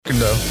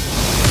though.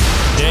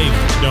 Dave,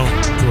 don't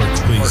twerk,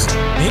 please.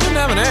 He doesn't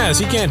have an ass.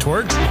 He can't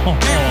twerk.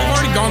 We've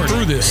already gone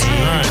through this. All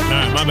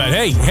right, my bad.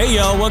 Hey,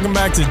 y'all. Welcome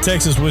back to the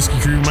Texas Whiskey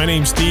Crew. My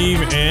name's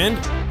Steve, and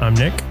I'm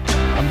Nick.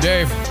 I'm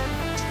Dave.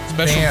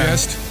 Special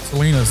guest,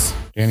 Salinas.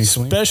 Danny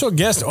Salinas. special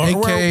guest.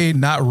 AKA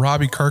not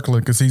Robbie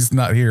Kirkland because he's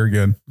not here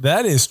again.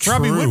 That is true.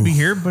 Robbie would be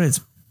here, but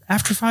it's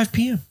after 5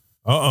 p.m.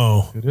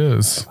 Uh-oh. It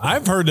is.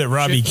 I've heard that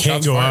Robbie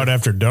can't go out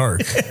after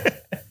dark.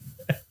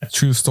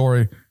 True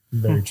story.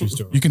 Very true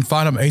story. You can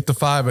find him 8 to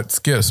 5 at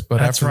Skips, but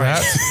That's after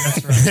right.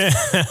 that,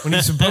 That's right. When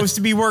he's supposed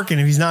to be working,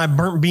 if he's not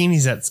burnt bean,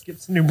 he's at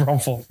Skips New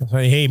Braunfels.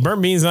 Hey,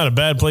 Burnt Bean's not a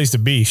bad place to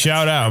be.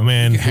 Shout out,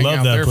 man. Hang Love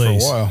out that there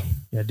place. for a while.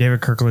 Yeah,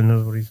 David Kirkland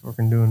knows what he's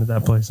fucking doing at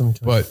that place. Let me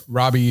tell you. But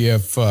Robbie,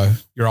 if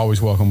you're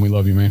always welcome, we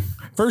love you, man.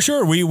 For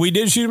sure. We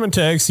did shoot him a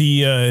text.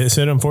 He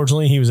said,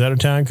 unfortunately, he was out of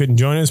town, couldn't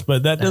join us,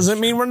 but that doesn't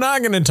mean we're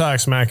not going to talk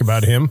smack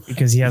about him.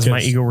 Because he has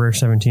my Eagle Rare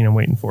 17 I'm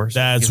waiting for. So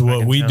That's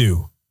what we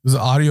do. is the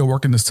audio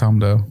working this time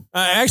though?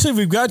 Actually,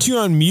 we've got you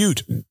on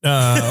mute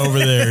over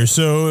there.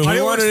 So I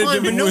know it's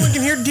fine, but no one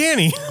can hear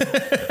Danny.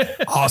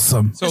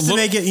 Awesome. So Just to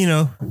make it,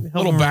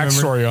 little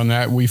backstory on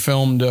that. We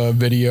filmed a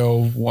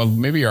video, well,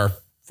 maybe our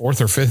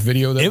 4th or 5th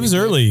video. That It was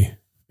early.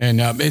 And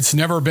it's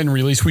never been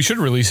released. We should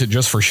release it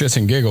just for shits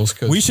and giggles.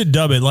 We should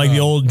dub it like the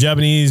old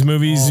Japanese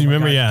movies. You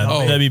remember? God. Yeah. Oh,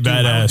 that'd be dude,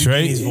 badass,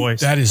 right? Danny's voice.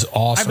 That is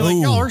awesome. I'd be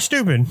like, y'all are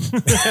stupid.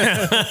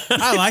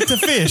 I like to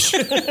fish.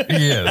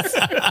 Yes.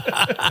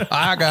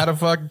 I got a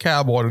fucking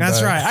cowboy today.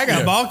 That's right. I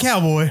got a ball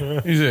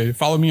cowboy. He said,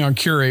 follow me on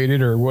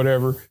Curated or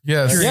whatever.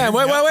 Yes. Yeah.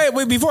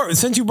 Wait. Before,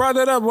 since you brought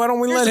that up, why don't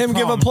we let him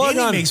give a plug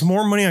Danny on? makes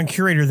more money on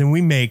Curator than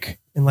we make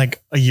in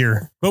like a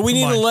year. But we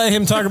need to let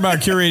him talk about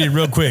Curated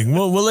real quick.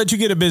 We'll let you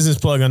get a business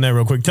plug on that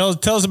real quick. Tell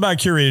us about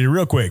Curated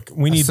real quick.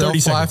 We need 30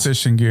 fly seconds.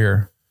 fishing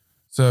gear.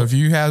 So if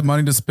you have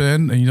money to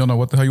spend and you don't know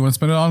what the hell you want to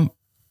spend it on,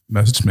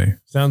 message me.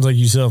 Sounds like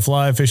you sell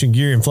fly fishing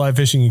gear and fly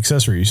fishing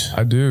accessories.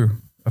 I do.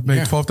 I've made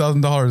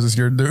 $12,000 this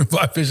year doing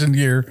fly fishing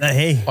gear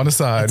Hey, on the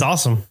side. that's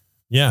awesome.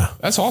 Yeah.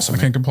 That's awesome. I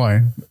can't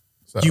complain.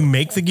 So Do you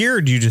make the gear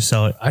or do you just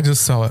sell it? I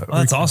just sell it. Oh,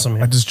 that's awesome,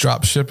 man. I just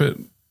drop ship it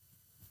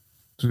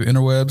to the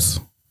interwebs.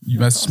 You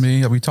message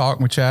me, we talk,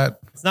 we chat.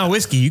 It's not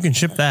whiskey. You can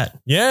ship that.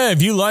 Yeah,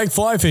 if you like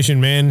fly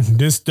fishing, man,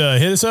 just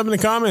hit us up in the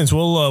comments.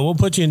 We'll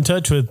put you in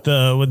touch with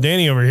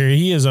Danny over here.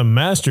 He is a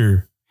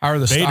master How are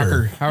the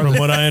baiter, stalker? from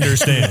what I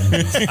understand.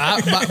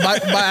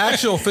 My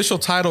actual official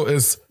title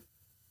is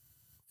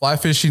fly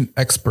fishing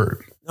expert.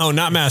 Oh,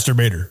 not master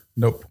baiter.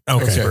 Nope.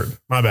 Okay, Expert.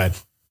 my bad.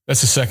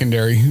 That's a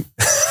secondary.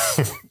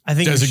 I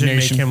think we should make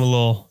Designation. him a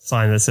little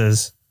sign that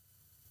says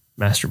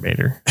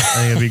masturbator. I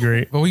think that'd be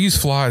great. But we use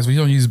flies. We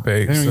don't use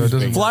bait. don't So use it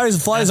doesn't. bait.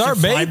 Flies Master are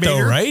fly bait though,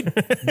 baiter?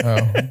 right?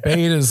 No.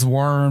 Bait is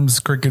worms,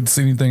 crickets,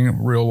 anything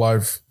in real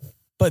life.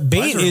 But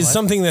bait Flies are is alive.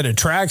 something that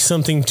attracts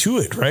something to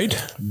it,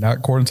 right? Not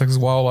according to Texas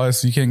wildlife.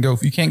 So you can't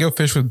go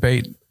fish with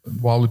bait in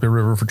Guadalupe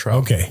River for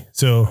trout. Okay,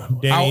 so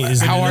Danny is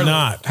how are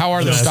not. the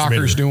a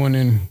stalkers masturbator. doing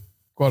in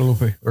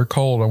Guadalupe? They're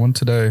cold. I went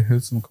today.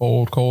 It's some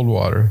cold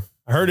water.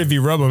 I heard if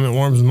you rub them, it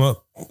warms them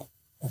up.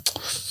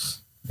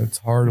 It's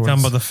hard. when Talking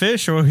it's- about the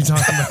fish or what are we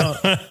talking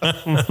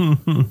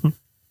about?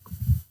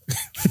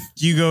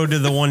 Do you go to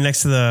the one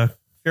next to the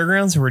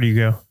fairgrounds or where do you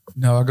go?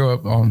 No, I go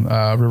up on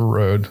River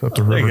Road, up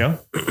the There river.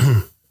 you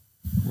go.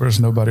 There's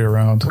nobody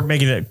around. We're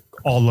making it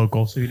all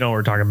local. So you know what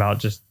we're talking about.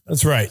 Just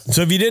That's right.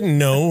 So if you didn't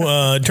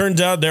know, it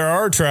turns out there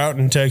are trout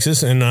in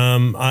Texas, and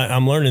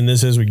I'm learning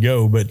this as we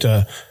go. But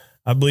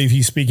I believe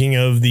he's speaking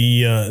of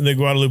the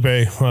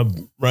Guadalupe,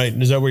 right?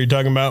 Is that what you're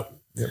talking about?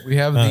 We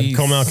have the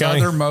Comal County?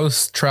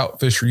 southernmost trout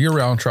fishery,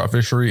 year-round trout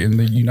fishery in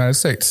the United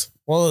States.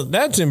 Well,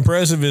 that's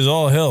impressive as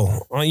all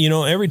hell.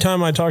 Every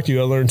time I talk to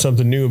you, I learn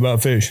something new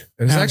about fish.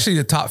 It's actually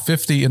the top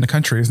 50 in the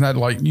country. It's not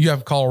like you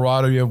have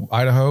Colorado, you have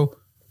Idaho.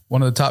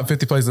 One of the top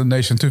 50 places in the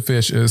nation to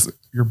fish is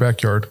your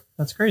backyard.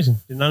 that's crazy.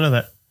 Did not know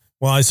that.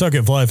 Well, I suck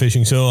at fly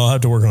fishing, so I'll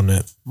have to work on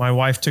that. My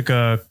wife took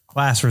a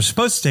class. We're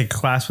supposed to take a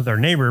class with our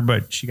neighbor,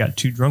 but she got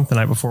too drunk the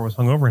night before, was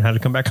hungover, and had to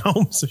come back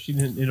home. So she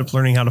didn't end up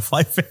learning how to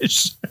fly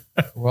fish.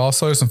 Well, I'll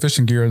sell you some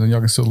fishing gear and then y'all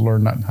can still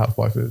learn how to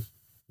fly fish.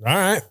 All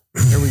right.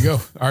 There we go.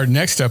 Our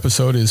next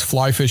episode is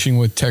fly fishing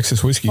with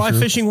Texas Whiskey Fly Crew.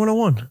 fishing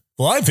 101.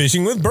 Fly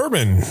fishing with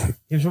bourbon.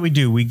 Here's what we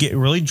do. We get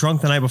really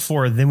drunk the night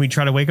before. Then we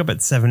try to wake up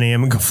at 7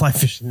 a.m. and go fly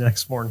fishing the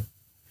next morning.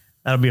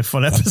 That'll be a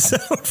fun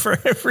episode for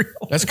everyone.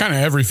 That's kind of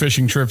every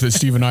fishing trip that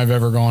Steve and I have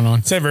ever gone on.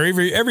 Except for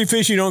every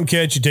fish you don't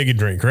catch, you take a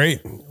drink, right?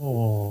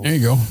 Oh, There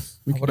you go.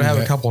 We I can would do have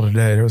that. a couple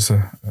today.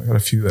 I got a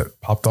few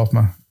that popped off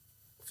my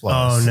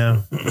flies.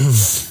 oh no.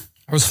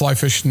 I was fly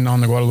fishing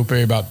on the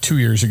Guadalupe about 2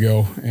 years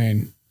ago,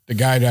 and the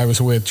guy that I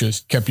was with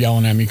just kept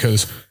yelling at me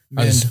because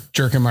I was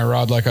jerking my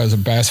rod like I was a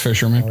bass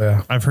fisherman. Oh,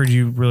 yeah. I've heard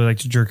you really like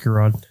to jerk your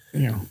rod. You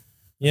know,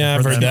 Yeah,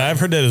 I've heard that. I've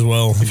heard that as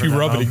well. if you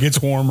rub it, it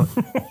gets warmer.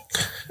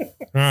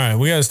 All right,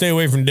 we got to stay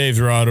away from Dave's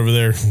rod over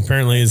there.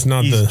 Apparently, it's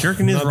not He's the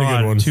jerking his not the good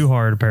rod one. too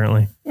hard,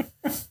 apparently.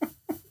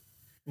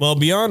 Well,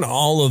 beyond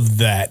all of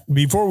that,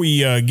 before we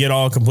get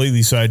all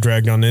completely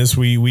sidetracked on this,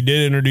 we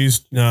did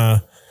introduce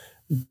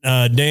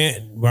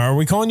Dan, are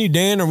we calling you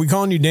Dan or are we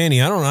calling you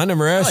Danny? I don't know. I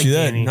never asked you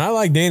that. Danny. I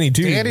like Danny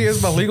too. Danny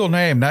is my legal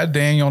name, not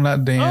Daniel,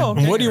 not Dan. Oh,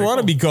 okay. What do you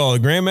want to be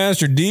called?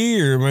 Grandmaster D,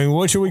 or I mean,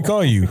 what should we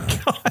call you?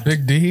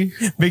 Big D.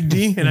 Big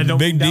D, and I don't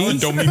Big mean D.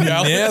 Dallas. Don't mean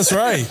Dallas. Yeah, that's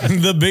right.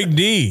 The Big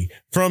D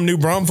from New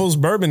Braunfels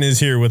Bourbon is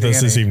here with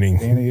us this evening.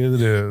 Danny it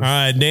is. All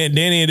right,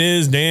 Danny, it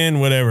is Dan.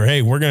 Whatever.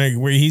 Hey,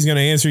 he's gonna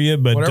answer you,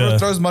 but Whatever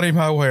throws money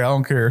my way, I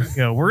don't care.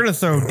 Yeah, we're gonna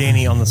throw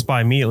Danny on the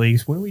spot immediately.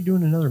 When are we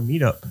doing another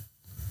meetup?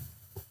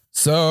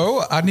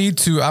 So I need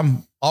to.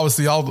 I'm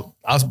obviously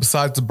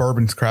besides the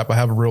bourbon crap. I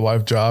have a real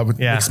life job. It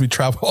makes me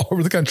travel all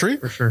over the country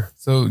For sure.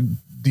 So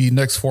the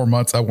next 4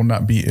 months, I will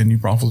not be in New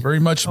Braunfels very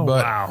much. Oh,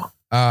 but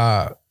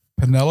wow.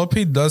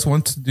 Penelope does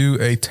want to do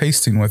a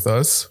tasting with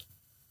us.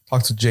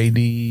 Talk to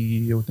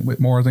JD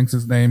Whitmore, I think's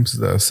his name. He's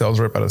the sales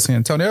rep out of San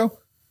Antonio.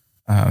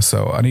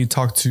 So I need to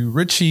talk to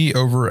Richie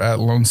over at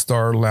Lone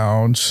Star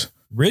Lounge.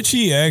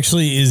 Richie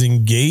actually is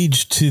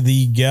engaged to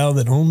the gal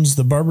that owns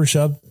the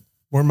barbershop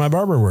where my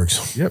barber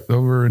works. Yep,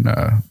 over in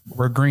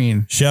we're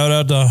Green. Shout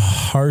out to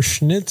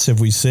Harschnitz, if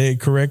we say it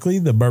correctly,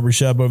 the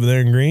barbershop over there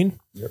in Green.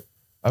 Yep,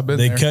 I've been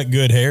They there. cut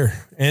good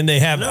hair, and they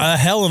have a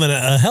hell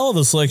of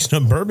a selection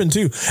of bourbon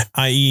too.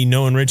 I.e.,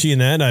 knowing Richie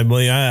and that, I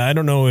believe I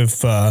don't know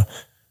if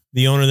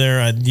the owner there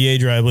at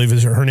Deidre, I believe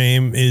is her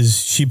name, is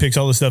she picks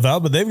all this stuff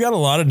out, but they've got a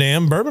lot of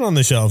damn bourbon on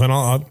the shelf,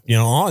 and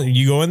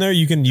you go in there,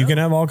 you can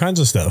have all kinds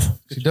of stuff.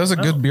 She does a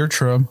good beard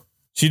trim.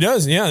 She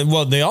does, yeah.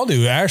 Well, they all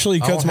do. Ashley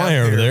cuts my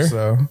hair over there.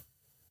 So.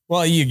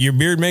 Well, your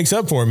beard makes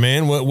up for it,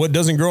 man. What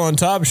doesn't grow on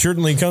top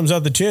certainly comes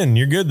out the chin.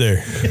 You're good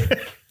there.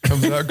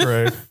 Comes out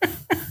great.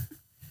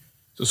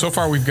 So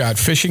far we've got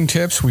fishing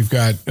tips. We've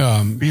got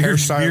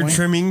hairstyling. Beard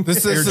trimming.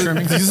 This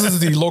is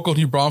the local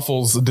New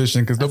Braunfels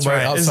edition because nobody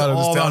Right. This is outside of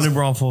all this about town. New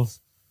Braunfels.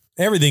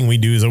 Everything we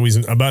do is always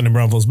about New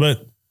Braunfels.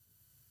 But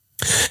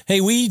hey,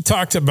 we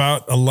talked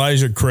about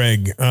Elijah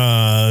Craig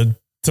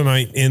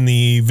tonight in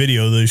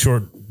the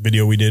short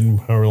video we did,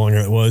 however long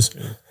it was.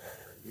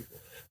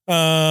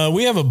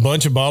 We have a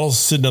bunch of bottles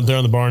sitting up there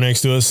on the bar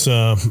next to us.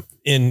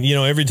 And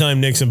every time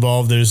Nick's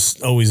involved,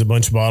 there's always a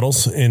bunch of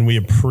bottles, and we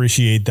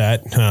appreciate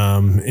that.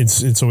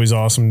 It's always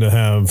awesome to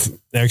have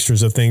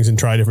extras of things and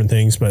try different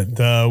things.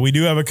 But we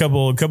do have a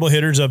couple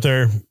hitters up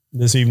there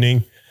this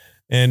evening,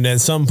 and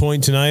at some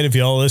point tonight, if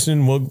y'all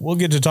listening, we'll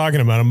get to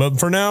talking about them. But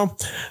for now,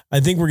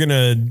 I think we're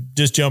gonna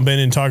just jump in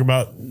and talk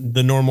about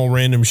the normal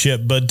random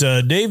shit. But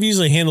Dave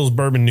usually handles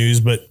bourbon news,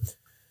 but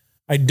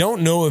I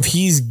don't know if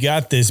he's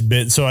got this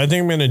bit, so I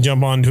think I'm going to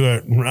jump onto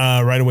it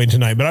right away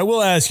tonight. But I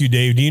will ask you,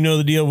 Dave, do you know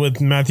the deal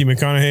with Matthew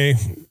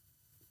McConaughey?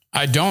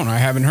 I don't. I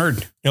haven't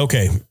heard.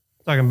 Okay.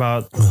 Talking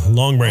about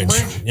Long Branch.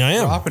 Yeah, I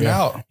am. Dropping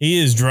out. He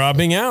is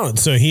dropping out.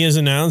 So he has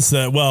announced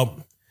that,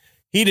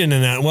 he didn't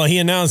announce, he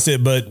announced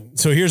it, but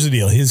so here's the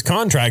deal. His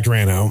contract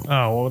ran out.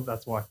 Oh, well,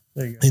 that's why.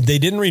 There you go. They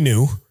didn't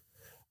renew.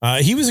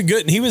 He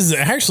was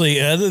actually,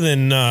 other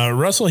than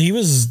Russell, he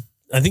was,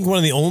 I think, one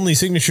of the only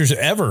signatures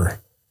ever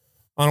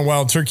on a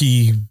Wild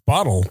Turkey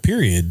bottle,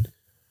 period.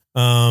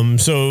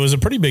 So it was a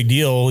pretty big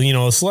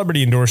deal.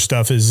 Celebrity endorsed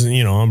stuff is,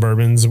 on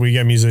bourbons. We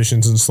got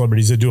musicians and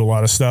celebrities that do a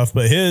lot of stuff,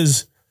 but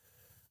his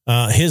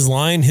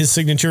line, his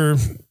signature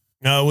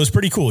was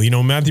pretty cool.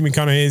 Matthew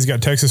McConaughey's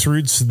got Texas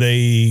roots.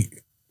 They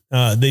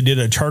did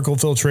a charcoal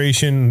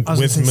filtration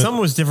with some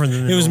was different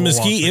than it was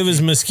mesquite. It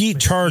was mesquite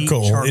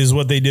charcoal is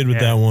what they did with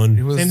that one.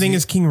 Same thing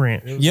as King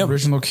Ranch. Yep.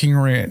 Original King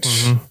Ranch.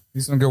 Mm-hmm.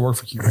 He's going to go work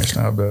for King Ranch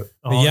now, I bet.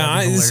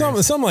 Oh,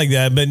 something like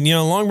that. But,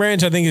 Long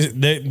Branch, I think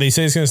they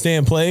say it's going to stay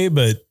in play,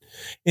 but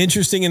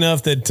interesting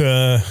enough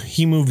that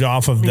he moved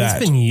off of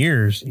that. It's been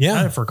years. Yeah.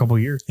 Had it for a couple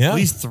of years. Yeah. At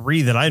least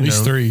 3 that I know. At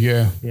least 3,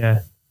 yeah. Yeah.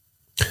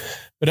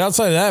 But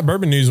outside of that,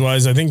 bourbon news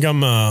wise, I think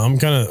I'm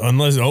kind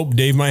of,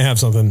 Dave might have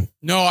something.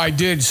 No, I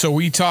did. So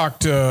we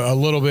talked a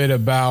little bit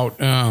about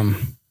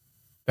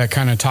that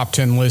kind of top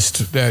 10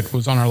 list that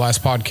was on our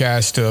last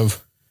podcast of,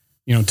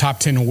 top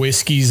 10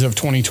 whiskeys of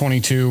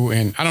 2022.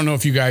 And I don't know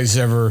if you guys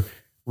ever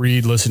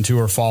read, listen to,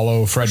 or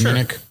follow Fred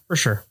Minnick. For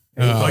sure.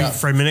 Fred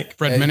Minnick.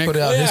 Fred Minnick. Put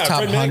out his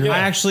top Fred Minnick, 100. I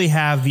actually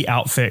have the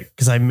outfit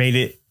because I made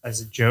it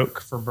as a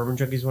joke for Bourbon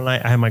Junkies one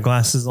night. I had my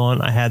glasses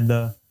on. I had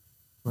the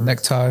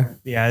Necktie.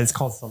 Yeah, it's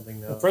called something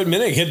though. Fred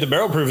Minnick hit the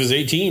barrel proof is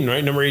 18,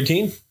 right? Number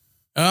 18.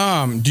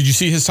 Did you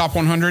see his top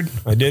 100?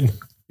 I did.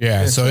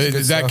 Yeah. So good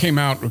that stuff. came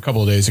out a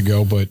couple of days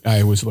ago, but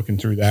I was looking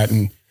through that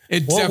and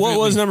What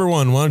was number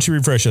 1? Why don't you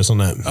refresh us on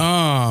that?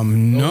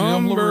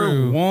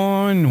 number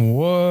 1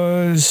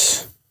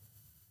 was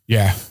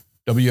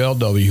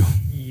WLW.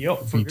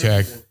 Yep.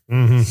 V-Tech.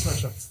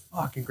 Such a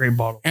fucking great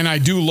bottle. And I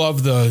do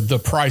love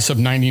the price of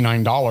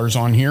 $99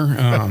 on here.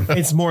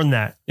 It's more than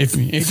that. If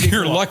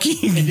you're lucky,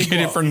 you can get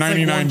it for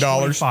 $99.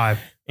 $5. It's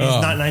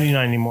not $99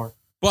 anymore.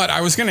 But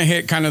I was going to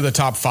hit kind of the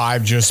top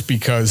 5 just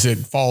because it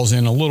falls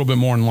in a little bit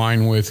more in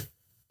line with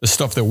the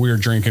stuff that we're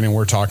drinking and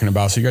we're talking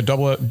about. So you got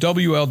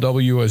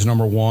WLW as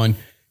number 1.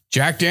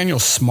 Jack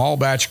Daniel's Small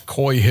Batch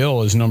Coy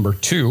Hill is number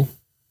 2.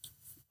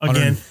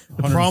 Again,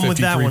 the problem with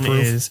that 153 one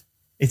proof. is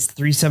it's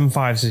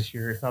 375s this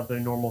year. It's not the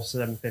normal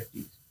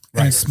 750s.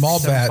 And small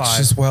 7.5. batch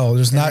as well.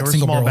 There's And they not were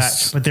single small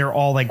barrels. batch, but they're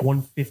all like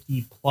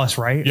 150 plus,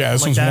 right? Yeah,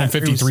 this Something one's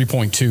like that. It was-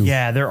 153.2.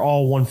 Yeah, they're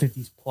all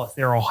 150s plus.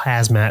 They're all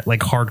hazmat,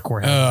 like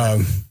hardcore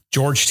hazmat.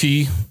 George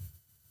T.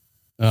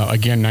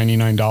 Again,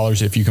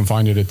 $99 if you can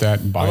find it at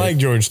that. And buy I like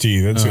George T.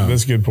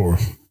 That's good pour.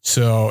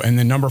 So, and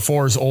then number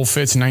 4 is Old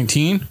Fitz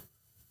 19.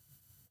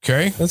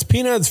 Okay. That's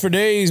peanuts for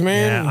days,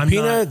 man. I'm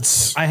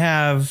Peanuts. I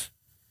have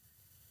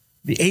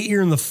the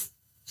 8-year and the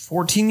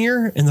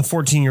 14-year, and the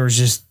 14-year is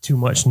just too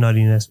much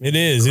nuttiness. It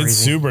is. It's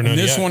Crazy. super nutty.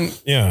 This one,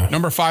 yeah.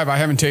 number 5, I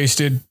haven't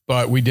tasted,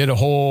 but we did a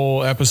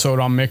whole episode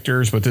on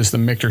Michter's, but this is the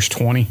Michter's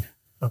 20.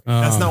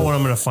 That's not what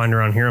I'm going to find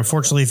around here.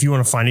 Unfortunately, if you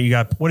want to find it, you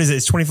got, what is it?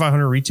 It's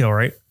 2,500 retail,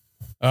 right?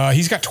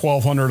 He's got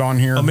 1,200 on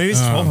here. Oh, maybe it's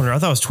 1,200. I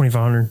thought it was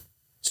 2,500.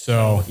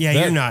 So Yeah,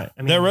 you're not.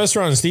 I mean, That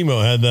restaurant in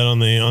Steamboat had that on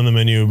the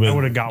menu, but I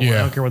would have got one. I Yeah.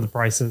 don't care what the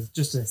price is,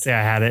 just to say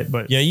I had it.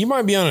 But yeah, you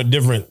might be on a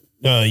different.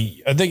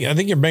 I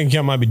think your bank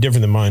account might be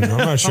different than mine. I'm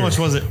not sure. how much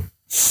was it?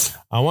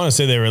 I want to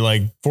say they were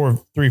like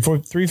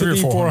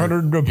 350,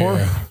 400 a pour.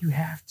 Yeah. You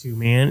have to,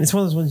 man. It's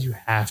one of those ones you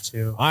have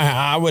to.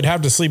 I would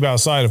have to sleep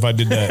outside if I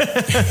did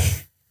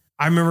that.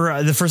 I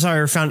remember the first time I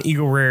ever found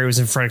Eagle Rare, it was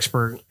in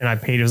Fredericksburg, and I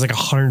paid, it was like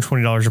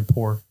 $120 a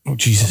pour. Oh,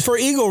 Jesus. For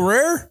Eagle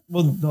Rare?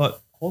 Well,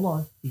 hold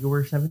on. Eagle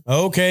Rare 7.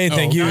 Okay,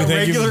 thank you. Not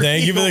Thank you for regular the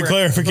Eagle Rare.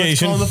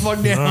 clarification. Let's calm the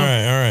fuck down. All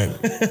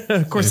right.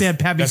 Of course, they had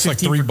Pappy That's like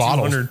 15 3 for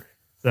bottles. 200.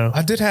 So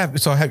I did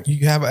have, so I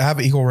have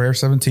an Eagle Rare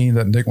 17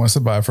 that Nick wants to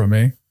buy from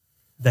me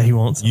that he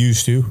won't.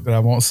 Used to. that I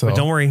won't sell. But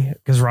don't worry,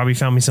 because Robbie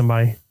found me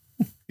somebody.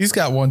 He's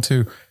got one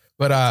too.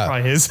 But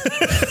Probably his.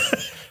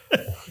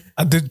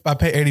 I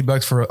paid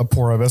 $80 for a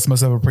pour of it. That's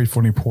must have a pretty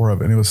funny pour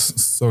of it. And it was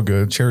so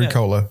good. Cherry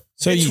cola.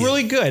 So It's you,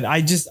 really good. I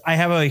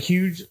have a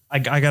huge, I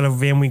got a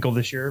Van Winkle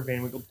this year,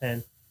 Van Winkle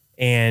 10,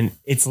 and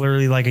it's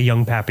literally like a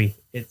young Pappy.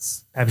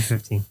 It's Pappy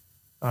 15,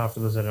 for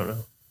those that don't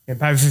know. And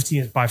Pappy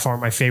 15 is by far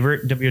my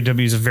favorite.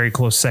 WW is a very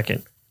close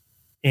second.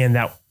 And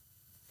that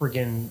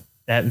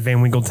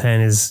Van Winkle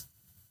 10 is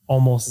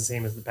almost the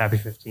same as the Pappy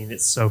 15.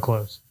 It's so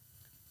close.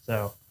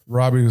 So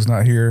Robbie was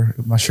not here.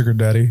 My sugar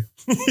daddy.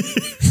 When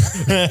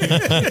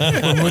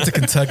we went to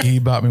Kentucky, he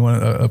bought me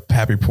a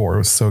Pappy pour. It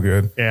was so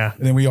good. yeah.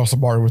 And then we also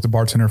bartered with the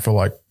bartender for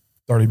like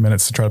 30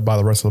 minutes to try to buy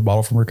the rest of the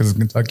bottle from her because in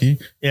Kentucky,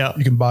 Yeah.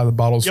 you can buy the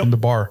bottles from the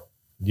bar.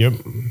 Yep.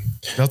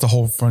 That's the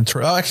whole front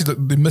trip. Oh, actually,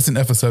 the missing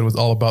episode was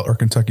all about our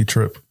Kentucky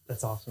trip.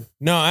 That's awesome.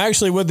 No,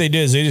 actually, what they did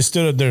is they just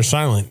stood up there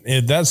silent.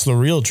 That's the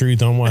real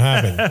truth on what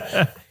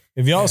happened.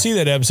 If y'all see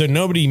that episode,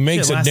 nobody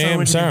makes Shit, a last time I damn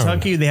went to sound.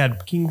 Kentucky, they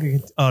had King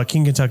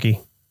Kentucky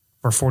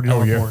for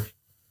 $40 pour.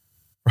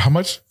 How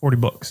much?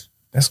 $40.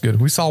 That's good.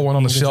 We saw one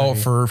on the Kentucky. shelf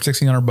for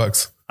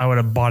 $1,600. I would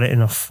have bought it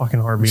in a fucking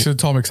You heartbeat. should have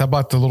told me because I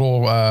bought the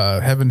little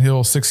Heaven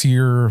Hill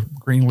 6-year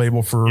green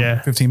label for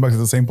Yeah. $15 at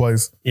the same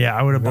place. Yeah,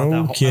 I would have bought No that.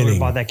 I would kidding. have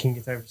bought that King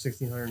Kentucky for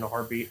 $1,600 in a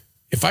heartbeat.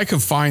 If I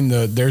could find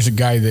there's a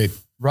guy that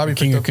Robbie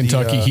King of picked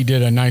up Kentucky. the, He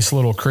did a nice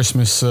little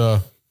Christmas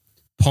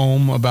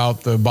poem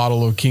about the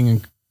bottle of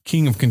King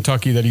of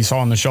Kentucky that he saw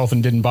on the shelf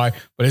and didn't buy.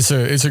 But it's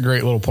a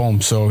great little poem.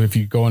 So if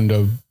you go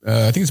into,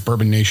 I think it's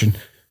Bourbon Nation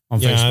on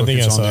Facebook. Yeah, I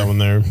think I it's saw that one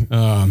there.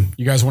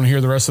 You guys want to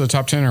hear the rest of the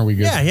top 10? Or are we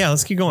good? Yeah,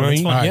 let's keep going.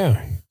 That's fine.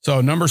 Yeah. So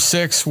number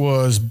 6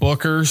 was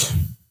Booker's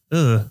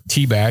Ugh.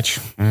 Tea Batch.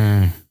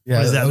 Yeah,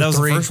 What is that? That was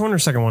the 03. first one or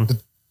second one?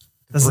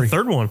 That's the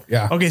third one.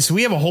 Yeah. Okay, so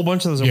we have a whole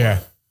bunch of those. Yeah.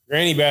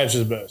 Granny Batch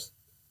is best.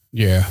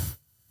 Yeah.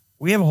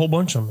 We have a whole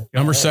bunch of them.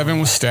 Number 7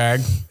 was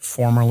Stag,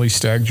 formerly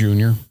Stag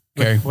Jr.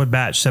 Okay. What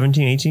batch?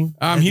 17, 18?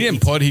 He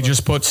didn't put, he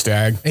just put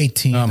Stag.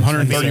 18.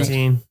 130,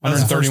 18. That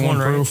was the first 131 one,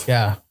 right? proof.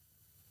 Yeah.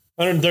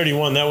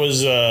 131. That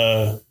was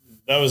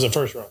the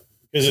first run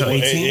because So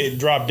 18? it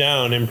dropped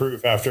down in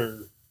proof after.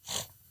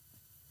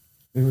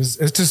 It's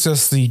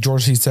just the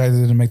George C. Stag that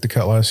didn't make the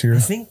cut last year. I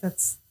think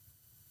that's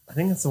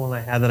the one I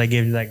had that I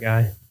gave to that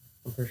guy.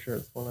 I'm pretty sure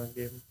it's the one I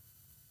gave him.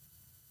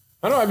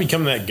 How do I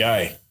become that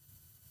guy?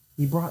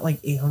 He brought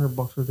like $800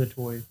 worth of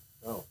toys.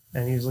 Oh.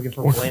 And he was looking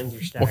for What- Blanton's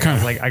or Stag. what kind I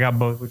was of- like, I got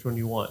both. Which one do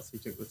you want? So he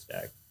took the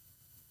Stag.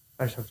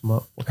 I just hooked him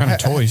up. What kind of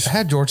toys? I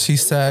had George C.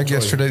 Stag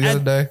yesterday, the other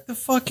day. The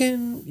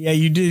fucking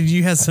you did.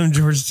 You had some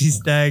George T.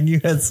 Stag. You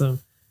had some.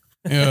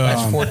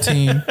 Batch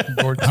 14.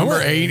 George C. Number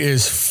Stag. 8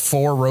 is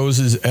Four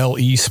Roses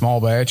LE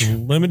small batch.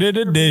 Limited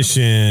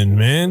edition,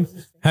 man.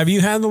 Have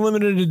you had the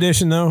limited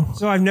edition though?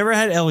 So I've never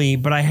had LE,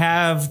 but I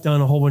have done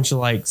a whole bunch of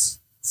like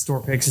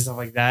store picks and stuff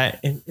like that,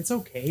 and it's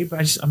okay.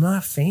 But I'm not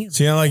a fan.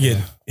 See, I like it.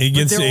 It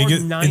gets, But there are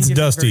 9 it's different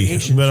dusty,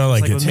 variations. but I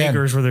like It's it. with 10.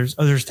 makers where there's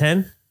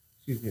 10.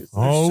 Excuse me. There's so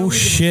Oh many different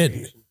shit!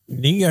 variations.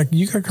 You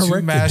got 2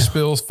 corrected. mash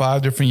bills,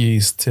 5 different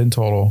yeasts, 10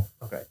 total.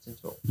 Okay, 10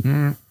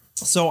 total.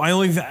 So I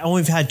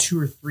only had 2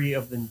 or 3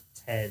 of the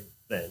 10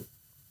 then.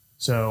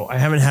 So I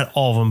haven't had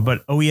all of them,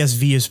 but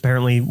OESV is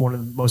apparently one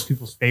of most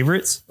people's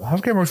favorites. I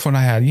can't remember which one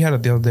I had. You had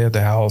it the other day at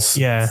the house.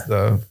 Yeah. It's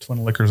the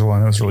Twin Liquors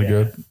one. It was really Yeah.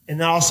 good.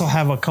 And I also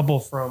have a couple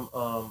from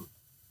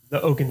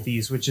the Oaken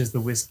Thieves, which is the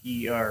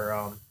whiskey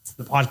or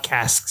the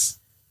podcasts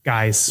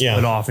guys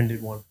split off and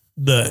did one.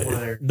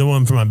 The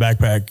one for my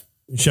backpack.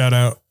 Shout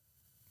out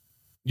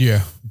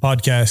Yeah.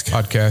 podcast.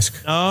 Podcast.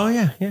 Oh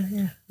yeah.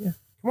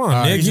 Come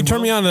on, Nick. You Using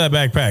turned me on to that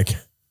backpack.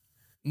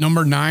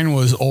 Number 9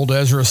 was Old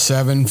Ezra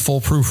 7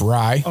 Foolproof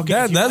Rye.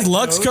 Okay, That's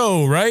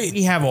Luxco, right?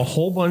 We have a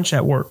whole bunch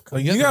at work.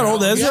 You got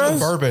Old Ezra?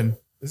 Bourbon.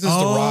 This is the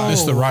rye. This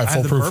is the rye, I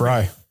had the Foolproof bourbon.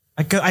 Rye.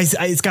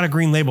 It's got a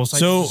green label, so I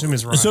So, just assume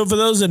it's right. so for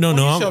those that don't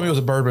know, Show me it was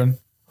a bourbon.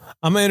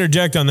 I'm gonna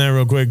interject on that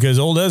real quick because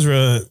Old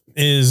Ezra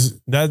is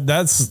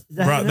that's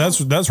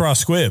raw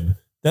squib.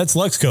 That's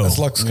Luxco. That's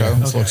Luxco. Yeah,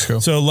 that's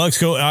Luxco. So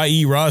Luxco,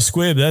 i.e. raw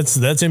squib, that's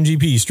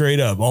MGP straight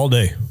up all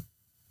day.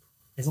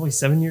 It's only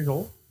 7 years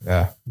old.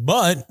 Yeah.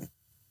 But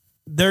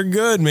they're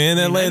good, man.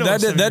 I know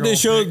That seven-year-old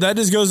just shows that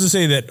just goes to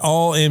say that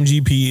all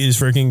MGP is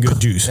freaking good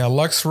juice. Yeah,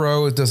 Lux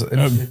Row, it does.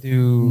 They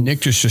do. Nick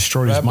just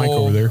destroyed his mic Rebel.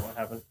 over there. What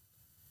happened?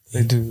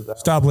 They do that.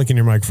 Stop licking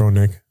your microphone,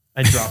 Nick.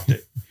 I dropped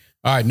it.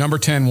 All right, number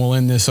 10, we'll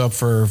end this up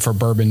for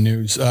bourbon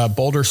news.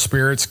 Boulder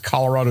Spirits,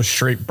 Colorado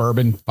Straight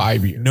Bourbon,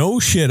 5 year. No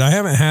shit, I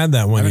haven't had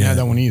that I one haven't yet. had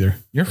that one either.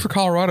 You're for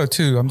Colorado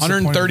too. I'm disappointed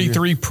in you.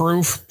 133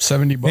 proof,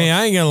 $70. Hey,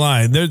 I ain't gonna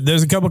lie.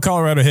 There's a couple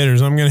Colorado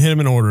hitters. I'm gonna hit them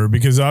in order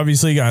because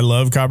obviously I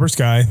love Copper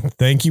Sky.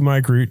 Thank you,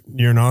 Mike Root.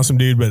 You're an awesome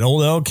dude. But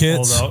Old Elk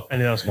hits. Hold out. I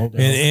knew that was cold.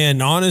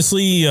 And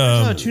honestly,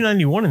 There's a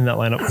 291 in that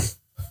lineup.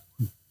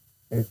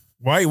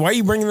 why are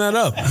you bringing that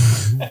up?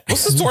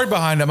 What's the story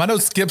behind them? I know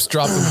Skip's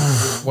dropped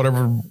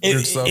whatever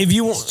weird stuff. If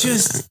you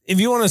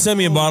want to send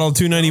me a bottle,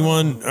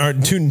 291 or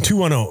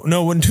 210.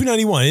 No, when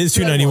 291 it is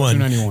 291.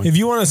 291. If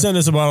you want to send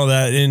us a bottle of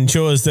that and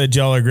show us that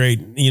y'all are great,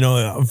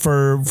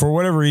 for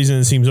whatever reason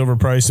it seems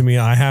overpriced to me.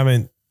 I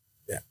haven't.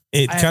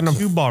 It I kind had of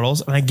 2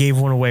 bottles and I gave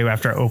one away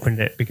after I opened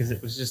it because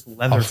it was just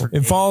leather. For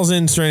it falls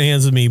in straight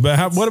hands with me.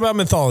 But what about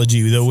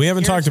Mythology though? We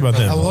haven't talked about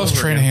I that. love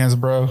Train Hands,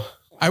 bro.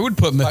 I would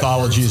put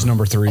Mythology as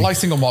number 3. I like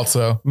single malts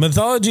though.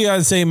 Mythology,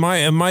 I'd say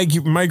Mike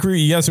Root,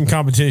 you got some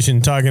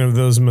competition talking of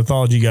those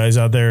Mythology guys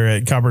out there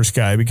at Copper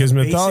Sky because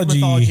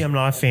Mythology, I'm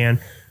not a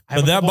fan.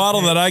 but that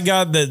bottle that I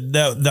got,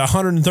 the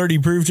 130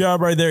 proof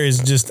job right there is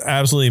just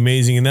absolutely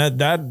amazing. And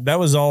that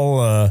was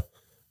all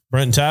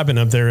Brent Tappan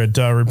up there at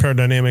Repair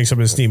Dynamics up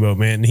in Steamboat,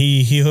 man.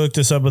 He hooked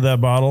us up with that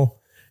bottle.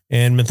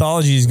 And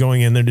Mythology is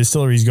going in, their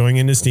distillery is going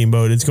into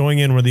Steamboat. It's going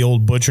in where the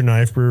old Butcher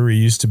Knife Brewery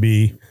used to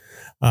be.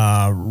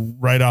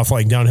 Right off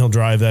like Downhill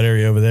Drive, that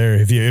area over there.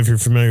 If you're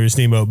familiar with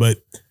Steamboat, but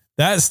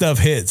that stuff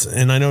hits.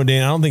 And I know I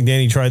don't think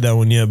Danny tried that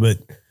one yet, but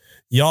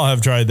y'all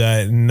have tried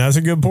that, and that's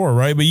a good pour,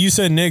 right? But you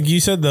said, Nick,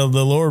 the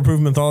lower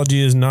proof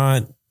Mythology is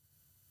not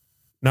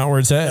where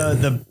it's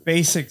at. The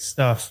basic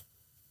stuff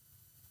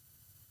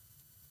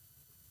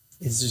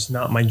is just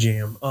not my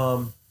jam.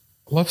 I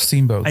love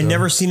Steamboat. I though.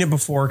 never seen it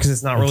before because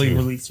it's not really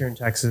released here in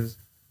Texas.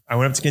 I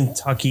went up to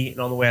Kentucky,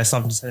 and on the way I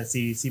stopped in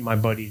Tennessee to see my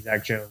buddy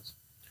Zach Jones.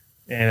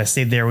 And I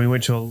stayed there. We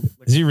went to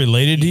Is he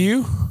related to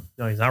you?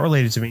 No, he's not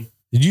related to me.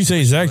 Did you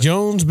say Zach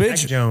Jones, bitch?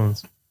 Zach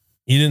Jones.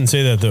 You didn't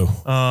say that though.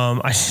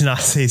 I did not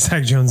say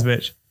Zach Jones,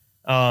 bitch.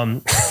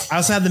 I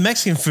also had the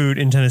Mexican food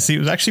in Tennessee. It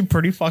was actually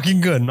pretty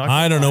fucking good.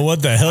 I don't know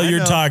what the hell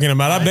you're talking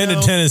about. I've been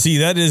to Tennessee.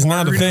 That is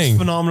not a thing.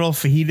 Phenomenal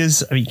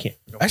fajitas. I mean, you can't.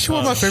 Actually,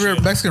 one of my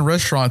favorite Mexican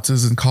restaurants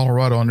is in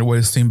Colorado on your way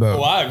to Steamboat.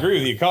 Well, I agree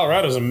with you.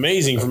 Colorado's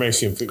amazing for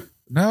Mexican food.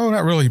 No,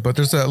 not really, but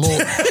there's that little.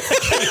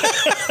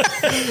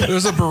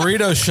 There's a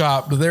burrito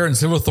shop there in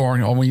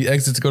Silverthorne when you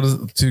exit to go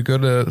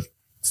to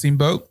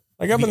Steamboat.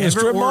 Like up in the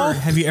strip mall?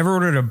 Have you ever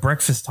ordered a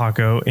breakfast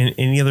taco in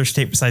any other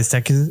state besides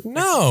Texas?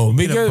 No,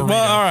 because all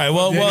right,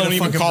 well, They don't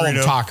even call them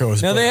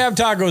tacos. now but they have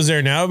tacos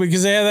there now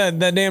because they have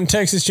that damn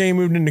Texas chain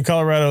moved into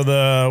Colorado.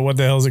 The what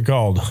the hell is it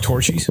called?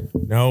 Torchy's.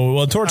 No,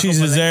 well, Torchy's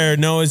is there.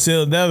 No, it's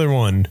the other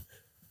one.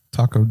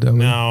 Taco Deli.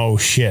 No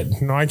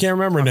shit. No, I can't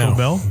remember now.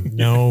 Bell?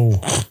 No,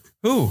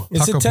 Who?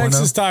 it's Taco a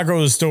Texas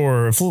taco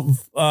store.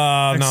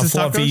 Not Texas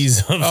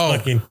Fluffies. Oh.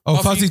 Fucking Oh,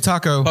 Fuzzy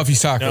Taco.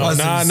 Puffy's Tacos.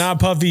 no, not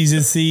Puffies.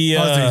 It's the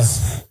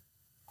Fuzzies.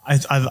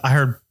 I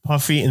heard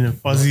Puffy and then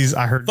Fuzzies.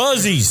 I heard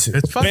Fuzzies.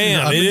 It's Fuzzies.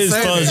 Bam! I've It been is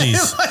saying it.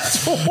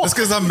 Fuzzies. It's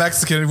because I'm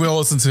Mexican. We'll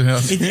listen to him.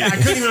 I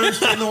couldn't even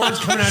understand the words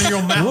coming out of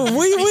your mouth.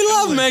 we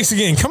love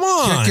Mexican. Come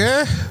on,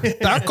 ¿Qué?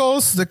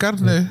 Tacos de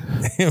carne.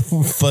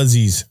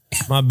 Fuzzies.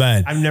 My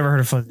bad, I've never heard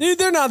of Fuzzy. dude.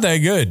 They're not that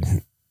good,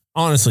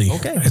 honestly.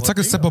 Okay, It's like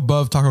a step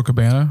above Taco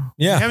Cabana.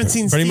 Yeah, I haven't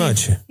seen pretty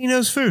Steve. much. He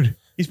knows food.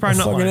 He's probably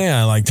not Fucking lying.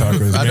 yeah, I like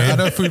tacos. I Man.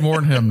 know food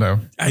more than him though.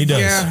 He does.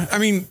 Yeah, I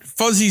mean,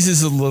 Fuzzies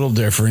is a little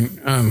different.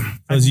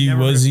 Fuzzy,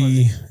 never heard of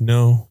Wuzzy,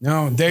 no,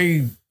 No,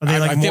 they. Are they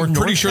like more I'm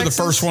pretty North sure Texas?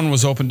 the first one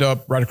was opened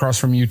up right across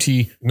from UT.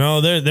 no.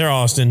 They're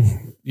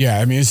Austin. Yeah,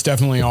 I mean it's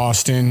definitely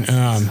Austin.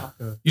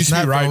 Used to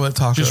not be right, Velvet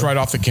Taco. just right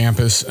off the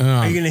campus.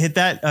 Are you going to hit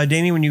that,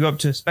 Danny, when you go up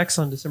to Specs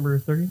on December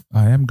 30th?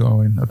 I am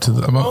going up to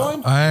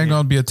the. I ain't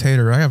gonna be a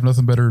tater. I have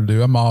nothing better to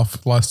do. I'm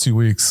off the last 2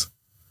 weeks.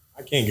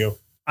 I can't go.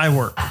 I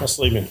work. I'm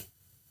sleeping.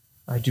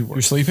 I do work.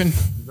 You're sleeping?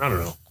 I don't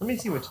know. Let me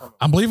see what time.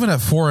 I'm leaving at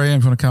 4 a.m.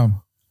 Gonna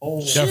come.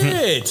 Oh,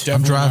 Shit.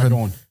 Definitely driving. not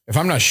going. If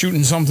I'm not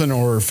shooting something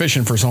or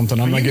fishing for something,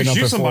 I'm not you getting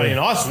can up shoot at 4. somebody in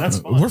Austin. That's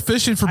fine. We're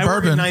fishing for I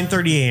work bourbon. at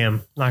 9:30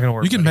 a.m. Not going to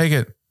work. You can make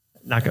it.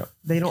 Not go.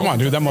 They don't. Come on,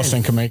 dude. That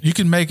Mustang can make. You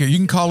can make it. You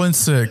can call in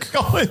sick.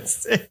 Go in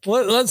sick.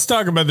 Let's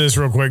talk about this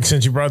real quick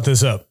since you brought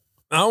this up.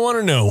 I want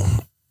to know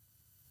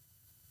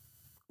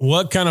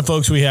what kind of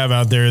folks we have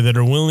out there that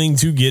are willing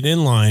to get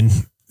in line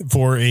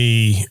for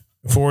a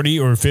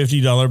 $40 or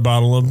 $50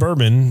 bottle of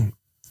bourbon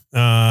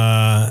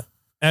at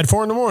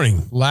 4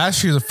 a.m.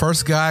 Last year, the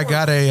first guy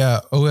got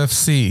a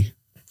OFC.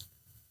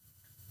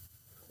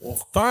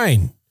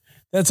 Fine.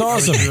 That's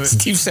awesome.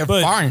 Steve said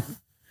fine.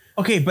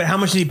 Okay, but how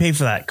much did he pay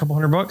for that? A couple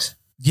 $100?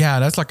 Yeah,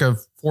 that's like a $4,000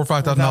 or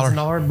 $5,000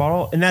 $1,000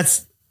 bottle, and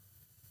that's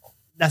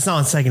not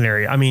on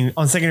secondary. I mean,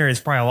 on secondary, it's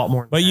probably a lot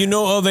more. But you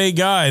know of a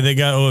guy that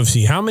got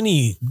OFC. How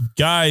many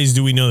guys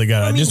do we know that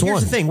got it? I mean, Just here's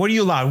one. the thing. What are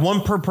you allowed?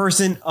 One per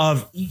person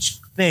of each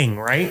thing,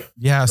 right?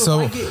 Yeah,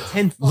 so if I get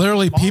 10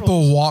 literally bottles-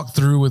 people walked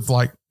through with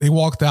they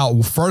walked out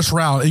first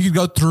round. You could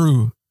go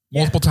through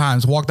multiple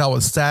times. Walked out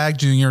with Stag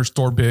Junior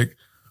store pick,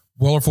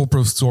 Weller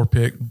Foolproof store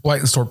pick,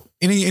 Blatant store.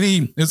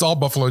 Any it's all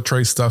Buffalo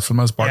Trace stuff for the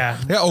most part.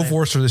 Yeah, Old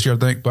Forester this year I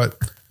think, but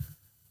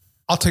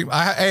I'll take.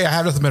 I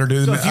have nothing better to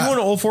do. So if you want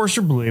an Old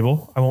Forester Blue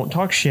Label, I won't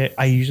talk shit.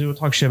 I usually will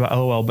talk shit about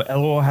LOL, but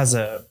LOL has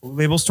a Blue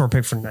Label store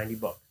pick for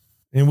 $90.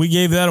 And we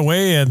gave that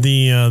away at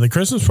the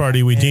Christmas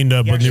party. We teamed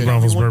up with New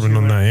Braunfels Bourbon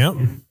on that.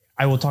 Yep.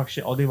 I will talk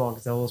shit all day long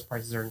because LOL's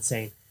prices are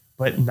insane.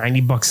 But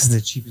 $90 is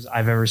the cheapest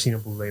I've ever seen a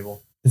Blue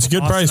Label. It's a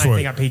good price for it. I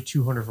think I paid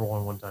 $200 for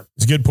one time.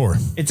 It's a good pour.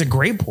 It's a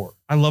great pour.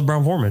 I love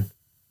Brown Foreman.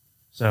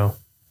 So,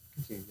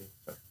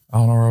 I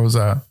don't know where I was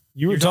at.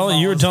 You were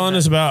telling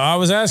us about. I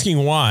was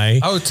asking why.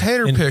 Oh,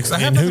 tater picks. I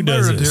have nothing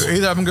better to do.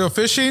 Either I'm gonna go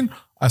fishing,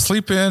 I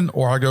sleep in,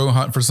 or I go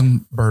hunt for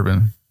some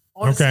bourbon.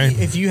 Honestly, Okay.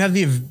 if you have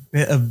the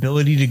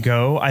ability to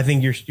go, I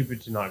think you're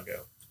stupid to not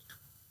go.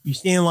 You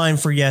stay in line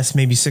for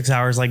maybe 6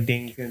 hours, like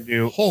Danny's gonna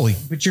do.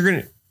 But you're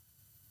gonna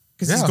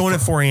because he's going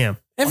at 4 a.m.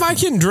 If I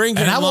can drink,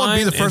 and I won't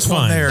be the first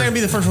one there. You're gonna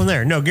be the first one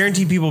there. No,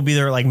 guaranteed people will be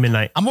there at like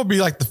midnight. I'm gonna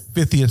be like the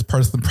 50th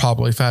person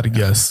probably if I had to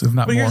guess, if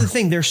not But more. here's the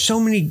thing: there's so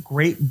many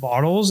great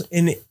bottles,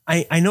 and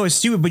I know it's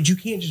stupid, but you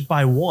can't just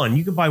buy one.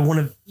 You can buy one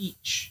of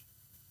each.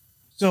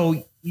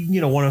 So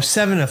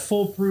 107, a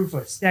full proof,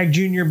 a Stag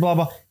Junior, blah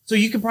blah. So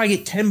you could probably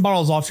get 10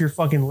 bottles off your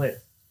fucking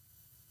list.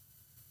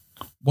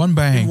 One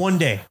bang. In one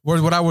day.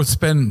 What I would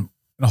spend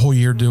a whole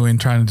year doing,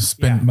 trying to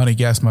spend money,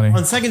 gas money.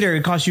 On secondary,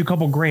 it costs you a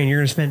couple grand. You're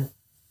gonna spend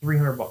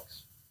 $300,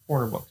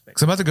 $400.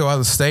 Because I'm about to go out of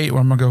the state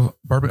where I'm gonna go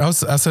bourbon. I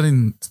was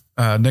sending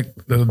Nick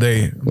the other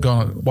day. I'm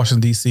going to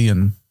Washington D.C.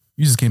 and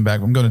you just came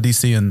back. I'm going to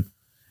D.C. in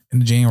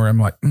January. I'm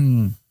like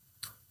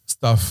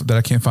stuff that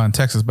I can't find in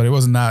Texas, but it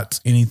was not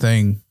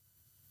anything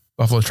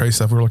Buffalo Trace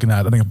stuff. We were looking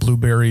at I think a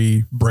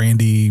blueberry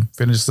brandy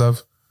finished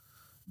stuff,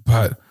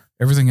 but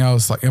everything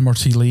else like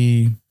MRT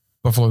Lee,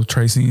 Buffalo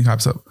Trace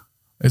type stuff,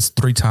 it's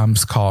 3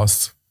 times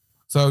cost.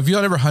 So if you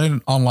ever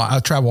hunted online, I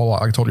travel a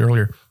lot. Like I told you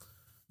earlier,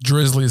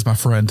 Drizzly is my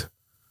friend.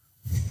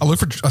 I look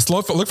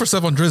for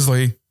stuff on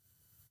Drizzly.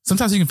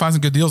 Sometimes you can find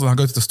some good deals, and I'll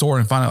go to the store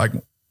and find it.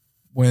 Like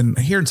when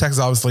here in Texas,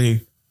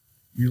 obviously,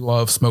 you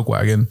love Smoke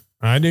Wagon.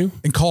 I do.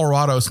 In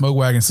Colorado, Smoke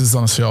Wagon sits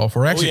on a shelf,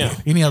 or actually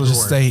any other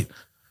state.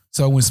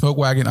 So when Smoke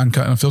Wagon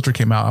Uncut and Unfiltered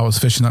came out, I was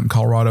fishing out in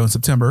Colorado in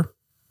September,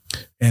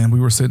 and we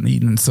were sitting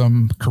eating in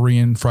some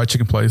Korean fried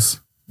chicken place,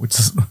 which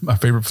is my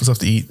favorite stuff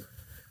to eat.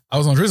 I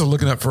was on Drizzly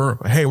looking up for,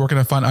 hey, where can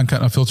I find Uncut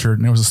and Unfiltered?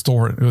 And there was a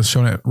store. It was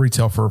showing at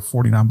retail for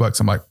 $49.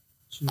 I'm like,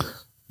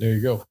 there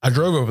you go. I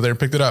drove over there and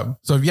picked it up.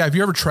 So if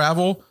you ever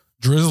travel,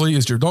 Drizzly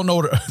is don't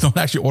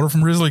actually order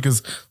from Drizzly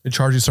because they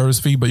charge you a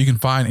service fee, but you can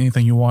find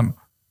anything you want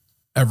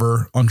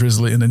ever on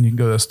Drizzly, and then you can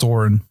go to the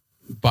store and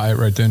buy it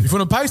right then. If you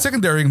want to buy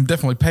secondary, you can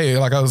definitely pay it.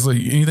 Like I was like,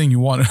 anything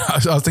you want.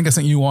 I think I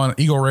sent you one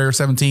Eagle Rare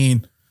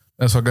 17.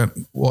 That's what I got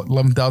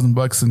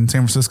 $11,000 in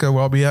San Francisco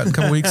where I'll be at in a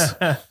couple weeks.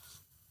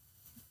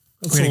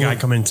 We had a guy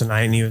come in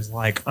tonight and he was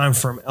like, I'm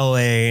from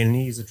LA and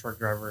he's a truck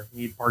driver.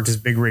 He parked his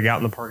big rig out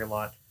in the parking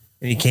lot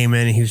and he came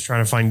in and he was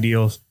trying to find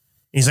deals. And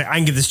he's like, I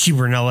can get this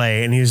cheaper in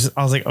LA. And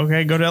I was like,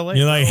 okay, go to LA.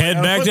 You're like,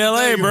 head back to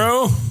LA,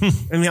 bro.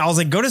 And I was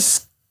like, go to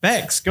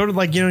Specs. Go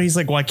to he's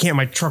like, well, I can't.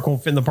 My truck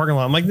won't fit in the parking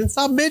lot. I'm like, then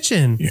stop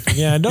bitching.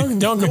 Yeah, don't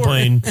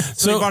complain.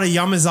 So he bought a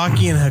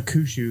Yamazaki and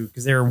Hakushu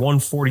because they were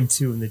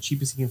 $142 and the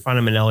cheapest you can find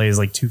them in LA is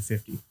like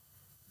 $250.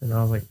 And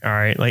I was like, all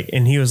right.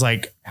 And he was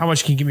like, how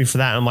much can you give me for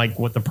that? I'm like,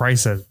 what the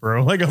price says,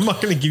 bro. Like, I'm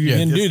not going to give you a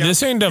discount. Dude,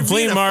 this ain't the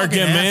flea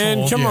market,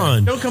 man. Come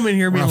on. Don't come in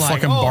here and be like,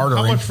 fucking how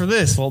bartering. much for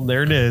this? Well,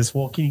 there it is.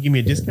 Well, can you give me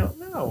a discount?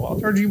 No, I'll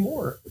charge you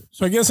more.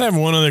 So I guess I have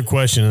one other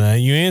question to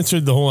that. You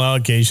answered the whole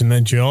allocation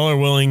that you all are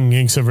willing,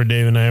 except for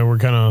Dave and I, we're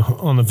kind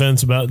of on the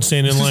fence about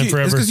staying in line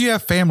forever. It's because you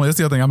have family. That's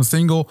the other thing. I'm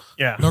single.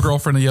 Yeah. No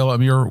girlfriend to yell at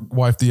me, or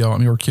wife to yell at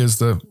me, or kids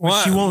to.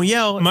 Well, she won't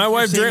yell. My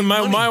wife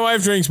my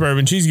wife drinks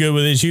bourbon. She's good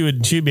with it.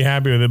 She'd be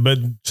happy with it. But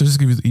She'll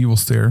just give you the evil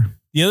stare.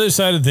 the other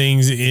side of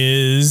things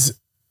is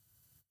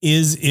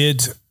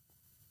it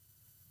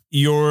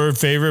your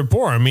favorite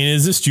pour? I mean,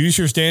 is this juice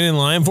you're standing in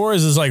line for?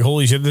 Is this like,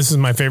 holy shit, this is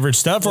my favorite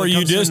stuff? Or are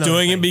you just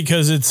doing it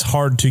because it's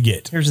hard to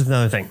get? Here's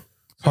another thing.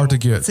 Hard to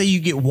get. Let's say you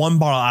get one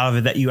bottle out of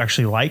it that you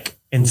actually like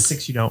and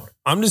 6 you don't.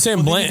 I'm just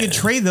saying, Well, you could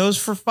trade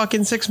those for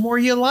fucking 6 more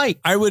you like.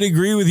 I would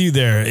agree with you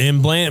there.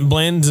 And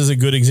Bland's is a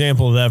good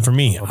example of that for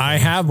me. Okay. I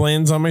have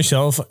Bland's on my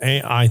shelf.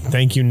 I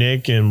thank you,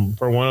 Nick, and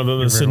for one of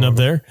them that's sitting up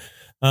there.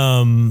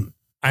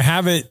 I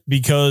have it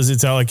because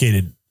it's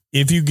allocated.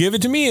 If you give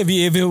it to me,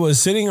 if it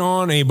was sitting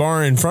on a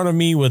bar in front of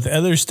me with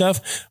other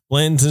stuff,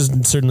 Bland's is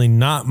certainly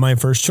not my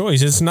first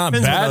choice. It's not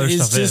bad.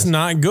 It's just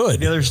not good.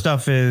 The other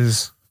stuff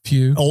is... If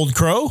few. Old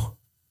Crow,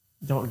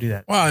 Don't do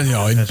that. Well, you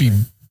know, it'd be,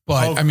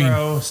 but Old I mean,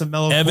 Crow, some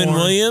mellow Evan corn.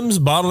 Williams,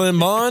 Bottle and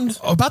Bond.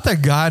 About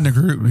that guy in the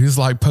group, he's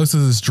like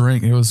posted this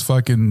drink. It was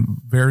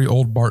fucking very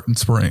old Barton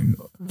Spring.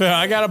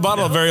 I got a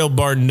bottle of very old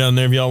Barton down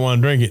there if y'all want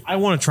to drink it. I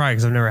want to try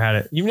because I've never had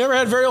it. You've never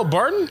had very old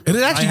Barton? And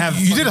it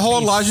actually, you did a whole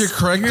Elijah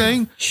Craig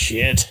thing.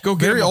 Shit. go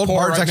get Very him a old pour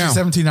Barton's right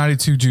actually now.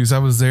 1792 juice. I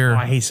was there. Oh,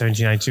 I hate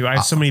 1792. I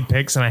have so many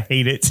picks and I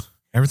hate it.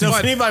 Everything. So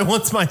if anybody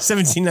wants my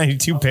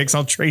 1792 picks,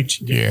 I'll trade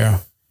you. Yeah.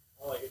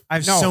 I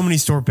have so many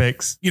store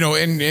picks. You know,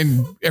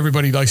 and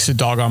everybody likes to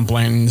dog on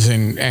Blanton's,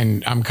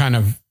 and I'm kind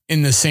of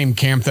in the same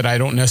camp that I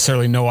don't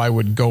necessarily know I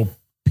would go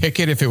pick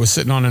it if it was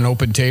sitting on an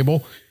open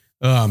table.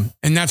 And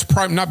that's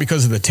not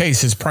because of the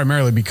taste. It's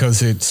primarily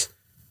because it's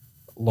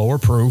lower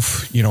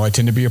proof. You know, I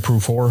tend to be a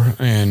proof whore,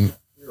 and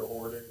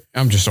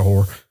I'm just a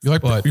whore. You're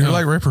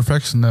like Rare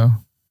Perfection though.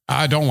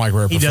 I don't like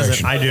Rare He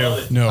Perfection. doesn't. I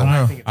do. No,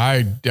 I know.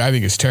 I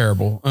think it's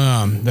terrible.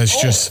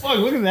 That's just Fuck,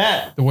 look at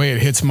that. the way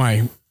it hits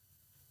my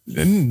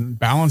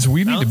balance.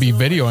 We need to be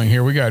videoing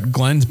here. We got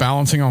Glenn's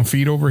balancing on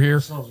feet over here.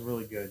 It smells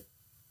really good.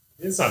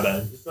 It's not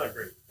bad. It's not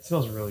great. It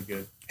smells really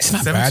good. It's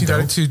not bad though.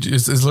 1792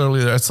 is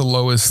literally, that's the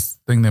lowest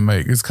thing they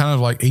make. It's kind of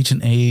like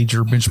Ancient Age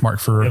or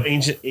benchmark for.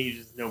 Ancient Age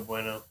is no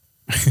bueno.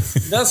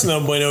 That's no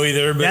bueno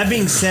either. But That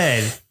being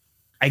said,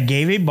 I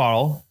gave a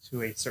bottle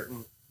to a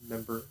certain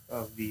member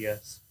of the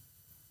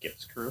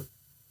Skips crew.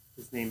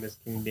 His name is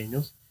Kenny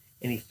Daniels,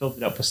 and he filled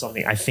it up with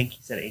something. I think he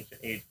said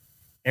Ancient Age.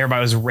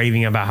 Everybody was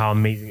raving about how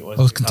amazing it was.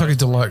 Oh, it's Kentucky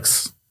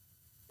Deluxe.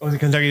 Was it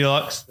Kentucky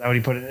Deluxe? Is that what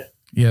he put in it?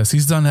 Yes,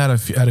 he's done that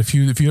at a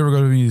few. If you ever go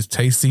to any of these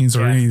tastings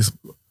or any of these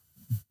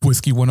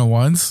whiskey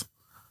 101s,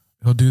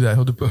 he'll do that.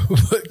 He'll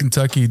put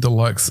Kentucky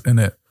Deluxe in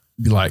it.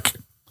 Be like,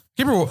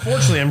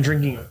 Fortunately, I'm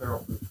drinking a barrel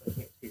proof. I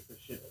can't taste this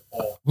shit at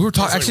all. we were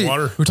talking like actually.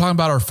 water. We were talking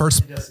about our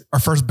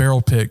first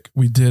barrel pick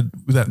we did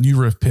with that new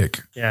riff pick.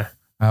 Yeah.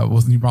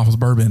 Was New Braunfels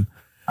Bourbon,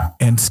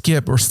 and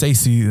Skip or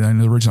Stacy,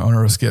 the original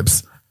owner of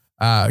Skip's.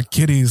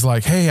 Kitty's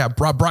like, hey, I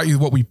brought you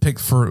what we picked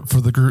for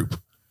the group.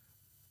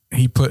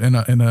 He put in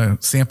a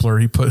sampler.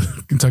 He put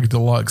Kentucky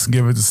Deluxe and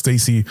gave it to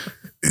Stacy.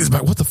 He's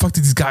like, what the fuck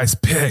did these guys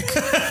pick?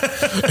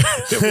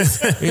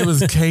 it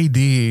was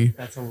KD.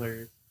 That's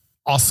hilarious.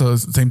 Also,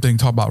 same thing.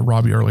 Talk about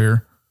Robbie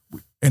earlier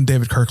and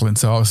David Kirkland.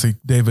 So obviously,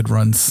 David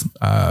runs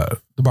the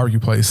barbecue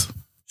place.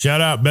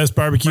 shout out, best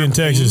barbecue in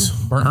Texas.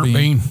 Burnt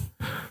bean.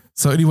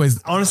 So,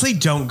 anyways, Honestly,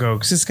 don't go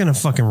because it's gonna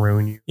fucking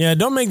ruin you. Yeah,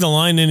 don't make the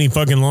line any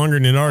fucking longer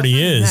than it already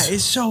That is.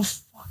 is so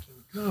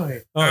fucking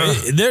good.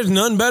 There's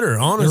none better,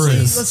 honestly.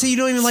 There is. Let's say you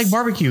don't even like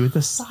barbecue.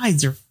 The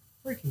sides are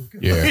freaking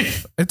good. Yeah.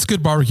 it's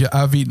good barbecue.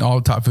 I've eaten all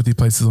the top 50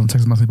 places on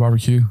Texas Monthly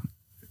Barbecue.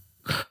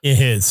 It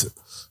hits.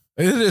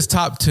 It is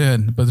top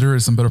 10, but there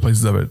is some better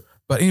places of it.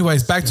 But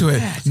anyways, back to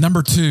it.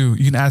 Number 2,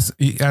 you can ask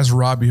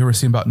Robbie, who we're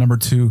seeing about number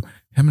 2.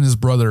 Him and his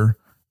brother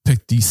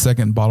picked the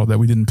second bottle that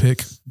we didn't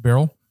pick,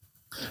 barrel.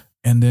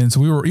 And then, so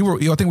I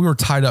think we were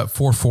tied up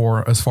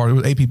 4-4 as far as, it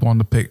was 8 people on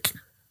the pick.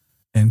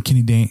 And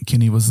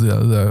Kenny was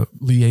the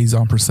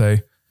liaison per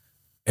se.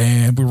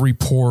 And we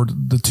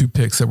re-poured the 2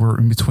 picks that were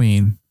in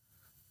between.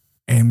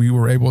 And we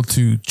were able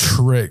to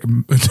trick,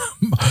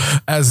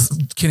 as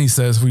Kenny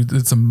says, we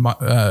did some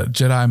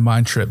Jedi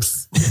mind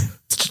trips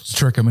to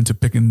trick him into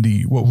picking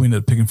what we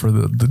ended up picking for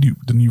the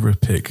new riff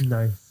pick.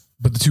 Nice.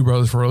 But the 2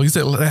 brothers were, at least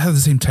they had the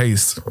same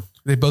taste.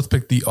 They both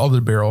picked the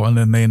other barrel, and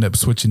then they ended up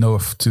switching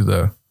over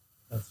to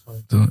That's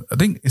fine. I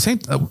think same.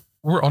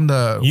 We're on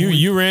the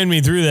You ran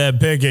me through that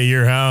pick at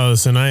your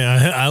house, and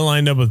I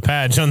lined up with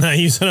Patch on that.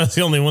 You said I was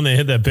the only one that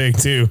hit that pick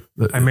too.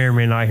 I may or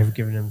may not have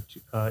given him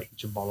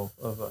each a bottle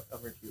of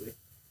Mercury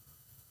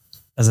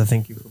as a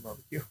thank you for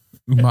barbecue.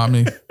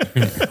 umami.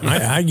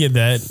 I get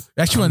that.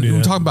 Actually, when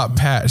we're talking about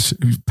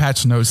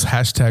Patch notes,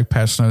 hashtag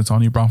Patch notes on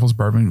New Braunfels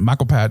Bourbon.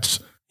 Michael Patch,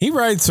 He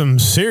writes some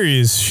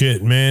serious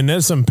shit, man.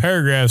 There's some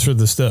paragraphs for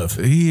the stuff.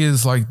 he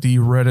is like the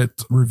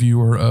Reddit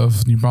reviewer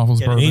of New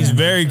Braunfels Bourbon. He's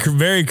very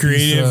creative,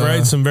 He's,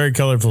 writes some very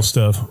colorful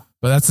stuff.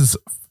 But that's his,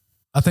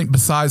 I think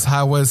besides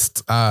High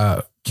West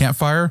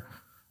Campfire,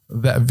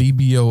 that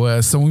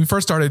VBOS. So when we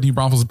first started New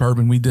Braunfels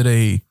Bourbon, we did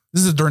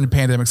this is during the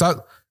pandemic.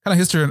 So kind of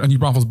history on New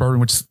Braunfels Bourbon,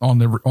 which is on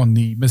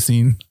the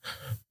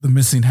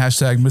missing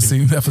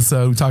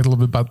episode. We talked a little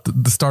bit about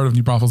the start of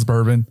New Braunfels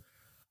Bourbon.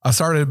 I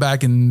started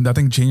back in, I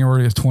think,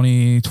 January of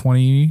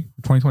 2020,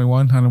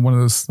 2021, kind of one of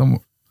those,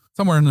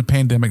 somewhere in the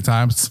pandemic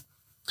times.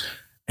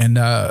 And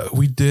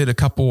we did a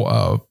couple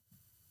of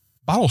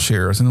bottle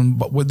shares. And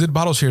then we did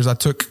bottle shares. I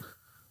took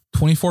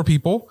 24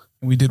 people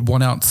and we did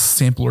 1 ounce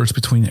samplers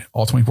between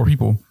all 24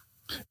 people.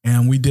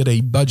 And we did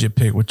a budget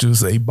pick, which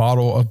is a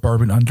bottle of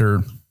bourbon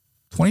under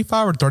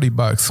 25 or 30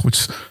 bucks,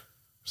 which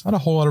there's not a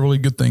whole lot of really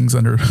good things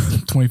under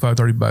 25,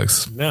 30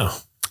 bucks. No.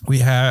 We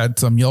had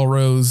some Yellow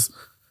Rose,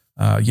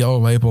 Yellow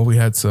Label. We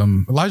had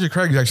some Elijah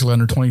Craig is actually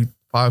under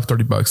 25,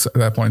 30 bucks at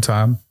that point in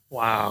time.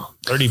 Wow.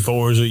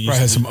 34 is what you Probably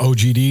had some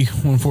OGD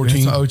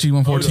 114. Some OG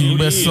 114.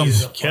 We had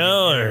some.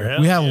 killer.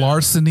 We had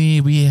Larceny.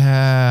 We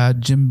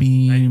had Jim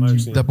Beam,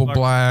 Larceny. Double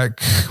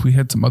Black. We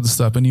had some other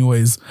stuff.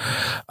 Anyways,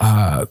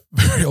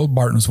 very old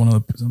Barton was one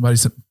of the, somebody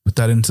put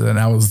that into, and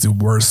that was the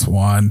worst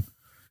one.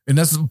 And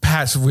that's the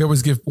patch we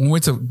always give. When we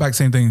went to back,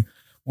 same thing.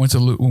 We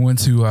went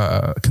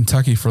to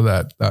Kentucky for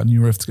that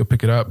new riff to go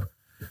pick it up.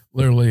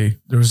 Literally,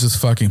 there was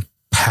just fucking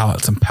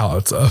pallets and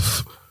pallets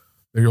of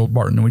the old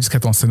Barton, and we just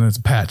kept on sending it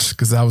to Patch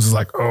because I was just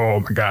like, oh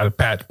my god,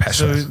 Patch.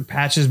 So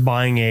Patch is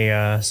buying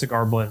a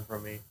cigar blend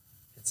from me.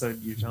 So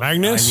you're telling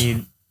Magnus?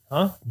 me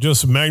I need,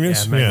 Just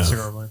Magnus? Yeah, Magnus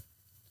cigar blend.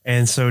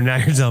 And so now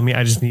you're telling me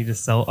I just need to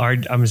sell.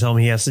 I'm telling him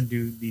he has to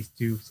do these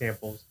 2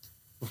 samples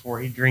before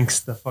he drinks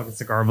the fucking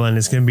cigar blend.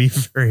 It's going to be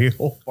very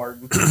old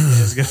Barton.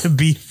 It's going to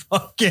be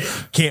fucking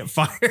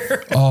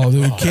Campfire. Oh,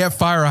 dude,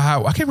 Campfire.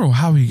 I can't remember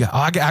how he got.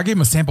 I gave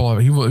him a sample of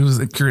it. He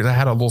was curious. I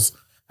had a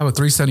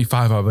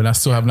 375 of it. And I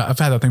still have not. I've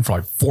had that thing for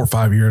like 4 or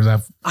 5 years.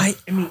 I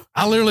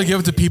literally give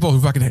it to people who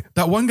fucking.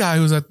 That one guy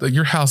who was at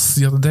your house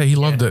the other day. He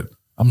loved it.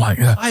 I'm like,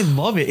 I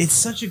love it. It's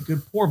such a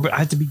good pour, but I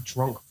have to be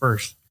drunk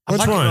first. Which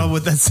one? I don't know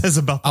what that says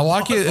about. I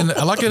like it, and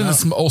I like it in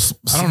the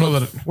I don't know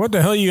that. What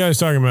the hell are you guys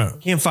talking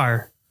about?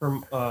 Campfire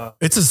from.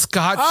 It's a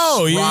Scotch.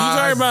 Oh, you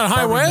talking about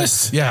High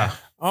West? Yeah.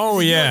 Oh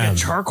yeah, like a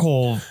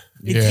charcoal.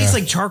 It tastes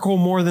like charcoal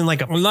more than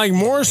like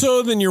more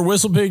so than your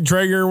Whistle Pig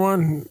Traeger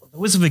one. The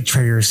Whistle Pig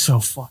Traeger is so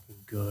fucking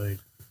good.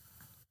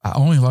 I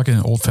only like it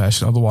in old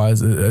fashioned.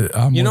 Otherwise,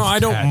 I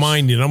don't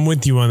mind it. I'm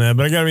with you on that,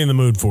 but I got to be in the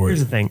mood for it.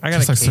 Here's the thing: I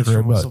got a case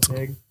from Whistle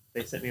Pig.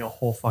 They sent me a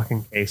whole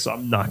fucking case, so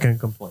I'm not going to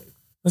complain.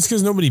 That's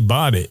because nobody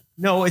bought it.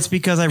 No, it's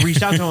because I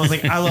reached out to them. I was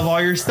like, I love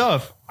all your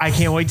stuff. I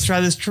can't wait to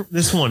try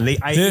this one.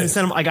 I even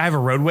sent them like I have a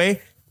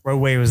Roadway.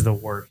 Roadway was the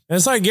worst.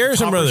 It's like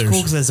Garrison Brothers. Cool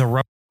because there's a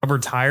rubber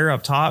tire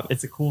up top.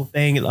 It's a cool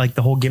thing. Like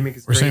the whole gimmick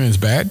is. We're saying it's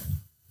bad.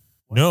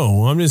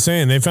 No, I'm just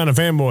saying they found a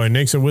fanboy.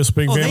 Nick's a Whistle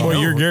Pig fanboy.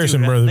 You're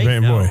Garrison Brothers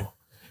fanboy.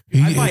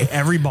 I buy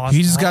every boss.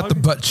 He just got the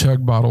butt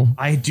chug bottle.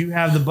 I do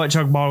have the butt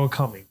chug bottle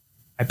coming.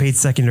 I paid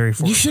secondary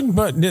for it. You shouldn't,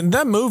 but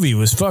that movie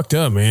was fucked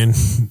up, man.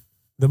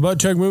 The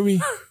butt chug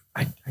movie.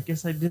 I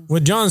guess I didn't.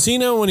 With John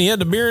Cena when he had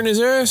the beer in his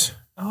ass.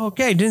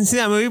 Okay, didn't see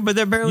that movie, but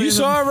they're barely. You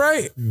saw it,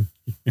 right?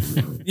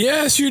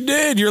 Yes, you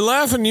did. You're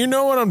laughing. You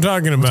know what I'm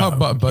talking about. Talk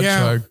about butt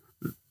chug.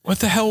 What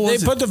the hell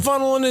was they put the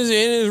funnel in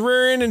his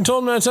rear end and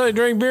told him that's how they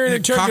drank beer. They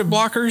chugged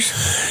cock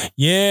blockers.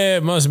 Yeah,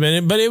 it must have been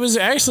it. But it was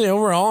actually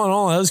overall in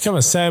all, that was kind of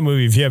a sad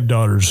movie if you have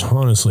daughters,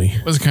 honestly.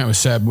 It was kind of a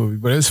sad movie,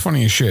 but it was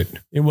funny as shit.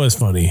 It was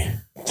funny.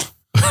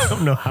 I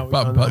don't know how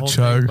about butt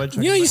chug.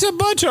 Yeah, you said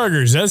butt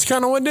chuggers. That's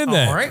kind of what did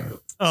that. All right.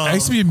 I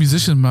used to be a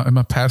musician in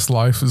my past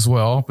life as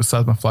well,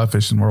 besides my fly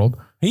fishing world.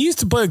 He used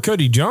to play with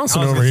Cody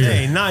Johnson over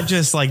here. Not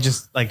just like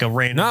a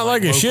random. Not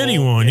like a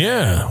shitty one,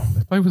 yeah.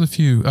 I played with a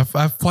few.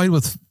 I've played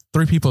with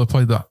 3 people that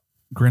played the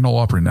Grand Ole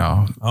Opry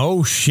now.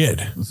 Oh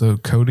shit! So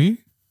Cody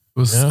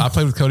I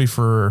played with Cody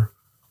for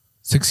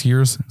 6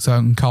 years. So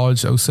in college,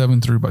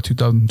 07 through about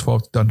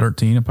 2012,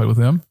 2013. I played with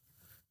him.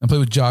 I played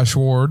with Josh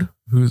Ward,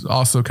 who's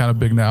also kind of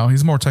big now.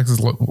 He's more Texas.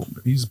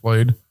 He's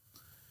played,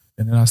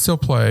 and then I still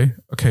play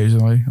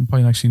occasionally. I'm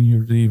playing actually New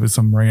Year's Eve at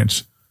some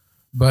ranch.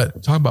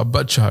 But talking about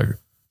butt chug.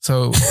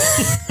 So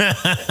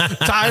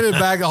tying it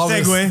back all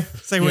segue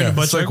to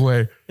butt chug.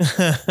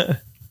 A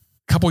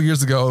couple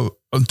years ago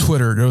on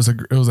Twitter, there was a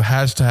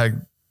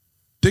hashtag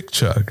dick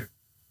chug.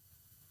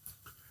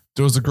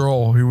 There was a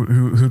girl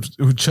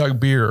who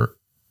chugged beer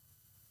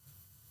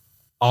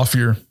off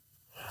your.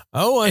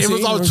 Oh, I see. It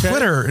was on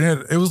Twitter,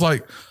 and it was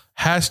like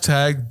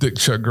hashtag dick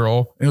chug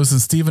girl. And it was in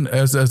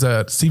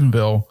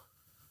Stephenville.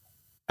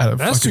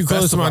 That's too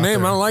close to my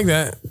name. I don't like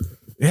that.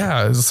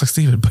 Yeah, it's like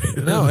Steven.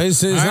 No,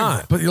 it's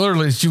not. But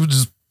literally, she would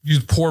just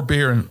you'd pour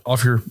beer and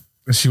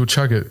she would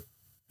chug it.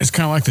 It's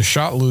kind of like the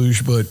shot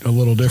luge, but a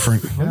little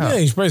different. Yeah,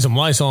 you spray some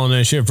Lysol on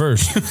that shit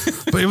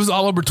first. But it was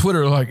all over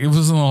Twitter. Like it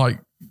wasn't like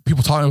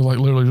people talking. It was like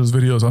literally those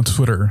videos on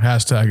Twitter.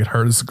 Hashtag it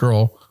hurt this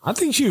girl. I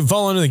think she would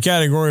fall into the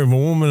category of a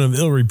woman of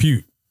ill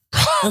repute.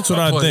 That's what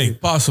I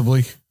think.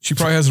 Possibly. She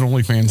probably has an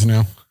OnlyFans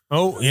now.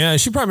 Oh yeah,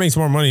 she probably makes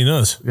more money than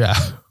us. Yeah,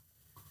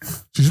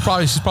 she's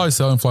probably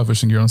selling fly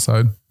fishing gear on the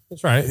side.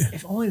 That's right.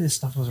 If only this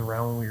stuff was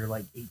around when we were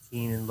like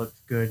 18 and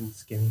looked good and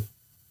skinny.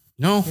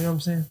 No. You know what I'm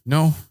saying?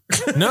 No.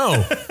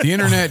 No. The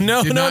internet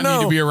did not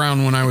need to be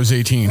around when I was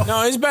 18.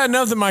 No, it's bad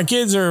enough that my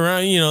kids are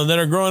around, that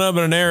are growing up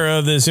in an era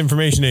of this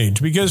information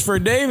age. Because for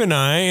Dave and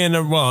I, and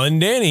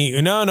Danny,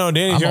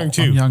 Danny's young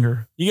too. I'm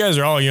younger. You guys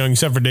are all young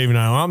except for Dave and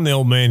I. I'm the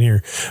old man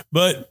here.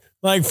 But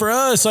like for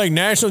us, like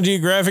National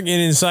Geographic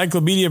and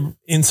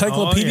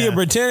Encyclopedia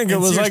Britannica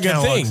was like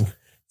catalogs. A thing.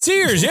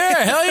 Sears,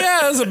 yeah, hell yeah,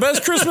 that's the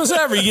best Christmas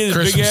ever. You get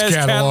this big ass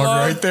catalog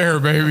right there,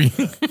 baby.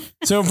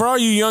 So for all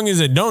you youngins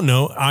that don't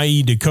know,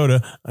 i.e.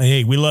 Dakota,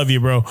 hey, we love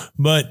you, bro.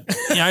 But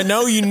I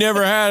know you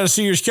never had a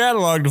Sears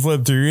catalog to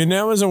flip through, and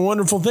that was a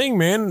wonderful thing,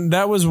 man.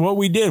 That was what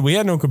we did. We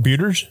had no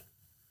computers.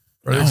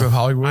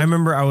 Hollywood. I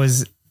remember I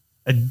was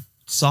a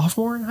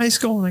sophomore in high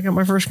school when I got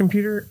my first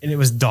computer, and it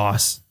was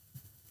DOS.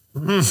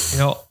 And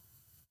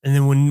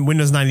then when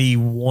Windows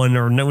 91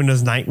 or no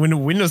Windows 9,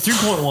 Windows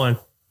 3.1.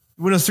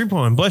 Windows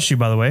 3.1. Bless you,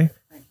 by the way.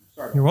 Thank you.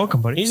 Sorry. You're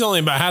welcome, buddy. He's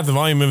only about half the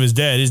volume of his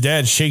dad. His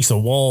dad shakes the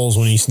walls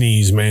when he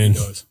sneezes, man.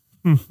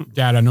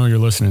 Dad, I know you're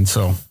listening,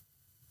 so.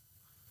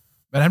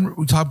 But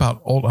we talk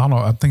about old. I don't know.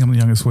 I think I'm the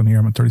youngest one here.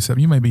 I'm at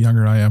 37. You may be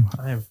younger than I am.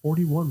 I am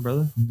 41,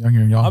 brother. I'm younger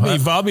than y'all.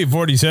 I'll be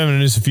 47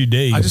 in just a few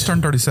days. I just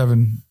turned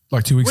 37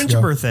 like 2 weeks When's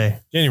ago. your birthday?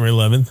 January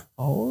 11th.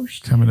 Oh,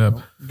 shit. Coming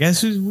up.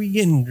 Guess who's we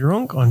getting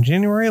drunk on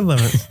January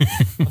 11th?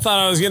 I thought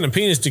I was getting a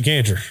penis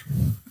decanter.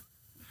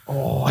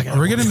 Oh, I got.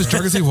 Are we getting him as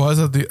drunk as he was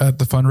at the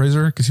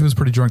fundraiser? Because he was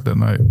pretty drunk that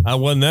night. I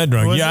wasn't that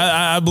drunk. Was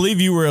I believe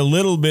you were a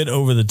little bit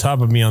over the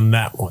top of me on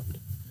that one.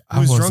 Who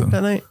was drunk wasn't.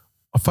 that night?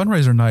 A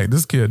fundraiser night.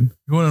 This kid.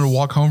 You wanted to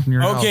walk home from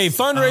your house. Okay,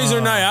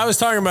 fundraiser night. I was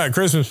talking about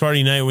Christmas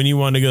party night when you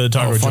wanted to go to the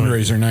taco joint.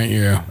 fundraiser night.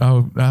 Yeah.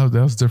 Oh, that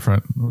was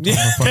different. Yeah,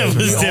 it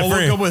was We all woke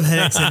different. up with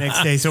headaches the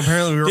next day, so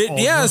apparently we were all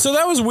Yeah, drunk, so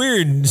that was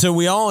weird. So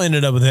we all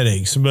ended up with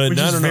headaches, but which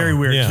I is don't know. very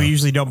weird. Yeah. We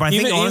usually don't, but I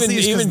think Even- honestly,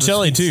 it's 'cause even of the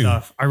Shelly, sweet too.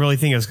 Stuff. I really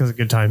think it's because of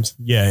good times.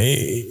 Yeah,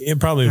 it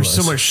probably There's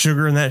was. so much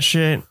sugar in that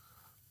shit.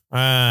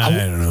 I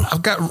don't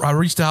know. I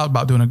reached out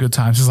about doing a good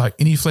time. It's just like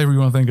any flavor you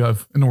want to think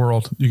of in the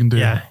world, you can do.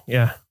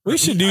 Yeah. We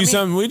should do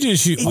something. We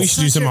should do It's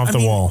something such a- off I the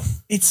mean, wall.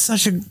 It's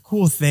such a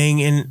cool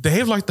thing, and They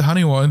have like the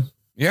honey one.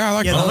 Yeah, I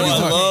like Yeah, the the honey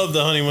honey one. love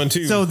the honey one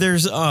too. so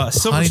there's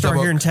Silver Honey Star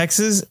double- here in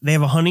Texas. They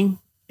have a honey.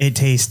 It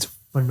tastes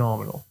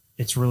phenomenal.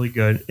 It's really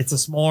good. It's a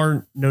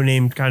smaller, no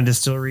name kind of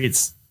distillery.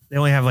 They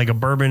only have like a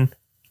bourbon,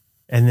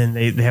 and then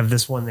they have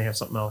this one. They have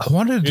something else. I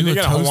wanted to Dude, do they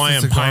a got a toasted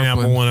Hawaiian cigar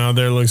pineapple blend. one out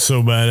there. Looks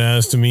so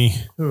badass to me.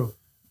 Who?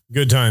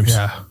 Good times.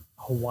 Yeah.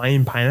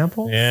 Hawaiian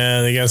pineapple?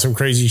 Yeah, they got some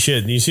crazy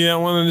shit. You see that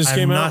one that just I've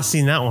came not out?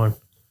 seen that one.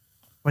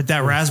 But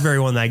that raspberry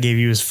one that I gave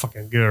you is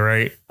fucking good,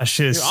 right? That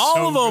shit is All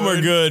so of them are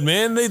good,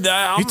 man.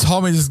 He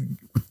told me just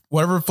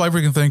whatever flavor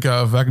you can think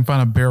of. I can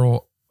find a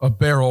barrel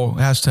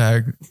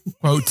hashtag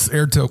quotes,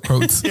 air tilt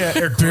quotes,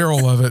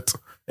 barrel of it.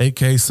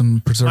 AK some My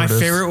preservatives.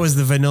 favorite was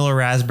the vanilla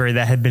raspberry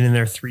that had been in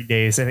there 3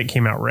 days and it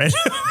came out red.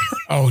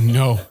 Oh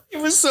no. It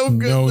was so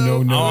good. No,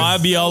 though. no, Oh,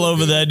 I'd be all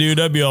over that, dude.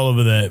 I'd be all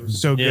over that.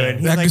 So good.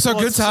 He Yeah, was so "Well,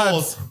 good it's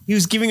times." sold." He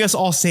was giving us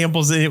all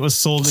samples and it was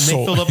sold. And they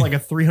Sold. filled up like a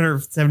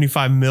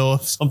 375 mil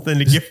of something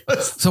to give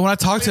us. So when I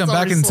talked to him It's back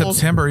already in sold.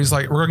 September, he's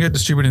like, "We're gonna get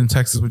distributed in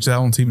Texas," which I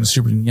don't even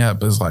distributing yet.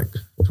 But it's like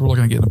we're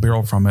looking at getting a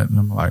barrel from it, and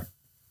I'm like,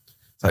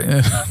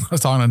 I was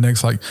talking to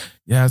Nick's like,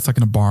 "Yeah, it's like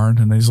in a barn,"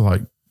 and he's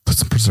like, "Put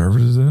some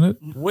preservatives in it."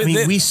 I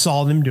mean, we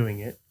saw them doing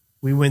it.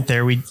 We went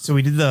there. We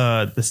did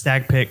the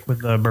stag pick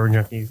with the bourbon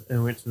junkies and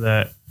we went to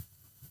the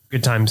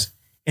good times.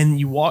 And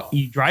you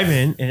drive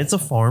in and it's a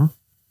farm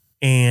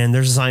and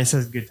there's a sign that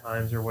says good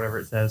times or whatever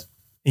it says.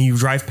 And you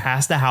drive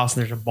past the house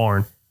and there's a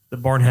barn. The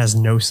barn has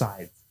no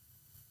sides.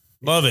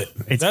 Love it.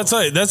 It's- That's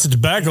a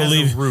tobacco It has a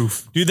leaf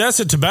roof. dude. That's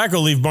a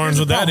tobacco leaf barns.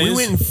 What that We is.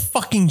 went in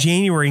fucking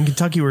January in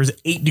Kentucky where it's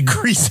 8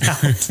 degrees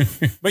out.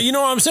 But you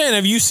know what I'm saying?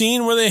 Have you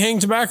seen where they hang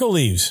tobacco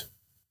leaves?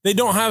 They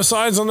don't have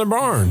sides on their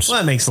barns. Well,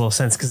 that makes a little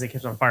sense because they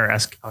kept on fire.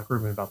 Ask Alec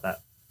Rubin about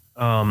that.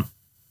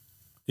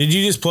 Did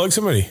you just plug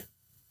somebody?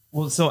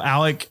 Well, so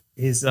Alec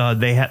is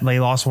they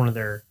lost one of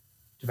their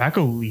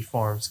tobacco leaf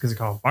farms because it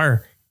caught on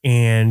fire,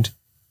 and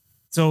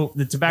so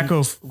the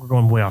tobacco we're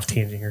going way off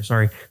tangent here.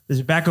 Sorry, the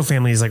tobacco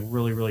family is like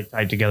really really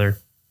tied together,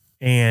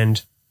 and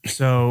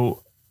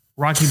so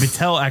Rocky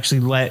Patel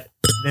actually let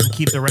them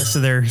keep the rest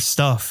of their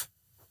stuff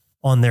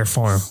on their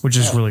farm, which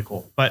is really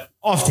cool. But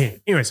off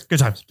tangent, anyways, good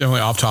times.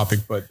 Definitely off topic,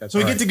 but that's So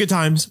we all get to good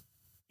times,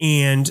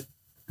 and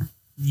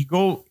you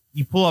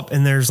pull up,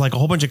 and there's like a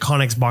whole bunch of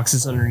Connex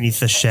boxes underneath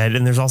the shed,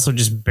 and there's also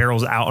just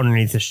barrels out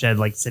underneath the shed,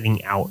 like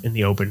sitting out in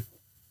the open.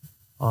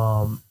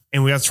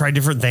 And we got to try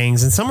different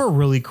things, and some are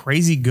really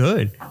crazy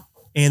good.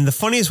 And the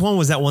funniest one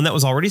was that one that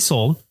was already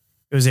sold.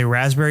 It was a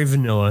raspberry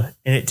vanilla,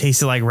 and it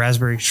tasted like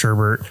raspberry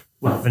sherbet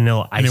with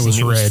vanilla icing. And it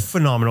was red.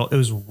 Phenomenal. It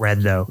was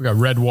red though, We got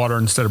red water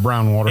instead of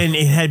brown water. and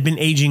it had been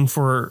aging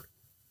for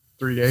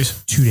 3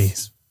 days. 2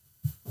 days.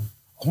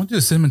 I want to do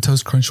a cinnamon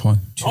toast crunch one.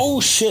 Oh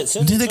shit! Do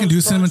you think they can do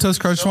a cinnamon toast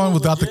crunch one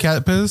without the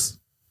cat piss?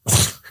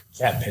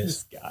 cat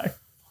piss. Guy.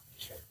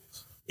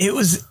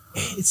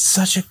 It's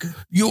such a good.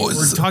 You We're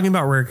always, talking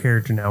about rare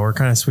character now. We're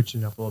kind of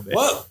switching it up a little bit.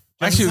 What?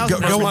 Actually, Justin's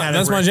go- house go- never had a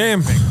That's my rare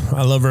jam. character.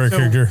 I love her So,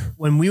 character.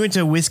 when we went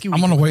to Whiskey Week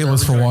I'm on a with wait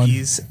list Bourbon for one.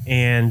 Junkies,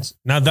 and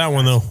Not that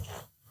one though.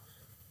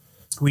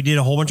 we did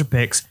a whole bunch of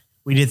picks.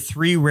 We did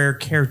 3 rare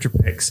character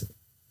picks.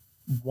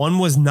 One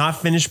was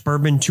not finished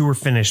bourbon, 2 were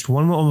finished.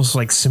 One was almost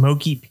like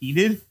smoky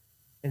peated,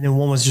 and then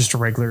one was just a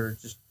regular,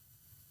 just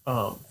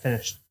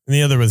finished. And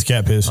the other was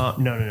cat piss.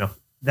 No.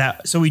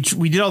 So we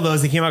did all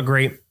those. They came out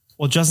great.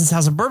 Well, Justin's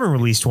House of Bourbon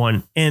released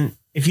one, and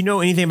if you know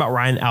anything about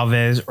Ryan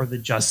Alves or the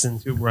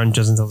Justins who run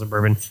Justin's House of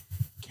Bourbon,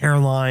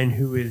 Caroline,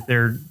 who is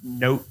their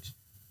note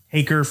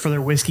taker for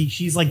their whiskey,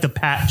 she's like the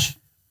Patch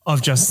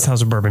of Justin's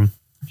House of Bourbon.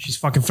 She's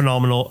fucking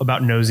phenomenal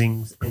about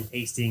nosings and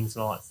tastings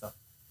and all that stuff.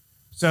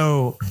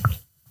 So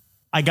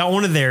I got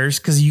one of theirs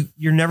because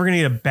you're never going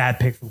to get a bad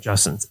pick from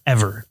Justin's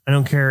ever. I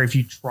don't care if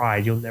you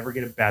tried, you'll never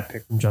get a bad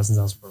pick from Justin's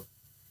House of Bourbon.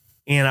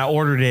 And I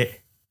ordered it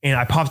and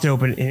I popped it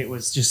open and it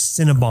was just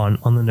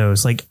Cinnabon on the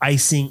nose, like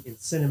icing and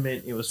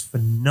cinnamon. It was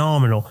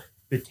phenomenal.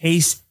 The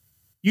taste,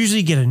 usually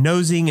you get a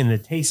nosing and the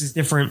taste is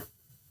different.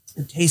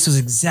 The taste was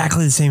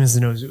exactly the same as the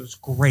nose. It was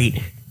great.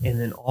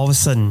 And then all of a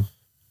sudden,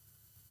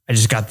 I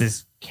just got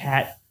this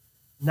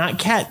not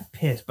cat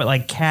piss, but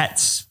like cat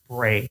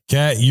spray.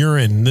 Cat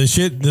urine. The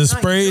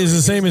spray is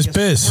the same as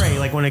piss. Spray,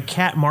 like when a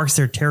cat marks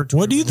their territory.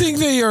 What do you think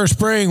they are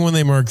spraying when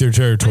they mark their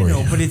territory?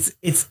 I know, but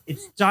it's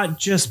not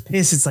just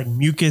piss. It's like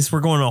mucus.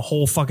 We're going a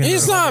whole fucking.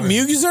 It's not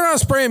mucus. They're not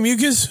spraying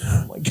mucus.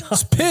 Oh my God.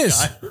 It's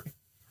piss.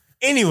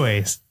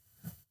 Anyways,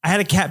 I had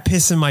a cat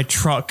piss in my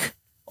truck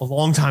a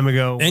long time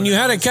ago. And you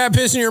had a cat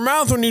piss in your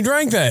mouth when you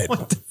drank that.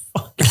 What the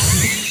fuck?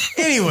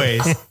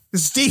 Anyways,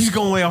 Steve's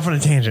going way off on a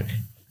tangent.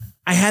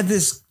 I had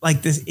this.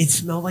 It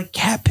smelled like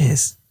cat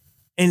piss.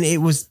 And it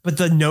was, but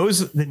the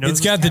nose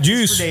it's got the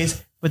juice. For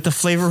days, but the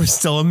flavor was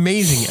still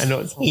amazing. I know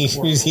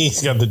it's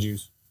he's got the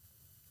juice.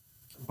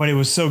 But it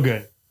was so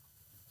good.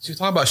 So you're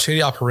talking about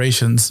shady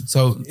operations.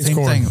 So same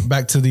thing.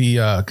 Back to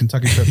the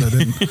Kentucky trip. That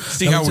didn't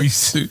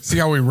see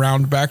how we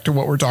round back to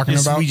what we're talking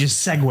about. We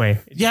just segue.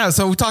 Yeah.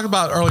 So we talked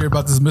about earlier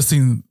about this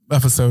missing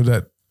episode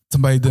that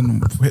somebody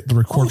didn't hit the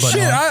record button.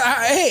 Shit!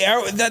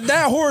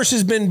 That horse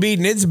has been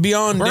beaten. It's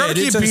beyond dead.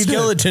 It's a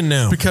skeleton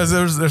now. Because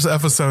there's an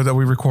episode that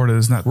we recorded.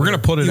 It's not. We're gonna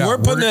put it out. We're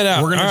putting that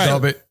out. We're gonna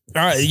dub it.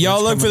 All right,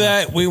 y'all look for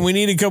that. We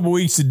need a couple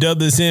weeks to dub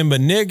this in,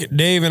 but Nick,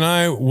 Dave, and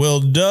I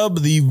will dub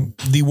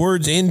the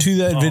words into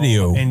that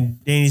video.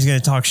 And Danny's gonna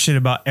talk shit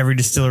about every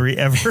distillery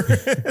ever.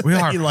 We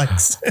are. He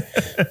likes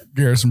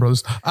Garrison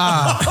Brothers.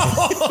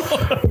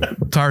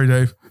 Sorry,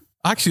 Dave.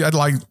 Actually,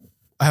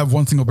 I have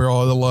one single barrel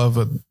I love.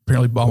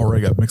 Apparently, Bomber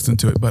got mixed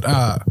into it. But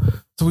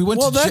so we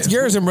went. Well, that's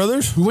Garrison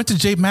Brothers. We went to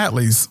Jay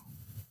Matley's,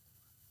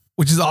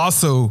 which is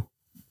also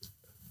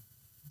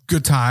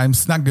good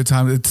times. Not good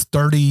times. It's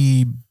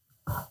 30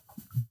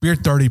 beer,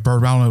 30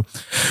 bourbon. I don't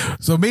know.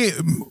 So me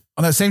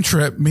on that same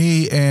trip,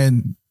 me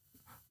and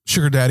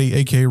Sugar Daddy,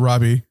 aka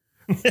Robbie.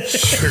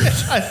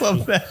 I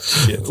love that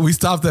shit. We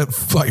stopped at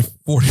like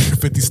 40 or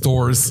 50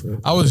 stores.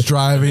 I was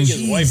driving.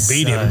 His wife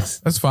beat him.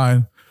 That's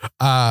fine.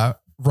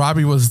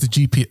 Robbie was the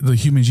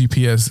human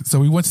GPS. So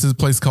we went to this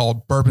place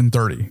called Bourbon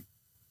 30.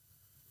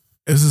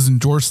 This is in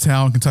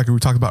Georgetown, Kentucky. We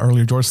talked about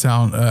earlier,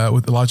 Georgetown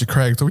with Elijah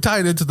Craig. So we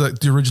tied into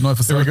the original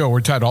episode. There we go.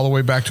 We're tied all the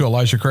way back to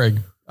Elijah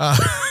Craig.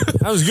 That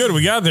was good.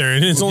 We got there,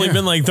 and it's only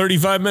been like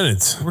 35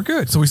 minutes. We're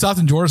good. So we stopped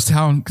in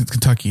Georgetown,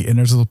 Kentucky, and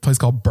there's a place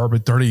called Bourbon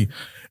 30.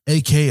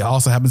 AK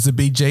also happens to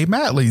be Jay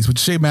Matley's,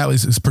 which Jay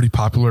Matley's is pretty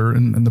popular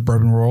in the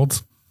bourbon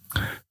world.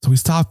 So we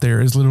stopped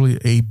there. It's literally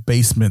a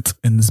basement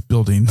in this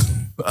building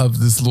of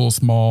this little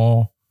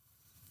small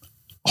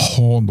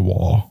hole in the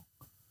wall.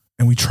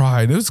 And we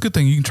tried. It was a good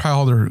thing. You can try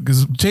all their,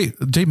 because Jay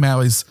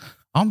Matley's,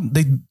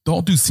 they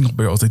don't do single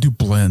barrels. They do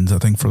blends, I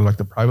think, for like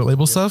the private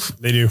label stuff.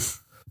 They do.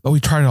 But we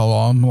tried it all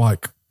on. I'm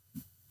like,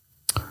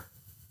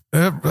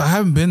 I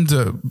haven't been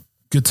to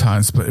Good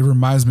Times, but it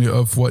reminds me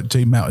of what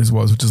Jay Matley's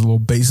was, which is a little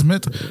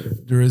basement.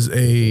 There is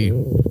a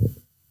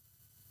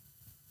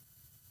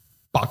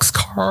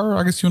boxcar,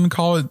 I guess you want to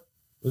call it.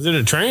 Was it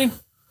a train?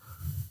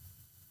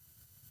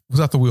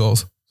 Without the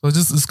wheels. So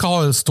let's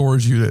call it a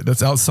storage unit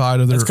that's outside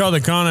of their. It's called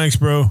the Connex,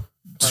 bro.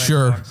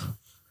 Sure.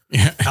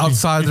 Yeah.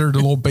 Outside their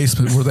little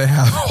basement where they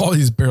have all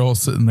these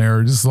barrels sitting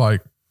there, just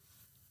like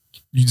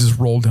you just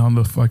roll down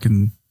the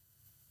fucking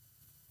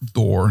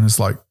door and it's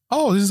like,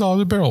 oh, this is all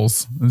the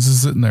barrels. This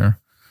is sitting there.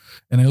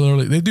 And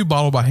they do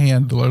bottle by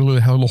hand. They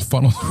literally have a little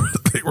funnel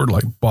that they were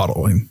like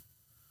bottling.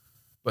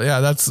 But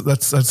yeah, that's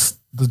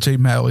the Jay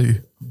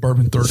Matley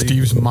Bourbon 30.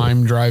 Steve's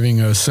mime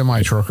driving a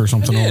semi truck or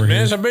something over here.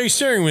 There's a big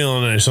steering wheel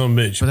on there, son of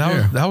a bitch.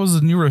 But that was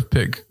a new riff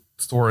pick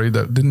story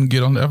that didn't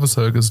get on the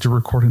episode because the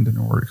recording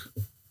didn't work.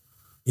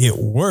 It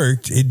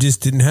worked. It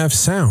just didn't have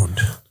sound.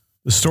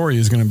 The story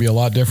is going to be a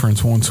lot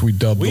different once we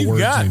dub the words. We've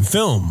got in.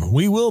 film.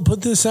 We will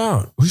put this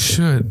out. We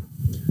should.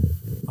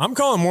 I'm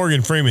calling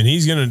Morgan Freeman.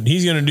 He's gonna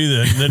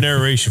do the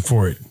narration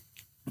for it.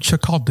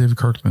 Should call David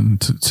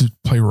Kirkland to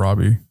play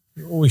Robbie.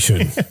 We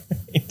should.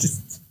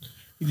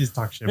 He just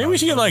talks shit. Maybe we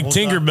should get like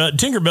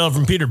Tinkerbell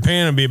from Peter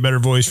Pan and be a better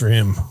voice for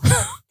him.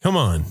 Come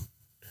on.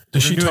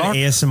 Does she do an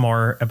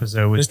ASMR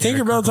episode with Does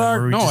Tinkerbell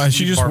talk? No,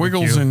 she just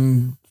wiggles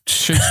and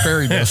shakes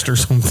fairy dust or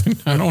something.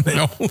 I don't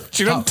know.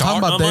 She don't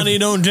talk. My money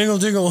don't jingle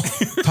jingle.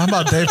 Talking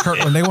about Dave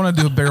Kirkland, they want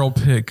to do a barrel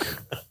pick.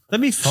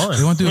 That'd be fun.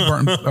 They want to do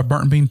a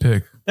burnt bean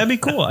pick. That'd be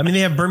cool. I mean, they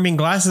have burnt bean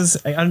glasses.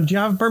 Do you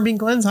have burnt bean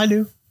Glens? I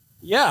do.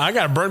 Yeah, I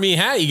got a burnt bean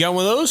hat. You got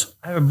one of those?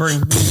 I have a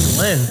burnt bean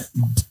Glen.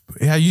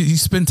 Yeah, you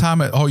spend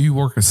time at you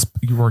work at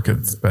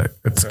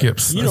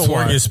Skips. You don't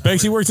work at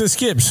Specs. You work at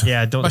Skips.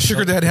 Yeah, don't. My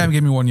sugar dad haven't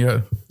given me one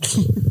yet.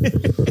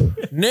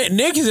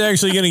 Nick is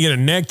actually going to get a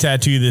neck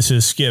tattoo that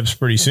says Skips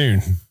pretty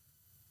soon.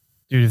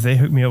 Dude, if they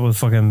hook me up with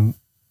fucking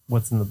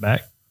what's in the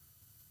back,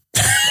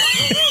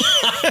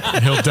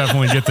 he'll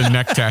definitely get the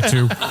neck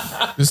tattoo.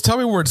 Just tell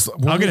me where it's.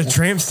 I'll get a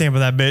tramp stamp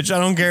of that bitch. I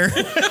don't care.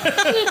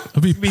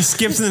 It'll be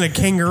Skips in a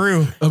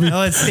kangaroo. I'll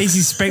let Stacy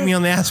spank me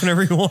on the ass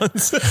whenever he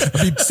wants.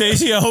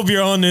 Stacy, I hope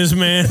you're on this,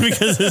 man,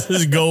 because this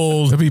is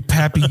gold. It'll be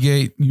Pappy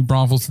Gate, New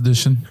Braunfels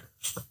edition.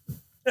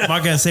 I'm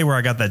not gonna say where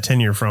I got that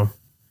tenure from.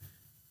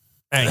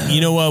 Hey,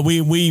 you know what?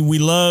 We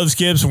love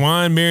Skips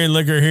wine, beer, and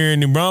liquor here in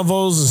New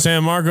Braunfels and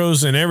San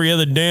Marcos and every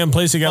other damn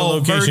place that got a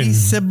location.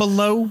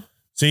 Cibolo.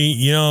 See,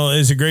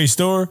 it's a great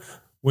store.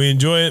 We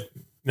enjoy it.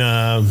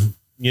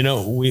 You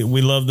know, we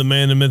love the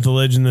man, the myth, the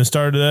legend that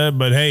started that,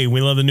 but hey, we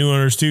love the new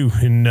owners too.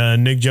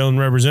 And Nick Jones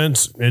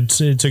represents.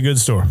 It's a good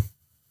store.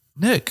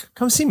 Nick,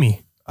 come see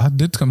me. I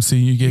did come see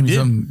you.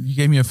 You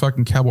gave me a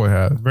fucking cowboy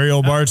hat. Very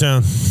old bar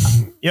town.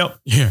 Yep.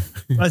 Yeah.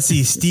 Let's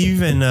see.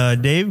 Steve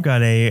and Dave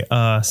got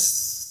a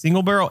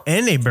single barrel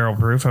and a barrel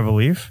proof, I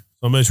believe.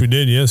 So much we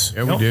did, yes.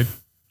 Yeah, we did.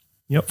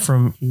 Yep,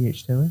 from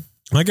E.H. Taylor.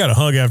 I got a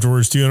hug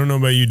afterwards too. I don't know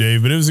about you,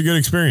 Dave, but it was a good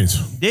experience.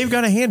 Dave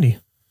got a handy.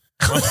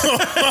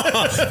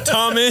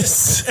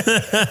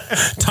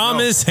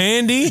 Thomas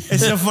Handy.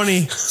 It's so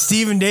funny.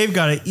 Steve and Dave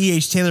got an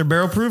E.H. Taylor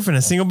barrel proof and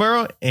a single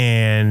barrel,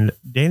 and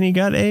Danny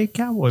got a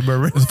cowboy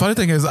bourbon. The funny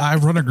thing is, I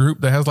run a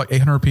group that has like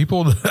 800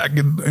 people that I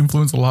can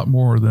influence a lot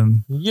more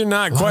than. You're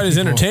not quite as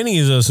entertaining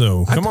as us,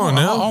 though. Come on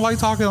now. I don't like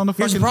talking on the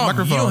Here's the fucking problem.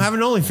 microphone. You don't have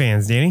an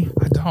OnlyFans, Danny.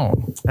 I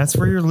don't. That's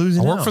where you're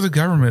losing I work out. for the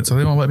government, so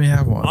they won't let me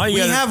have one. We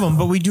have them,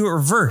 but we do it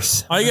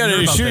reverse. All you got to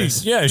do is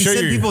shoot. Yeah, we show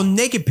send your. people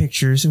naked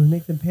pictures and we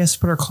make them pay us to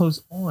put our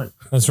clothes on.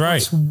 That's right.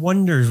 It's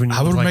wonders when you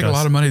I would look make like a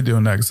lot of money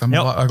doing that because I'm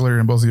a lot uglier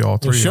than both of y'all.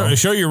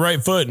 Show your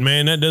right foot,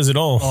 man. That does it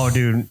all. Oh,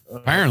 dude.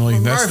 Apparently,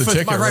 that's the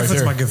ticket. My right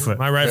foot's there. my good foot.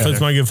 My right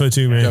foot's my good foot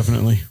too, man.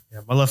 Definitely.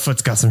 Yeah, my left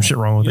foot's got some shit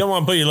wrong with You it. don't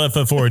want to put your left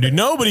foot forward, dude.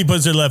 Nobody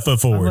puts their left foot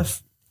forward.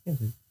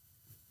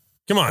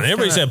 Come on,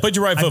 everybody said put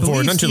your right foot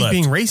forward, not your left.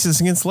 Being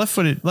racist against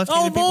left-footed,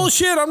 left-handed people.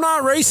 Bullshit! I'm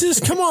not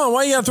racist. Come on,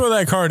 why you got to throw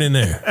that card in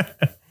there?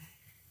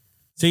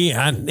 See,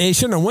 it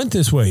shouldn't have went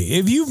this way.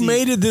 If you've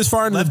made it this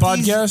far into the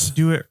podcast,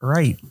 do it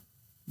right.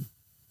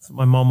 That's what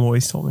my mom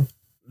always told me.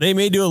 They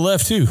may do it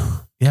left too.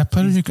 Yeah, I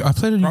played on your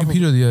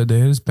computer the other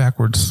day. It was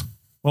backwards.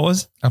 What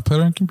was? I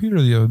played on a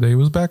computer the other day. It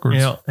was backwards.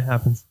 Yeah, it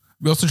happens.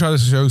 We also tried to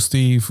show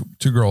Steve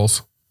two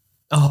girls.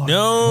 Oh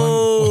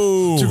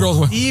no! Two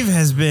girls. Steve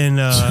has been.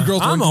 Two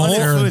girls. I'm a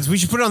influence. We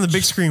should put it on the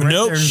big screen right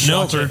there.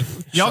 Nope.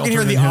 Y'all can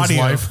hear the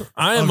audio.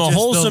 I am a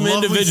wholesome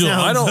individual.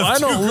 I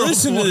don't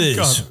listen to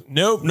this.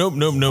 Nope.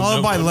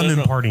 Followed by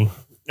Lemon Party.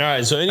 All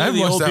right, so any of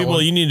the old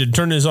people, you need to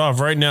turn this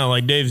off right now,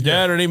 like Dave's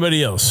dad or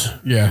anybody else.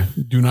 Yeah,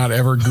 do not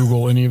ever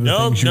Google any of the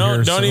things you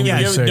hear. Don't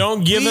even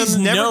don't give Please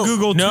them. never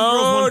Google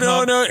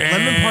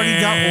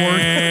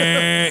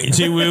lemonparty.org.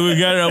 See, we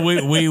got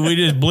we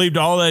just bleeped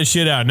all that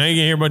shit out. Now you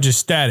can hear a bunch of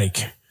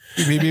static.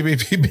 Beep, beep, beep,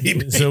 beep,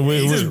 beep. So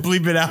we just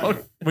bleep it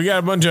out. We got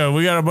a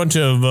bunch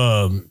of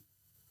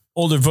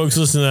older folks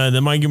listening to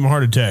that might give them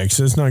heart attacks.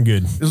 That's not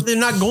good. They're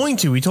not going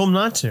to. We told them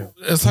not to.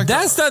 It's like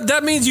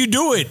that means you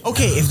do it.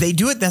 Okay, if they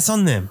do it, that's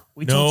on them.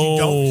 We told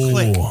you don't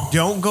click.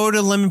 Don't go to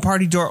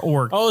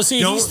lemonparty.org. Oh,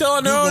 see, he's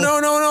still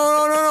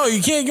no.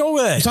 You can't go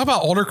with that. You talk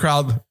about older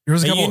crowd.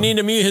 You need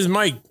to mute his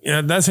mic.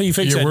 Yeah, that's how you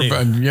fix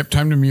that. Yep,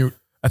 time to mute.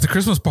 At the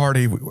Christmas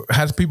party,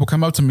 had people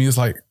come up to me. It's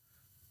like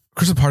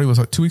Christmas party was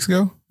like 2 weeks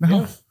ago.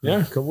 Yeah,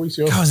 a couple weeks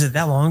ago. God, was it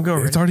that long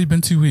ago? It's already been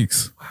 2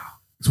 weeks. Wow.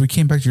 So we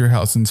came back to your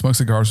house and smoked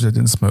cigars that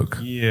didn't smoke.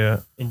 Yeah,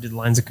 and did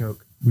lines of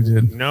coke. We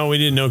did. No, we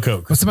didn't know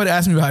coke. But somebody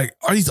asked me, like,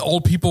 are these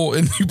old people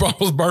in New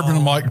Braunfels Bourbon?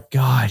 I'm like,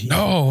 God,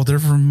 no, they're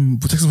from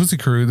Texas Whiskey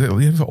Crew.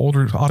 They have an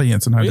older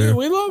audience than I do.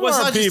 We love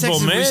our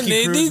people, man.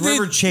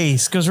 River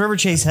Chase, because River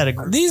Chase had a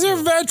group. These are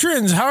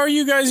veterans. How are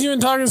you guys even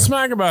talking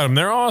smack about them?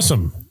 They're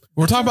awesome.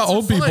 We're talking about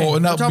old people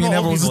and not being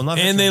able to.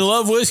 And they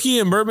love whiskey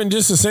and bourbon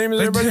just the same as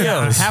everybody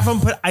else. Half of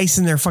them put ice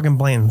in their fucking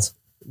blends.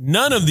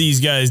 None of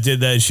these guys did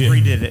that shit. We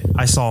did it.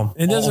 I saw them.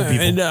 It doesn't.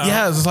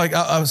 Yeah, it's like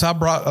I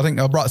brought 6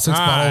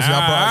 bottles.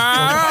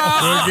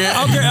 Okay,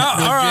 all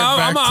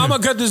right. I'm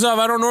gonna cut this off.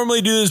 I don't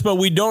normally do this, but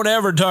we don't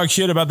ever talk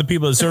shit about the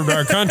people that served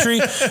our country,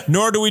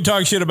 nor do we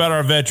talk shit about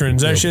our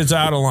veterans. That shit's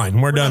out of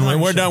line. We're done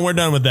with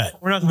that.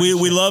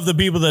 We love the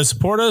people that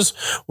support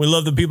us. We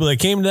love the people that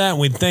came to that. And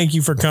we thank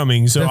you for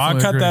coming. So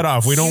I'll cut that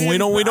off. We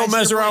don't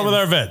mess around with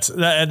our vets.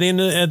 At the end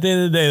of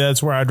the day,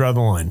 that's where I draw the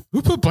line.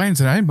 Who put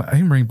Blanton's in? I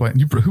didn't bring Blanton.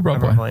 Who brought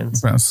Blanton's?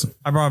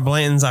 I brought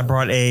Blanton's. I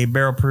brought a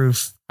barrel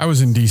proof. I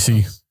was in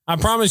DC. I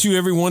promise you,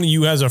 every one of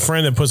you has a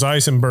friend that puts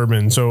ice in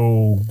bourbon.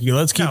 So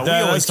let's keep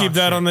that. Let's keep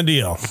that on the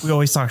deal. We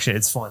always talk shit.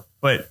 It's fun,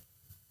 but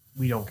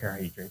we don't care how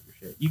you drink your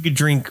shit. You could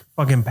drink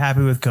fucking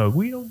Pappy with Coke.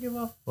 We don't give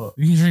a fuck.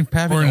 You can drink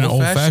Pappy in an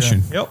old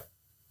fashioned. Yep.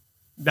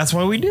 That's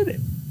why we did it.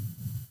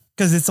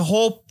 Because it's a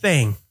whole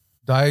thing.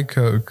 Diet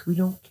Coke. We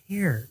don't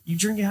care. You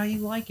drink it how you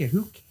like it.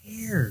 Who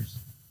cares?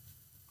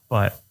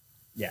 But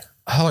yeah.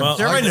 I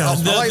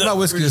like my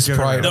whiskey is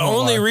Sprite. The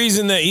only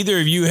reason that either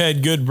of you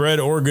had good bread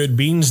or good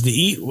beans to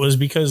eat was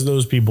because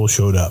those people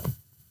showed up.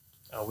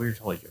 Oh, we were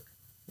totally joking.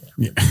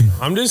 Yeah.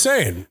 I'm just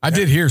saying. I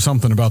did hear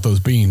something about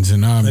those beans,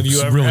 and have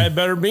you ever had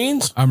better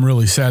beans? I'm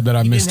really sad that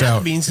I missed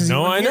out.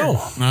 No, I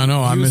know.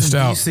 I missed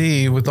out.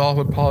 DC with all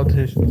the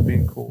politicians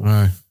being cool. All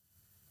right.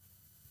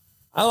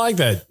 I like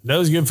that. That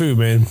was good food,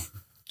 man.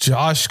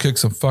 Josh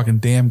cooks some fucking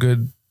damn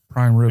good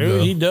prime rib.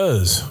 Dude, he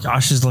does.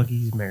 Josh is lucky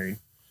he's married.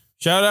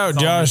 Shout out,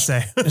 Josh.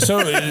 So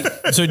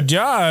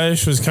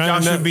Josh was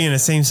kind of be in a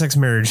same-sex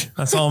marriage.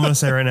 That's all I'm going to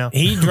say right now.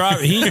 He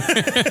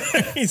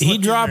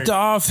dropped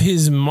off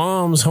his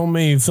mom's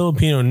homemade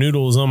Filipino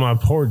noodles on my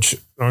porch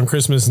on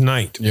Christmas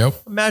night. Yep.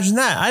 Imagine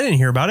that. I didn't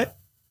hear about it.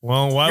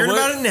 Well,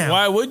 about it now.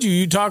 Why would you?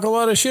 You talk a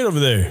lot of shit over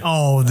there.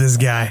 Oh, this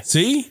guy.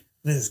 See?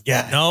 This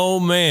guy. Oh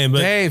man, but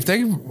Dave,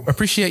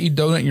 appreciate you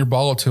donating your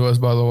bottle to us.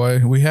 By the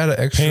way, we had an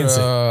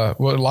extra.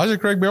 What Elijah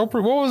Craig barrel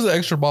proof? What was the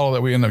extra bottle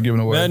that we ended up giving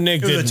away?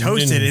 Nick It was a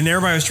toasted, and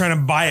everybody was trying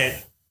to buy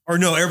it, or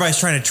no, everybody's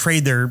trying to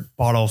trade their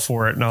bottle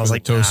for it. And I was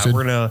like, toasted?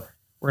 Nah,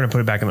 we're gonna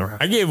put it back in the house.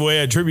 I gave away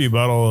a tribute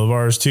bottle of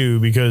ours too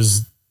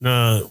because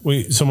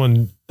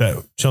someone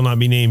that shall not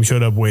be named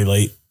showed up way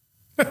late.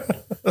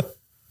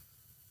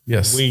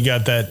 Yes, We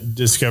got that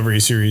Discovery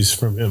series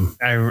from him.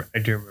 I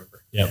do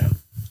remember. Yep. Yeah.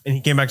 And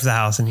he came back to the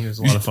house, and he was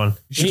a lot of fun.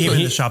 He came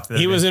in the shop.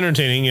 He was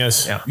entertaining.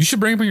 Yes. Yeah. you should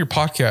bring him on your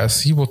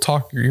podcast. He will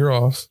talk your ear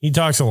off. He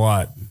talks a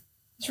lot.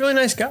 He's a really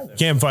nice guy, though.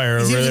 Campfire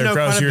He over seems to there know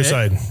across quite a your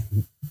bit.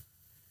 side.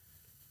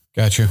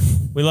 Gotcha.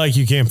 We like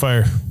you,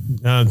 Campfire.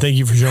 Thank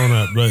you for showing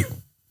up. But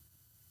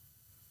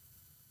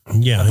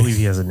yeah, I believe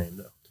he has a name,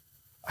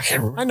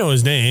 though. I know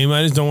his name.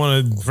 I just don't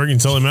want to freaking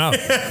sell him out.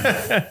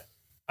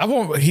 I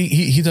won't.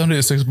 He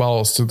donated 6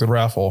 bottles to the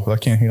raffle. I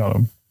can't hate on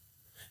him.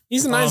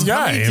 He's a nice How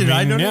guy. many did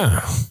I donate?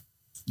 Yeah.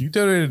 You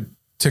donated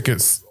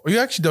tickets. Well, you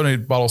actually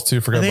donated bottles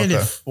too. Forgot I think about I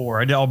did that.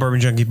 4. I did all Bourbon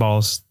Junkie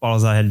bottles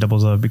I had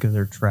doubles of because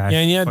they're trash. Yeah,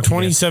 and you had Fucking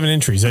 27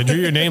 entries. I drew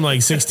your name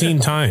like 16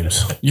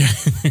 times. Yeah.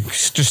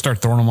 Just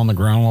start throwing them on the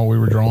ground while we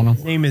were drawing them.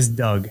 His name is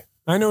Doug.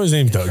 I know his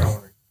name's Doug.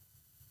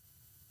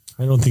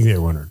 I don't think they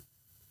were wondering.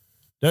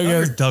 Doug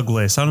or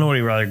Douglas. I don't know what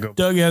he'd rather go.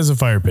 Doug has a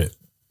fire pit.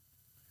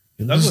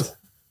 Douglas.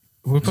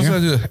 We're supposed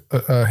to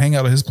do a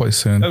hangout at his place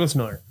soon. Douglas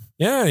Miller.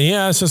 Yeah, he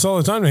asks us all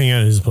the time to hang out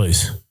at his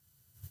place.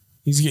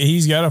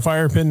 He's got a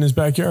fire pit in his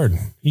backyard.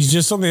 He's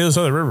just on the other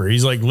side of the river.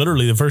 He's like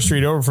literally the first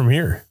street over from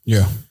here.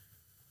 Yeah.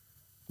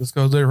 Let's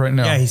go there right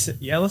now. Yeah, he said,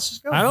 yeah, let's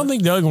just go. I don't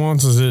think Doug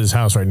wants us at his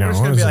house right now. We're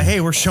just going to be like, honestly.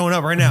 hey, we're showing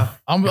up right now.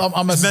 I'm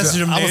Just message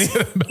him, Danny.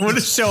 We'll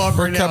just show up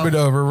We're right now. coming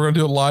over. We're gonna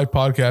do a live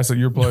podcast at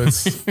your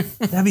place.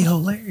 That'd be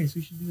hilarious.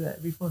 We should do that.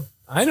 It'd be fun.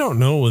 I don't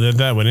know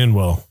that would end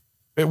well.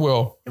 It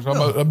will.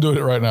 I'm doing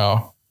it right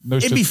now. No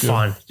It'd be shit's good.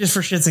 fun. Just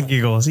for shits and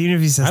giggles. Even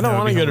if he says I don't no,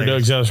 want to it'd go be to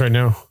hilarious. Doug's house right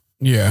now.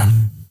 Yeah.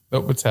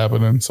 Nope, it's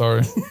happening.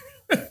 Sorry.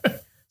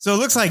 So it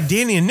looks like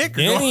Danny and Nick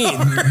are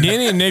going.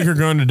 Danny and Nick are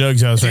going to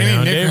Doug's house right Danny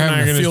now. and Nick Dave are and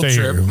I are having a going to field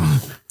stay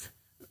trip. here.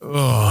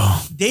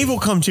 Dave will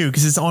come too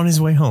because it's on his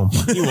way home.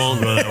 He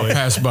won't go that way.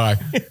 Pass by.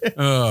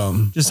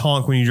 Just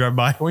honk when you drive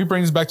by. Can we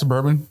bring this back to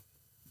bourbon?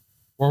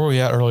 Where were we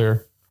at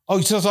earlier? Oh,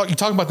 you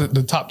talking about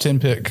the top 10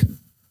 pick.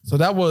 So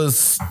that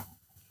was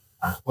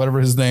whatever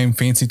his name,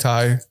 Fancy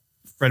Tie.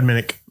 Fred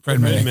Minnick. Fred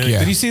Minnick, yeah.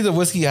 Did you see the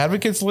Whiskey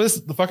Advocates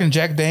list? The fucking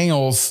Jack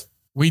Daniels.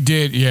 We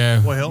did,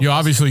 yeah. Well, You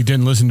obviously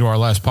didn't listen to our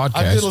last podcast.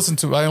 I listened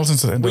to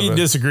the end We of it.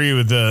 disagree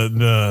with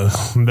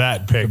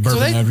that pick. So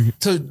Bourbon Advocate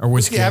so or Whiskey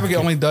Whiskey Advocate Advocate.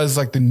 only does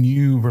like the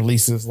new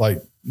releases,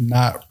 like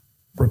not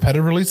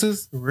repetitive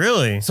releases.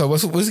 Really? So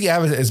Whiskey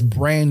Advocate is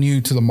brand new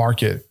to the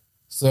market.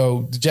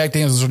 So the Jack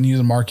Daniels is new to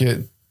the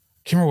market.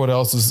 Can't remember what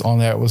else is on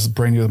that was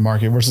brand new to the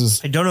market versus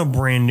I don't know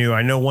brand new.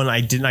 I know one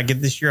I did not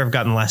get this year. I've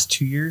gotten the last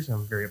 2 years.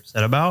 I'm very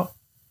upset about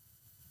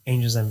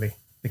Angel's Envy,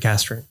 the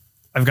cast strength.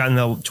 I've gotten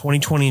the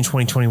 2020 and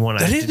 2021.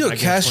 they I need did to do a not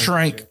get cask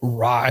 2022. strength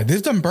rye.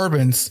 They've done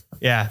bourbons.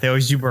 Yeah, they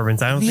always do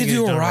bourbons. I don't They need think to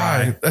they've do a done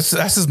rye.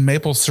 That's his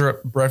maple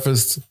syrup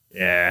breakfast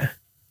Yeah,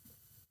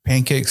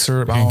 pancake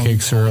syrup. I don't Pancake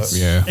know syrup, what-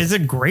 yeah. it's a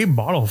great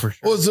bottle for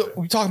sure. What was it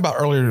we talked about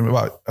earlier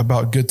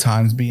about Good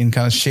Times being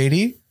kind of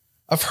shady?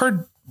 I've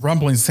heard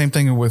rumblings, same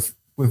thing with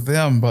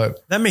them,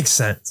 but That makes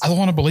sense. I don't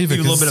want to believe it.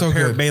 Give a little 'cause bit it's of so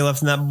Parrot good. Bay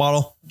left in that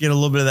bottle. Get a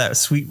little bit of that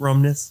sweet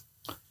rumness.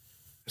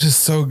 It's just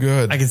so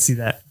good. I can see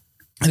that.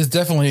 It's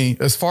definitely,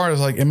 as far as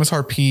like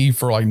MSRP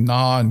for like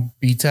non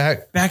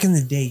BTAC, Back in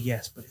the day,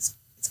 yes, but it's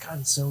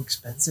gotten so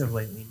expensive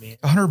lately, man.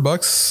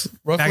 $100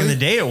 roughly. Back in the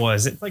day, it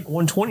was. It's like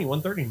 120,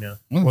 130 now.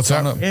 What's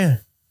that? Up. Yeah,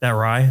 that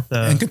rye.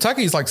 In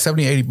Kentucky, it's like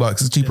 $70, $80.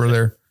 It's cheaper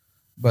there.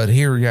 But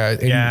here, yeah,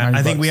 80, Yeah, 90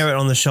 I think we bucks. have it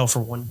on the shelf for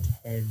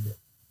 110.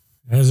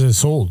 Has it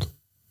sold?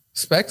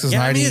 Specs is Yeah,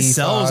 90. I mean, it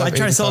sells. I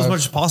try to sell as much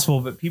as possible,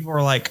 but people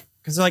are like,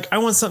 because they're like, I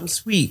want something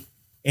sweet,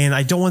 and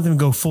I don't want them to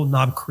go full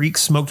Knob Creek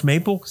smoked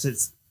maple because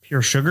it's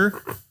pure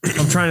sugar.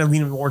 I'm trying to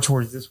lean more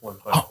towards this one,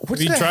 but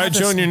Have you tried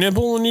showing your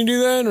nipple when you do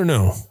that or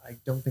no? I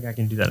don't think I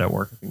can do that at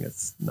work. I think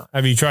that's not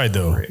Have you tried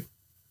though? great.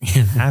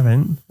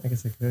 Haven't. I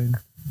guess I could.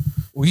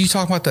 Were you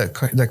talking about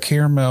that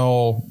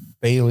caramel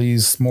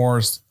Bailey's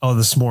s'mores? Oh,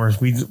 the s'mores.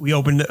 We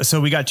opened.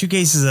 So we got 2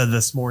 cases of the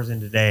s'mores in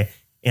today,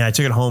 and I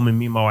took it home, and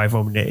me and my wife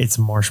opened it. It's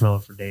marshmallow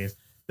for days.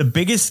 The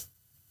biggest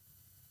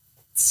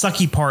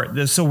sucky part.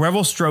 So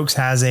Revel Strokes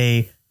has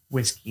a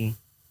whiskey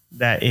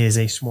that is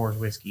a s'mores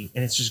whiskey,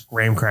 and it's just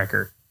graham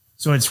cracker.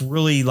 So it's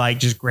really like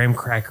just graham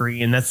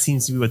crackery, and that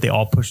seems to be what they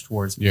all push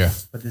towards. Yeah.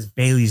 But this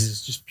Bailey's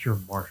is just pure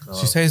marshmallow.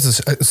 She says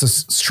it's a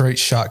straight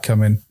shot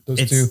coming.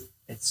 Those two.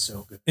 It's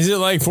so good. Is it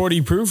like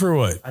 40 proof or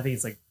what? I think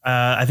it's like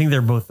I think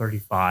they're both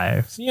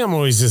 35. See, I'm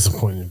always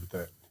disappointed with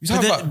that. You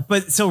talking about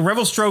But so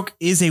Revel Stroke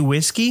is a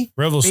whiskey.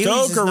 Revel Bailey's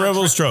Stoke is or not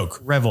Revel tra-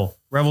 Stroke?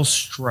 Revel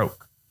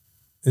Stroke.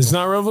 It's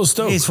not Revel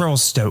Stoke. It's Revel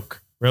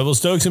Stoke. Revel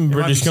Stoke's in might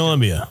British be Stoke.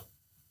 Columbia.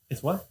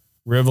 It's what?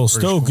 Revel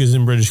Stoke is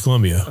in British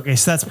Columbia. Okay,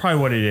 so that's probably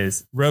what it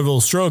is.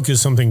 Revel Stroke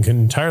is something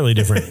entirely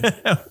different.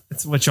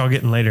 That's what y'all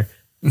getting later.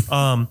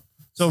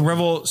 So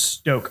Rebel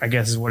Stoke, I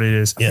guess, is what it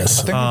is. Yes.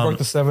 I think we broke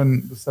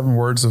the seven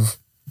words of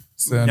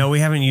sin. No, we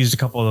haven't used a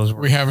couple of those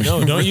words. We haven't.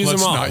 No, don't use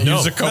them all. Not No.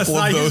 use a Let's couple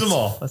not of use those. them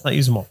all. Let's not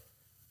use them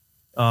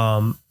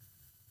all.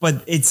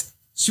 But it's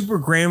super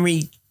graham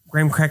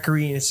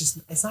crackery, and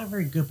it's not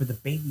very good. But the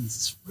Baileys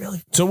is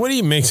really. So what do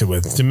you mix it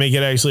with to make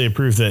it actually a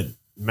proof that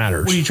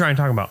matters? What are you trying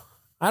to talk about?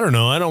 I don't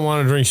know. I don't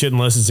want to drink shit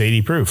unless it's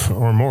 80 proof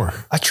or more.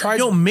 I tried. You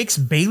don't mix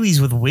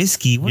Baileys with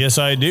whiskey. What? Yes,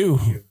 I do.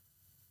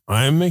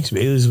 I mix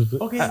Baileys with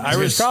Okay,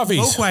 Irish just coffees.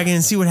 Smoke wagon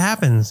and see what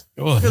happens.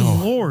 Oh, Good no.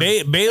 Lord.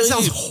 Bailey's.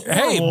 That sounds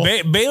horrible.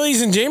 Hey,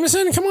 Bailey's and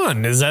Jameson. Come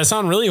on, does that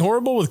sound really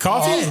horrible with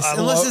coffee? Yes,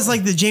 unless it's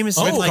like the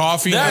Jameson. With like,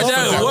 coffee.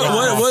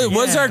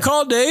 What's that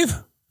called, Dave?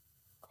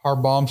 Car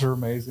bombs are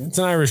amazing. It's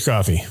an Irish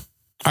coffee.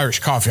 Irish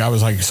coffee. I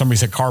was like, somebody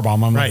said car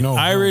bomb. I'm Right. like, no.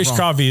 Irish wrong.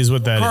 coffee is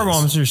what that is. Car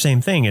bombs are the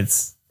same thing.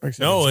 It's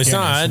No, it's Guinness.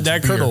 not. It's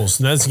That beer. curdles.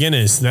 That's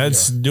Guinness.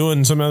 That's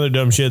doing some other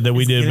dumb shit that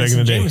we did back Guinness in the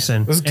and day.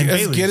 Jameson. Let's and get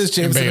Baileys. as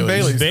Jameson and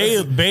Baileys.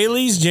 Bailey's.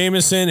 Bailey's,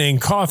 Jameson, and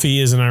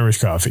coffee is an Irish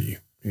coffee.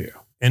 Yeah.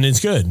 And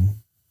it's good.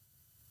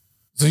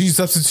 So you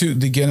substitute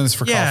the Guinness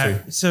for Yeah,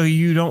 coffee. so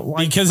you don't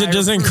like Because it higher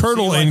doesn't proof, so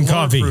curdle you like in lower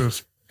coffee.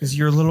 proof, because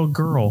you're a little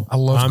girl. I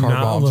love I'm car not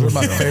a bombs. They're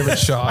little my girl. favorite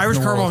shot. Irish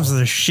in the car world. bombs are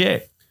the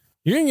shit.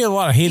 You're going to get a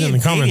lot of hate in the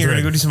comment You're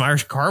gonna thread. go do some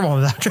Irish car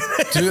bombs after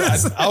this.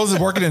 Dude, I was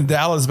working in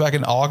Dallas back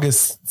in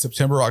August,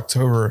 September,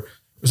 October.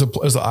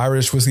 There's an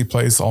Irish whiskey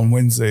place on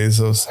Wednesdays.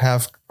 So it was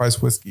half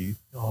price whiskey.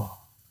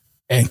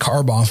 And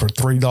car bombs for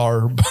 $3.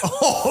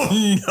 Oh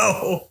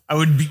no, I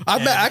would be.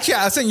 Actually,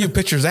 I sent you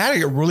pictures. I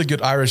had a really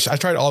good Irish. I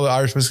tried all the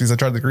Irish whiskeys. I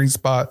tried the green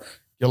spot,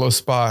 yellow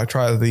spot. I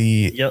tried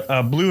the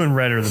blue and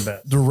red are the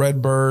best.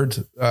 Red Bird,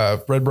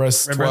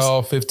 Redbreast Redbreast.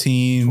 12,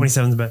 15.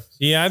 27's the best.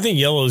 Yeah, I think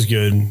yellow is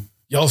good.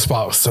 Yellow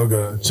spot was so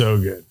good. So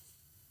good.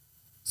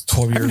 It's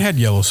 12 I haven't year. had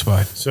yellow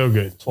spot. So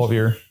good. 12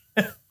 year.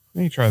 Let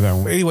me try that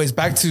one. Anyways,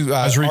 back to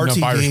I was reading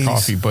up Irish RTDs,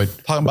 coffee, but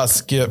talking about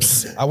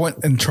skips. I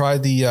went and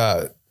tried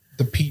the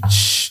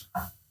peach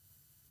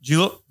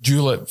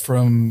julep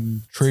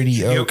from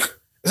Treaty Oak.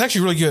 It's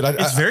actually really good.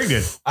 It's very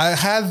good. I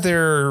had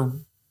their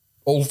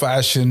old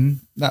fashioned,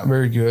 not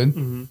very good,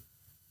 Mm-hmm.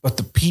 but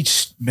the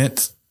peach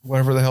mint,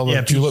 whatever the hell the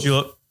Yeah, julep. peach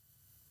julep.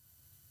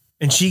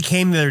 And she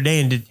came the other day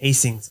and did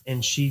tastings,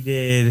 and she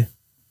did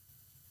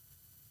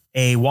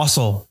a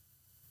wassail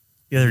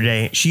the other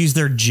day. She used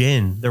their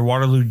gin, their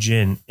Waterloo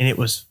gin, and it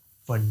was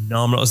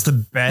phenomenal. It's the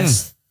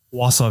best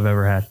wassail I've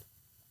ever had.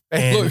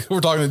 Hey, And- look,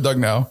 we're talking to Doug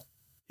now.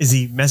 Is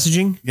he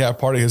messaging? Yeah,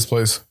 party at his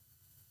place.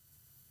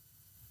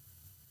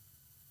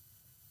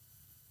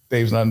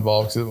 Dave's not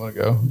involved because he doesn't want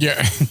to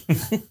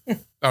go. yeah.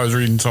 I was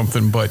reading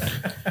something, but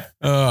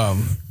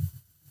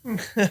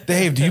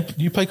Dave, do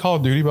you play Call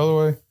of Duty, by the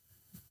way?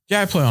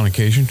 yeah, I play on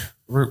occasion.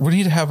 We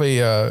need to have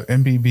a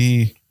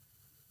MBB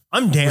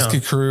I'm down.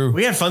 whiskey crew.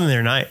 We had fun the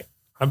other night.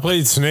 I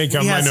played Snake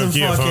on my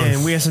Nokia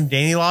phone. We had some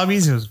Danny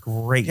lobbies. It was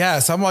great. Yeah,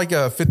 so I'm like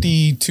a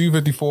 52,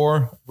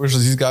 54,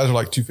 versus these guys are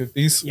like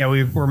 250s. Yeah,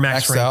 we're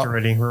max Maxed ranked out.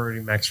 already. We're already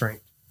max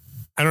ranked.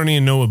 I don't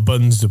even know what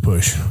buttons to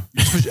push.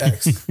 Push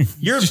X.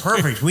 You're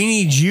perfect. We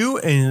need you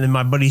and then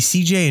my buddy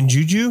CJ and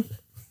Juju.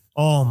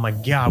 Oh my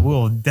God,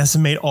 we'll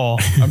decimate all.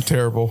 I'm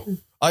terrible.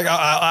 Like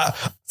I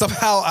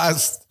somehow I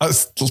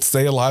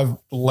stay alive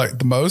like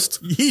the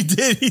most. He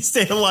did. He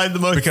stayed alive the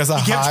most Because I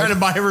he kept hide. trying to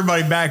buy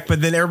everybody back,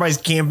 but then everybody's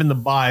camping the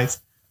buys.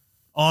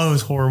 Oh, it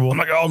was horrible. I'm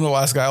like, oh, I'm the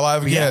last guy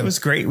alive Yeah, again. it was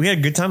great. We had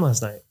a good time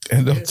last night.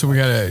 And So we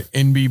got a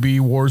NBB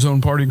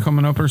Warzone party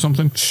coming up or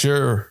something.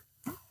 sure.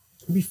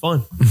 It'd be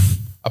fun.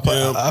 I play.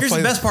 Here's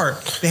the best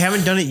part. They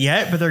haven't done it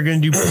yet, but they're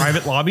going to do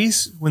private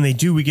lobbies. When they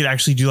do, we could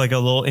actually do like a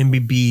little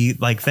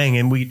MBB like thing,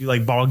 and we could do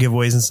like bottle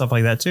giveaways and stuff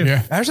like that too.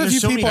 Yeah. There's a There's few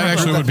so many people That people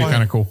actually would be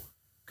kind of cool.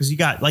 Because you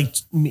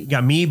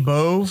got me,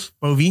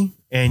 Bovey,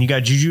 and you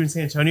got Juju in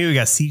San Antonio. You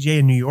got CJ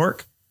in New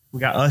York. We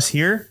got us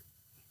here.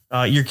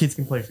 Your kids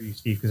can play for you,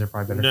 Steve, because they're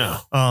probably better.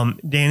 No.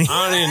 Danny.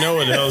 I don't even know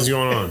what the hell's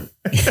going on.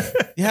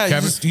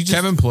 Yeah,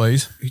 Kevin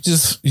plays. you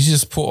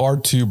just pull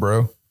R2,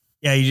 bro.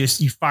 Yeah, you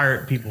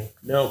fire at people.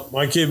 No,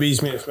 my kid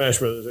beats me at Smash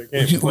Brothers.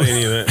 I can't play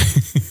any of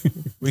that.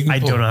 We can I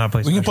don't know how to play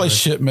We can Smash play Brothers.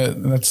 shipment.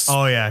 And that's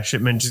Oh yeah,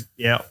 shipment.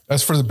 Yeah,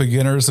 that's for the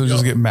beginners. So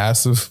just get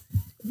massive.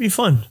 it'd be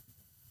fun.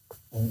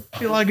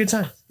 Be a lot of good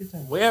times. Good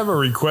times. We have a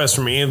request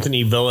from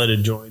Anthony Villa to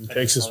join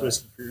Texas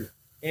Whiskey Crew.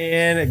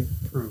 And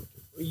approved.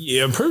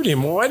 Yeah, approved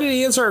him. Well, why did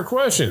he answer our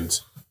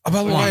questions? Oh,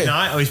 by the way,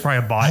 Not. Oh, he's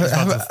probably a bot. He's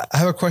about to- I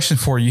have a question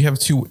for you. You have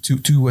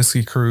two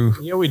whiskey crew.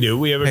 Yeah, we do.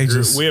 We have a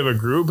Pages. group. We have a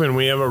group and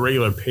we have a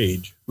regular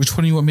page. Which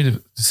one do you want me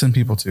to send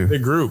people to? The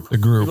group. The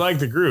group. We like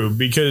the group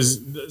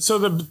because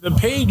the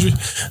page,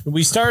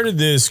 we started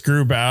this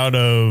group out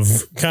of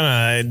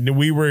kind of,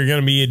 we were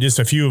going to be just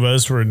a few of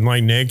us were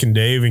like Nick and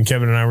Dave and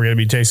Kevin and I were going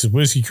to be Texas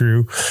Whiskey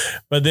Crew.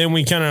 But then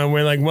we kind of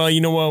were like, well,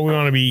 you know what? We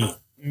want to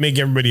make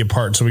everybody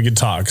apart so we could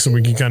talk, so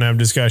we can kind of have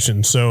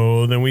discussion.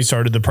 So then we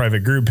started the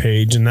private group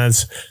page, and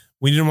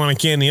we didn't want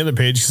to can the other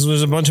page because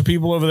there's a bunch of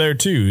people over there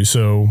too.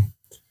 So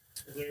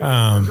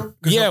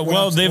yeah,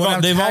 well, they've all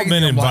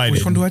been invited.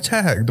 Which one do I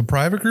tag? The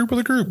private group or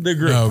the group? The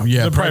group. Oh,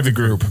 yeah. The private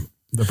group.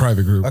 The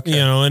private group. You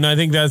know, and I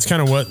think that's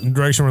kind of what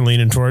direction we're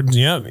leaning towards.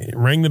 Yep.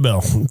 Ring the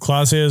bell.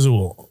 Clase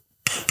Azul.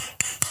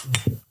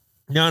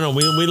 No,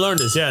 we learned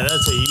this. Yeah,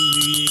 that's it.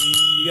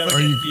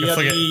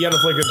 You gotta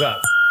flick it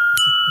up.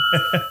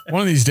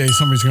 One of these days,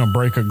 somebody's going to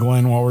break a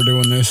Glen while we're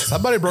doing this.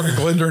 Somebody broke a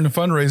Glen during the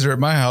fundraiser at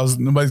my house.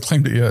 Nobody's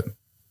claimed it yet.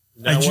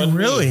 Did you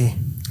really?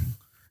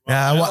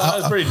 Yeah, I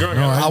was pretty drunk.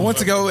 I went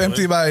to go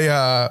empty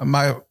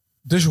my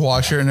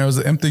dishwasher, and there was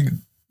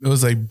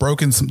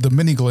the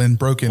mini Glen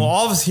broken. Well,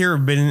 all of us here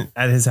have been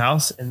at his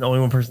house, and the only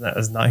one person that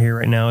is not here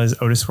right now is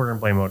Otis. We're going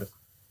to blame Otis.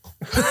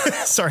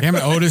 Sorry. Damn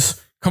it, Otis.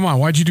 Come on.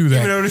 Why'd you do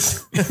that? Damn it,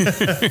 Otis.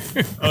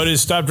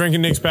 Otis, stop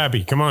drinking Nick's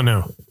Pappy. Come on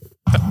now.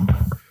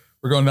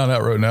 We're going down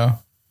that road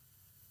now.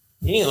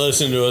 He ain't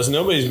listening to us.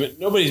 Nobody's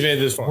made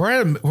this far.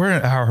 We're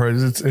an hour.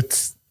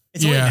 It's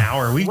only an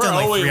hour. We've done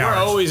like 3 hours.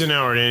 We're always an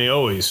hour, Danny.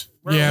 Always.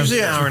 We're usually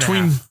an hour and a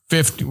half.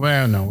 50.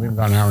 Well, no, we haven't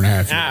got an hour and a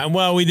half yet.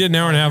 Well, we did an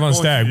hour and a half on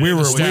Stag. We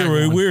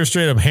were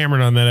straight up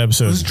hammered on that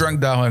episode. Who's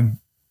drunk dialing?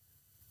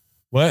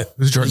 What?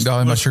 Who's drunk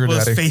dialing my sugar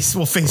daddy?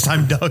 We'll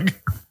FaceTime Doug.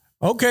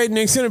 Okay,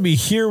 Nick's gonna be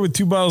here with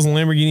 2 bottles of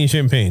Lamborghini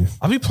champagne.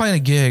 I'll be playing a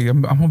gig.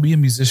 I'm gonna be a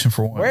musician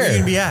for one. Where are you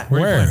gonna be at?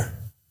 Where?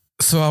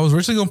 So I was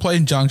originally gonna play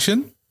in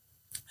Junction,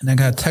 and I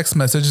got a text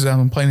message that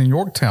I'm playing in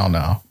Yorktown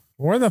now.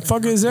 Where the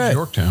fuck is that?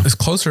 Yorktown. It's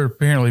closer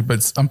apparently,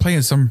 but I'm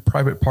playing some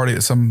private party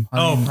at some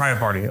private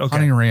party. Okay.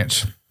 hunting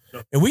ranch.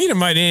 And we can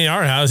invite Danny to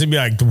our house and be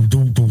like,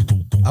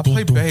 I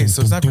play bass,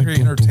 so it's not very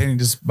entertaining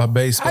just by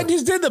bass. I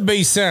just did the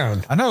bass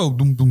sound. I know.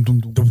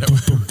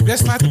 Yeah,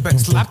 slap the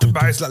bass, slap the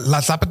bass,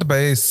 slap at the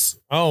bass.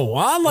 Oh,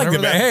 well, I like the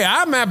bass. Hey,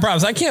 I'm Matt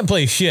Props. I can't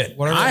play shit.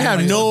 I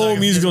have no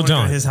musical Go to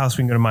talent. his house.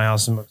 We can go to my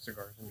house and smoke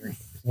cigars and drink.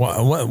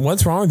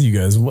 What's wrong with you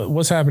guys?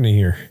 What's happening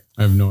here?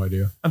 I have no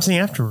idea. I'm saying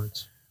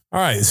afterwards. All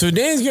right, so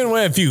Danny's giving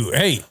away a few.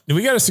 Hey, do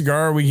we got a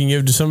cigar we can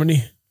give to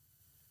somebody?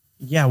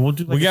 Yeah, we'll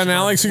do. Like we got an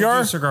Alex cigar? We'll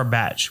do a cigar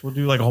batch. We'll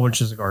do like a whole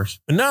bunch of cigars.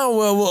 No,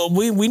 well,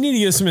 we need to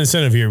get some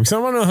incentive here because I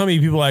don't know how many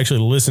people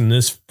actually listen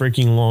this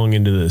freaking long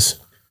into this.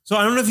 So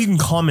I don't know if you can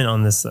comment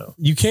on this though.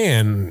 You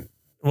can.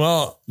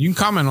 Well, you can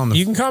comment on the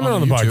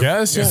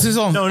podcast. Yeah. This is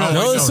on. No,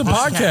 it's a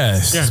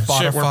podcast. Yeah,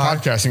 Spotify. Shit, we're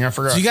podcasting. I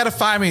forgot. So you got to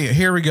find me.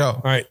 Here we go.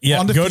 All right. Yeah.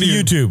 On the Go to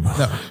feed. YouTube.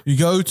 No, you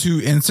go to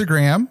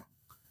Instagram.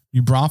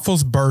 You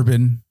Braunfels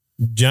Bourbon.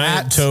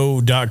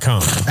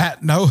 GiantToe.com.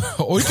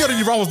 Or you go to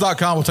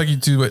newbraunfels.com. We'll take you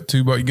to it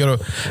too. But you go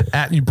to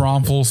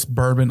 @newbraunfels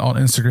Bourbon on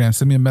Instagram.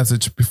 Send me a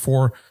message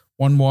before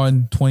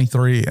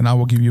 1/1/23, and I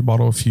will give you a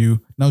bottle of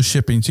few. No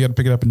shipping. So you got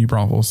to pick it up in New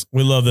Braunfels.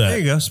 We love that. There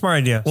you go. Smart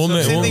idea. We'll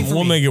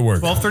make it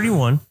work.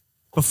 12:31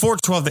 before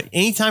 12.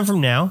 Anytime from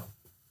now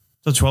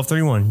till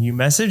 12:31, you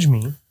message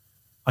me.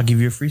 I'll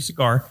give you a free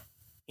cigar,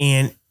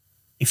 and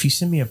if you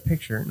send me a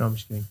picture, no, I'm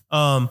just kidding.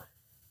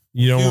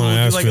 You don't want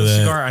to ask like for a that.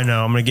 cigar. I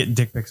know. I'm gonna get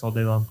dick pics all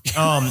day long.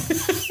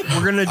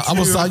 We're gonna. I'm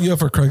gonna sign you up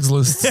for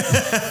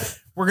Craigslist.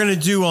 We're gonna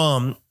do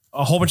a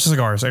whole bunch of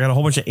cigars. I got a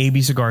whole bunch of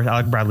AB cigars.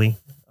 Alec Bradley.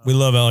 We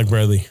love Alec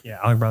Bradley. Yeah,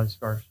 Alec Bradley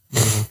cigars.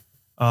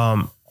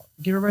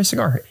 Give everybody a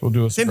cigar. We'll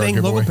do a same cigar thing.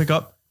 giveaway. Local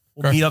pickup.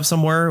 We'll meet up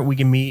somewhere. We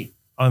can meet.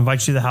 I'll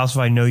invite you to the house if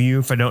I know you.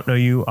 If I don't know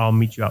you, I'll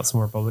meet you out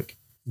somewhere public.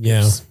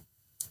 Yeah.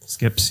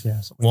 Skips. Yeah.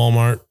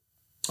 Walmart.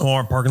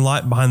 Or parking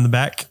lot behind the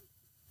back.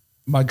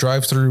 My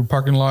drive-through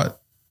parking lot.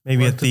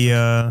 Maybe at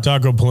the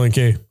Taco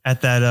Palenque.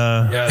 At that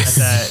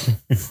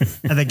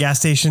at the gas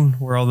station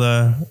where all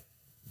the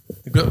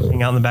girls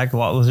hang out in the back, the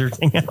lot lizards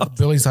hang out.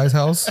 Billy's Ice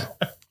House.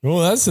 Well,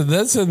 that's in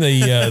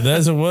the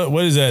that's a,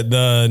 what is that?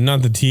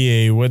 Not the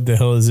TA. What the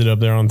hell is it up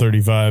there on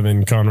 35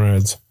 in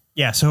Conrad's?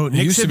 Yeah, so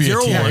Nick used to be a TA.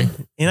 01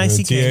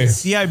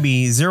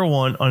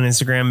 NICK01 on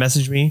Instagram.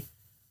 Message me.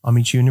 I'll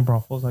meet you in New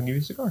Braunfels. I'll give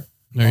you a cigar.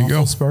 There you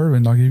go.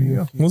 Bourbon. I'll give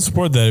you. We'll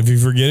support that. If you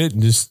forget it,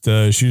 just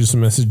shoot us a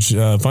message.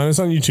 Find us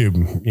on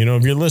YouTube. You know,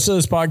 if you're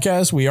listening to this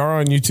podcast, we are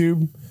on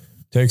YouTube.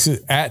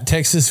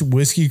 Texas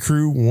Whiskey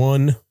Crew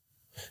 1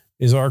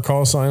 is our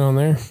call sign on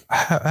there.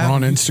 We're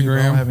on Instagram.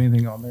 I don't have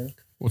anything on there.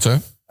 What's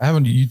that? I have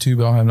on YouTube.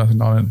 I don't have nothing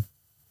on it.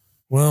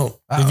 Well,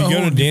 if you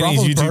go to Danny's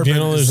Braunfels YouTube Bourbon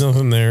channel, there's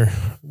nothing there.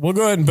 We'll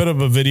go ahead and put up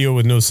a video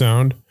with no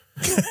sound.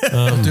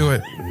 Do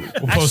it.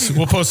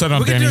 We'll post that on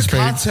We can do a Danny's page.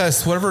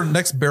 contest. Whatever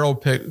next barrel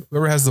pick.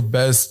 Whoever has the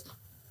best.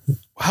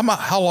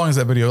 How long is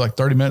that video? Like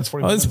 30 minutes?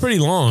 40 Oh, minutes? it's pretty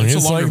long. It's a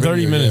like longer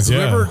 30 video, minutes.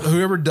 Yeah.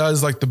 Whoever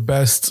does like the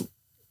best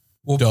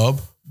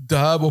Dub.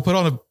 we'll put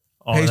on a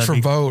page that'd for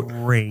be vote.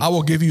 great. I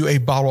will give you a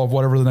bottle of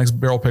whatever the next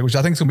barrel pick, which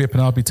I think is going to be a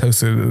Penelope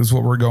Toasted is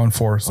what we're going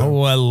for. So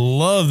Oh, I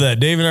love that.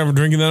 Dave and I were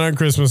drinking that on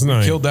Christmas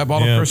night. Killed that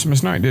bottle Yeah.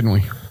 Christmas night, didn't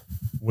we?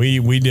 We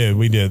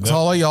did. so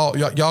all y'all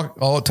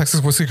all at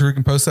Texas Whiskey Crew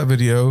can post that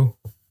video,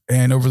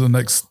 and over the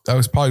next, that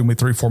was probably gonna be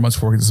 3-4 months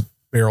before we get this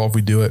barrel. If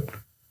we do it,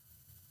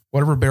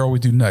 whatever barrel we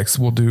do next,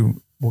 we'll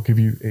give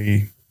you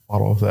a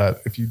bottle of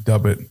that if you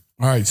dub it.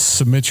 All right.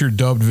 Submit your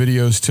dubbed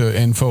videos to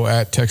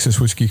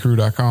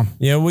info@texaswhiskeycrew.com.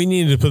 Yeah, we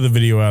needed to put the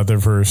video out there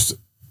first.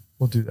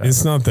 We'll do that.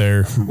 It's not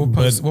there.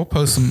 We'll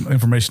post some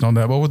information on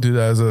that, but we'll do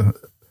that as a.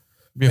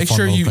 Be a Make fun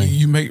sure little thing.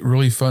 you make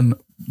really fun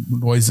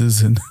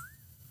noises and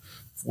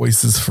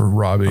voices for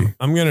Robbie.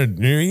 I'm going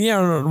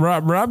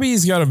to,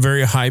 Robbie's got a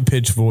very high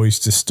pitched voice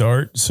to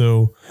start.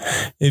 So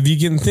if you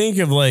can think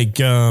of like,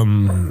 have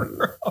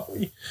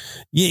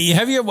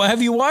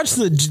you watched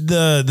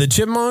the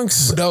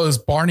Chipmunks? That was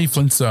Barney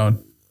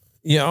Flintstone.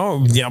 Yeah.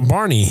 Oh, yeah.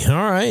 Barney. All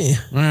right.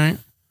 All right.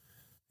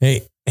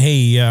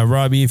 Hey,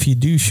 Robbie, if you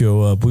do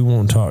show up, we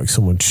won't talk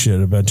so much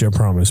shit about you. I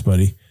promise,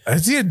 buddy.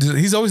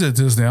 He's always at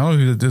Disney. I don't know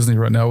who's at Disney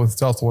right now with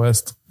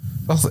Southwest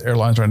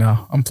Airlines right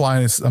now. I'm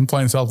flying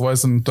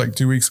Southwest in like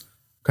 2 weeks.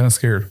 Kind of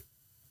scared.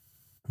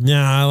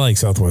 Yeah, I like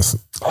Southwest.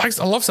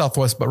 I love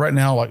Southwest, but right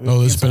now, like,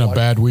 Oh, this has been a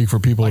bad week for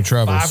people to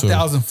travel.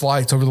 5,000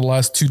 flights over the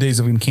last 2 days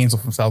have been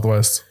canceled from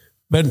Southwest.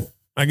 But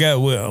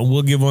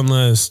we'll give one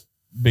last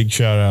big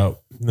shout out.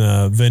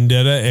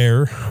 Vendetta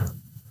Air,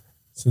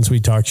 since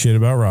we talked shit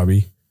about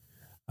Robbie.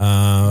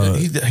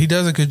 He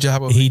does a good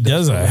job. He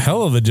does a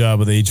hell of a job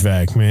with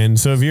HVAC, man.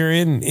 So if you're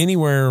in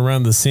anywhere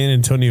around the San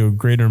Antonio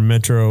greater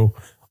metro,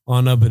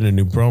 on up into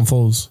New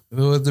Braunfels,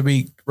 whether it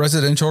be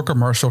residential or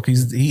commercial,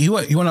 he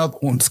went out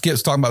on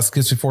Skip's talking about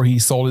Skip's before he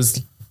sold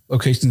his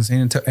location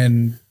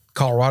in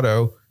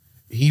Colorado.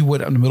 He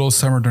went in the middle of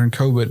summer during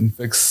COVID and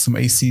fixed some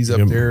ACs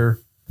up there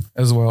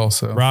as well.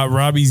 So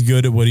Robbie's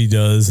good at what he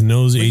does,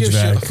 knows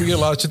HVAC. We get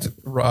a lot of shit to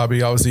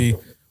Robbie. Obviously,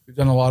 we've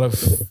done a lot of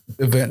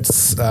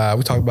events.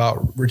 We talked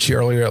about Richie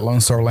earlier at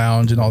Lone Star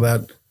Lounge and all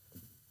that.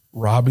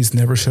 Robbie's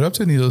never showed up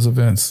to any of those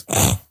events.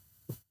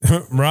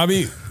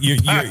 Robbie, your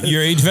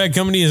HVAC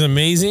company is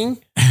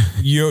amazing.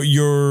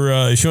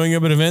 Your showing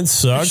up at events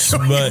sucks,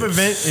 but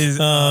event is,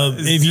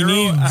 if you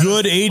need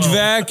good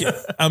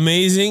HVAC,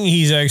 amazing.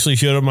 He's actually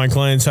showed up at my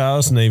client's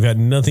house and they've had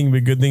nothing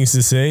but good things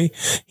to say.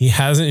 He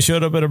hasn't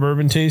showed up at a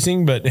bourbon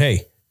tasting, but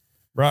hey,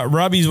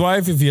 Robbie's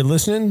wife, if you're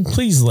listening,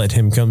 please let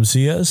him come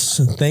see us.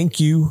 Thank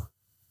you.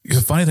 It's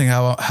a funny thing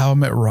how I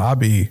met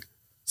Robbie.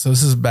 So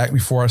this is back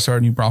before I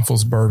started New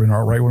Braunfels Bourbon,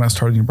 or right when I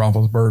started New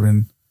Braunfels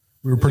Bourbon.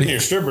 We were pretty in your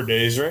stripper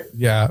days, right?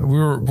 Yeah, we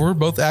were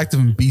both active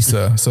in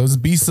BISA. So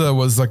BISA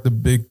was like the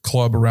big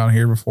club around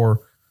here before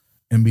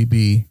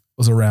MBB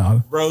was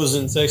around. Bros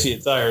and Sexy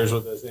Attire is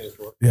what that stands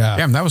for. Yeah.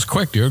 Damn, that was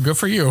quick, dude. Good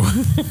for you.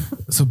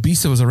 So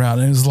BISA was around,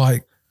 and it was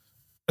like,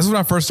 that's when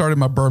I first started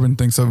my bourbon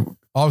thing. So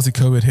obviously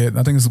COVID hit. And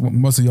I think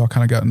most of y'all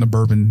kind of got in the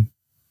bourbon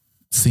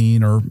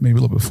scene, or maybe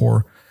a little bit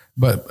before.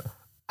 But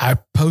I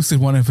posted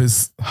one of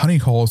his honey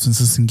holes in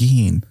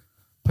Seguin,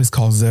 a place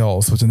called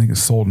Zell's, which I think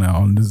is sold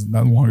now and is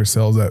no longer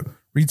sells at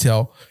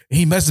retail. And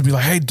he messaged me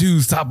like, "Hey,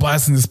 dude, stop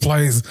blasting this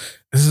place."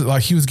 This is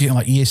like, he was getting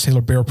like E.H.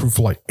 Taylor barrel proof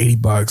for like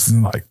 $80,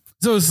 and like,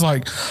 so it's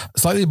like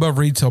slightly above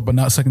retail, but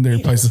not secondary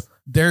places.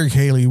 Derek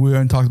Haley, we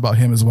haven't talked about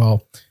him as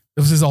well.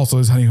 This is also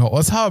his honey hole.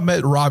 That's how I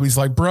met Robbie. He's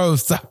like, "Bro,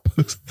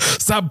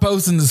 stop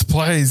posting this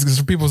place,"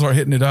 because people start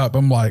hitting it up.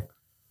 I'm like,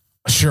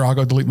 "Sure, I'll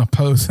go delete my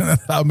post." And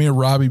that's how me and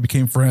Robbie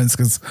became friends,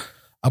 because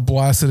I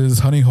blasted his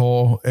honey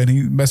hole and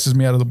he messaged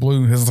me out of the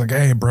blue. He was like,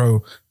 "Hey,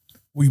 bro,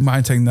 we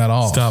mind taking that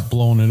off? Stop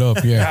blowing it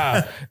up."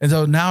 Yeah. And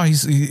so now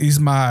he's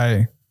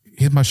my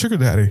sugar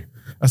daddy.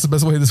 That's the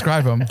best way to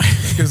describe him,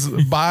 because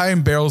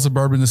buying barrels of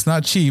bourbon, it's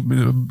not cheap.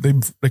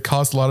 They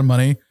cost a lot of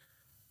money.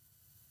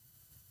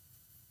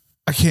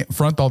 I can't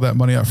front all that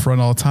money up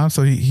front all the time.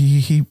 So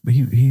he's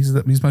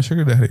my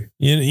sugar daddy.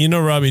 You know,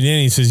 Robbie,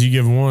 Danny says you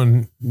give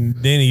one.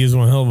 Danny gives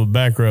one hell of a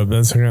back rub.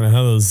 That's kind of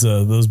how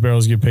those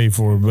barrels get paid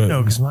for. But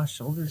no, because my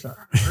shoulders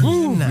are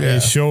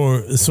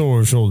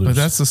sore shoulders. But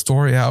that's the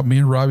story how me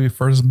and Robbie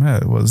first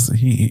met. Was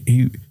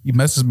he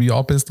messaged me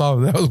all pissed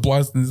off that I was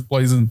blasting this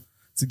place in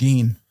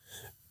Seguin.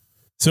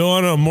 So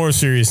on a more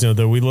serious note,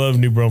 though, we love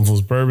New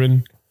Braunfels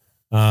Bourbon.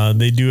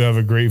 They do have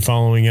a great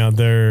following out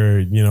there.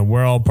 You know,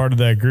 we're all part of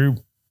that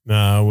group. We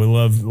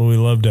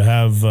love to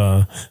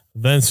have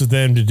events with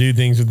them, to do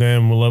things with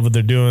them. We love what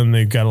they're doing.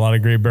 They've got a lot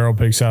of great barrel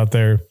picks out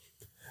there.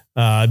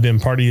 I've been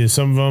party to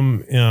some of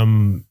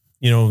them.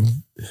 You know,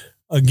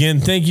 again,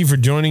 thank you for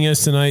joining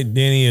us tonight,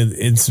 Danny.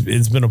 It's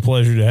been a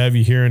pleasure to have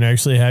you here and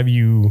actually have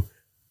you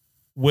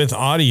with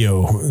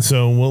audio.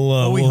 So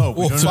we'll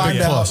find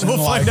out. We'll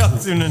find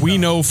out soon enough. We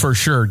know for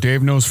sure.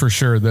 Dave knows for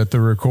sure that the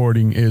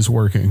recording is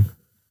working.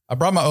 I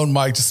brought my own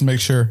mic just to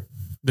make sure.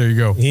 There you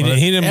go. He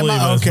didn't And believe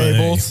my own us.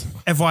 cables.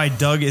 FYI,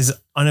 Doug is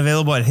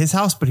unavailable at his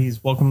house, but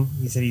he's welcome.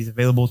 He said he's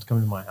available to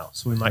come to my house.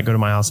 So we might go to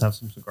my house and have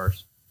some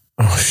cigars.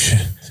 Oh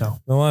shit! So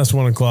the last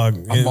 1 o'clock.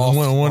 I'm off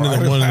One in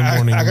the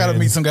morning. I got to man.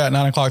 meet some guy at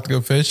 9 o'clock to go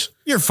fish.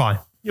 you're fine.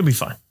 You'll be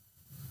fine.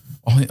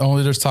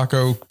 Only there's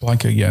Taco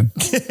Blanca again.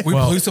 We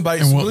blew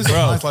somebody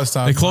last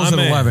time. They close at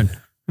My man. 11.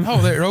 No,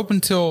 they're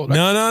open till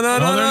No,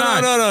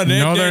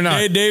 they're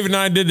not. Dave and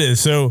I did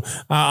this. So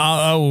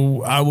I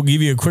will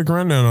give you a quick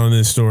rundown on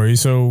this story.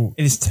 So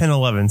It is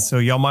 10:11, so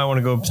y'all might want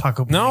to go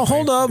Taco Bell. no,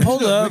 hold up. We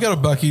got a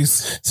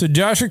Buc-ee's. So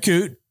Josh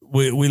Rakoot,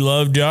 we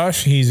love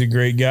Josh. He's a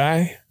great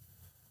guy.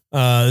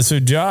 So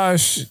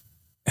Josh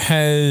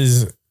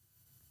has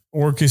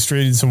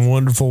orchestrated some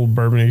wonderful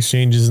bourbon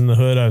exchanges in the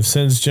hood. I've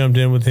since jumped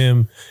in with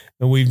him,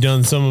 and we've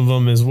done some of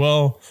them as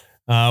well.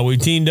 We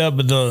teamed up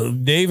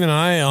with Dave and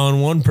I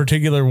on one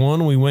particular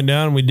one. We went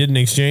down and we did an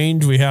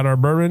exchange. We had our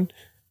bourbon,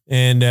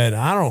 and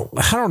I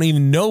don't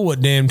even know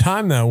what damn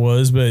time that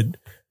was, but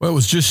Well, it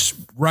was just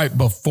right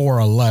before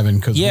 11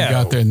 because we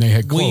got there and they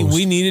had closed.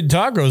 we needed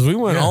tacos. We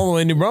went all the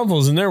way to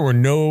Braunfels, and there were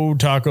no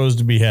tacos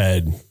to be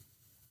had.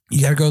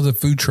 You got to go to the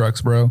food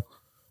trucks, bro.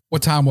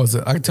 What time was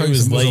it? I can tell you,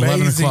 was it was late.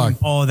 11 Amazing. o'clock.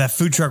 Oh, that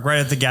food truck right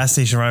at the gas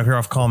station right up here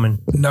off Common.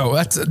 No,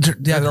 that's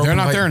They're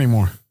not there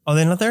anymore. Oh,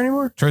 they're not there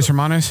anymore? Tres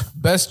Hermanos.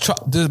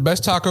 The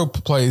best taco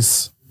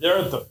place They're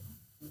at the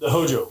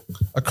Hojo.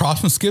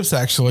 across from Skips,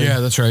 actually. Yeah,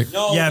 that's right.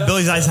 No, Yeah,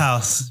 Billy's Ice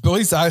House.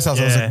 Billy's Ice House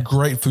was Yeah. a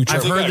great food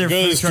truck. I've heard their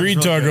good food truck's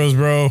street really tacos,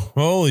 bro.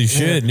 Holy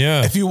shit,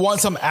 yeah. If you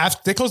want some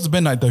after, they close to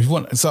midnight though. If you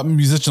want something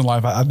musician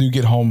life, I do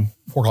get home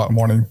 4 o'clock in the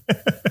morning.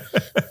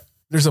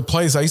 There's a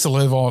place I used to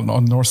live on the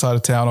north side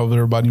of town over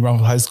there by New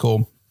Braunfels High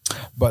School,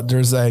 but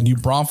there's a New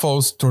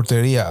Braunfels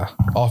Torteria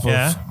off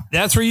of.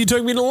 That's where you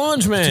took me to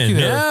lunch, man. you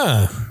there.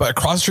 Yeah. But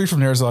across the street from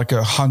there is like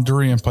a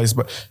Honduran place.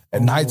 But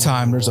at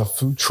nighttime, there's a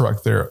food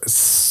truck there. It's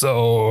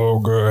so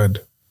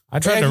good. I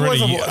tried Man, to he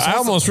rent wasn't- I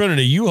almost rented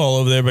a U-Haul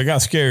over there, but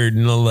got scared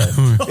and I left.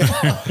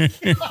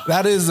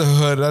 That is the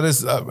hood. That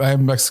is,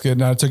 I'm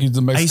Mexican. I took you to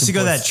the Mexican I used to go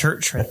to place. that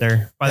church right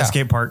there by Yeah. the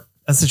skate park.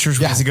 That's the church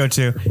we Yeah. used to go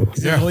to.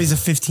 There's always a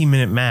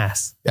 15-minute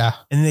mass. Yeah.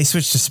 And then they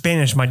switched to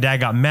Spanish. My dad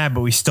got mad,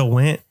 but we still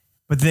went.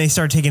 But then they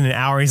started taking an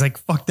hour. He's like,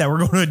 fuck that. We're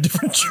going to a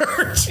different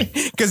church.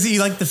 Because he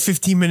liked the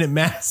 15-minute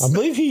mass. I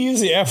believe he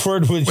used the F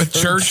word with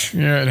Church.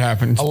 Yeah, it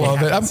happens. I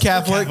love it. I'm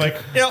Catholic.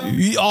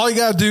 Yep. All you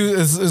got to do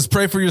is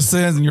pray for your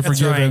sins and you're That's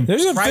forgiven. right.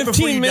 There's a Right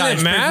before you die,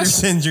 15-minute pray for your mass.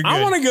 sins, you're I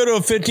good. want to go to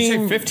a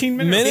 15 minute.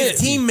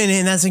 15-minute,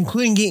 and that's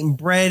including getting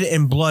bread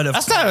and blood of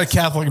That's not a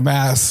Catholic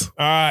mass.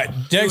 All right.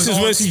 Texas all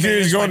in Whiskey Crew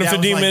is Spanish. going to My dad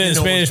was 15-minute like, you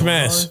know Spanish what's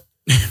mass.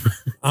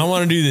 I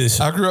want to do this.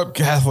 I grew up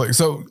Catholic.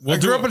 So I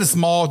grew up in a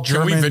small Can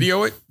German, we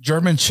video it?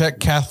 German Czech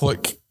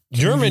Catholic.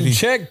 German, community.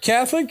 Czech,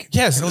 Catholic?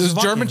 Yes, it was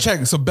German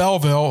Czech. So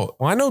Belleville.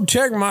 Well, I know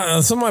Czech.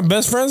 Some of my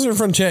best friends are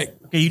from Czech.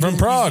 From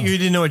Prague. You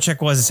didn't know what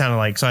Czech was. It sounded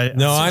like. So I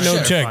know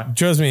Czech. Czech.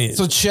 Trust me.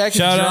 So Czech.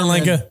 Shout and out German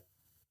Lenka.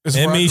 is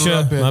And where I grew Misha,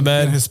 up in, my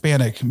bad. in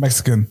Hispanic,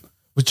 Mexican,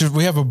 which is,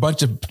 we have a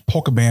bunch of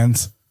polka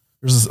bands.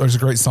 There's a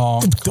great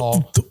song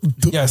called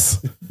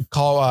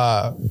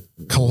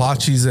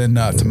Kolaches and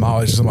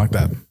Tamales or something like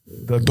that.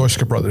 The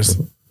Deutschke brothers.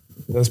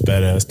 That's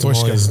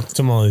badass.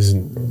 Tamales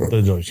and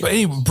the Deutsch. But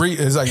anyway,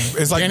 it's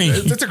like Kenny,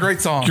 it's a great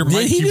song. Your mic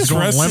Did he keeps just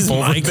going rest limp his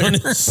over mic there. on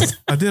his-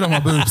 I did on my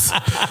boobs.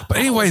 But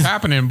anyways, It's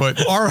happening,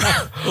 but our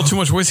a little too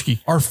much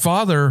whiskey. our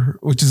father,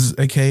 which is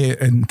AKA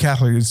and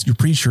Catholic, is your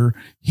preacher.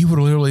 He would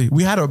literally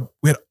we had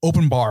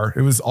open bar.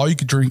 It was all you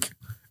could drink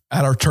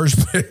at our church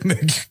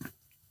picnic.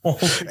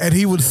 And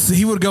he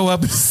would go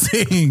up and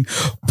sing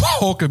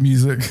polka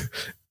music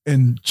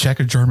in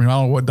Czech or German. I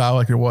don't know what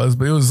dialect it was,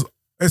 but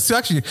it's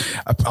actually,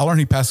 I learned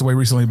he passed away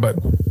recently, but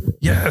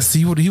yes,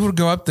 he would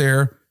go up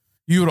there.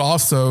 You would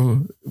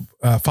also,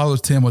 Father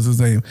Tim was his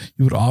name.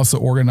 He would also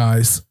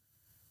organize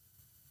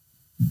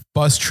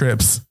bus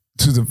trips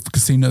to the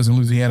casinos in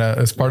Louisiana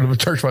as part of a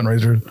church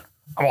fundraiser.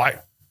 I'm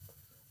like,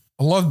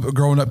 I love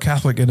growing up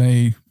Catholic in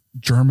a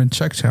German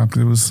Czech town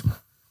because it was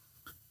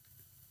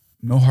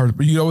no hard,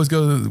 but you always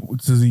go to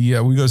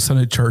the, we go to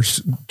Sunday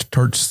church,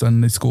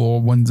 Sunday school,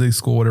 Wednesday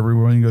school, whatever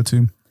we want to go to.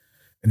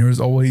 And there was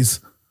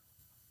always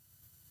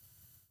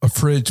a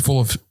fridge full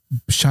of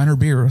Shiner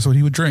beer. That's what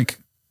he would drink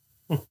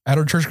at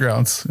our church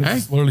grounds. It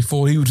was literally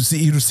full. He would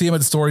see him at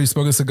the store. He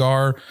smoked a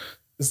cigar.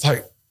 It's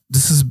like,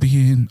 this is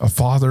being a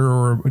father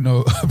or,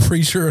 a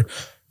preacher.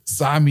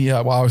 Sign me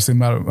up. Well, obviously I'm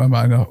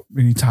not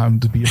any time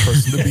to be a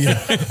person, to be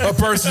a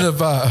person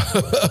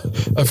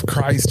of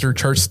Christ or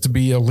church, to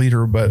be a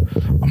leader. But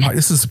I'm like,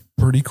 this is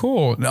pretty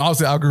cool. And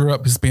obviously I grew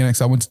up Hispanic.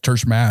 So I went to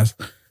church mass,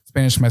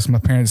 Spanish mass. My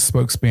parents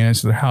spoke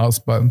Spanish to the house,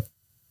 but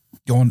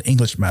going to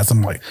English mass,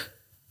 I'm like,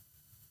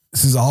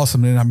 this is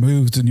awesome. And then I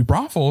moved to New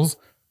Braunfels,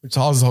 which is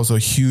also a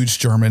huge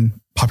German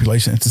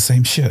population. It's the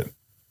same shit.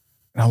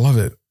 And I love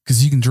it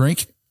because you can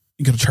drink,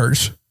 you go to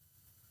church,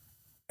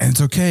 and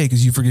it's okay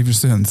because you forgive your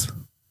sins.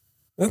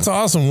 That's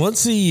awesome.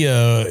 What's the,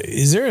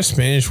 is there a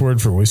Spanish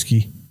word for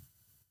whiskey?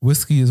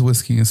 Whiskey is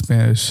whiskey in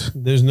Spanish.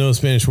 There's no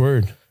Spanish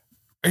word.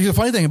 The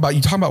funny thing about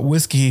you talking about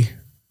whiskey,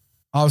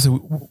 obviously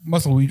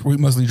we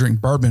mostly drink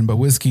bourbon, but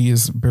whiskey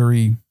is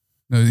very,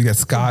 you got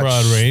Scotch.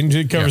 Broad range.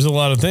 It covers a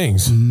lot of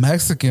things.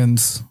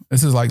 Mexicans,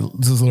 this is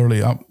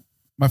literally,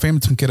 my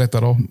family's from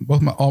Querétaro.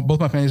 Both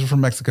my families are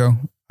from Mexico.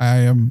 I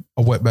am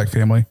a wetback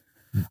family.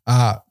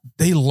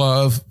 They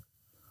love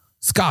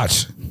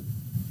Scotch.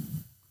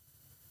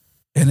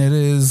 And it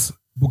is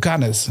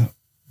Buchanan's.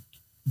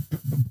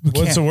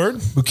 What's the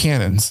word?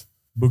 Buchanan's.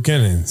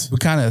 Buchanan's.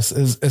 Buchanan's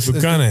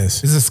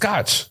Buchanan's. is a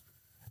Scotch.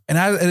 And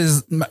it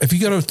is, if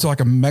you go to like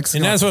a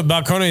Mexican. And that's what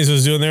Balcones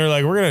was doing. They were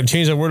like, we're going to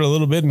change that word a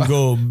little bit and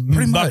go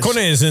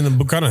Balcones and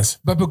Buchanan's.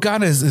 But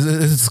Buchanan's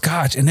is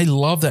Scotch and they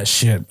love that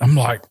shit. I'm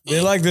like. They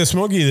like the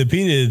smoky, the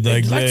peated.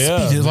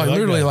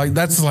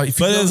 That's like.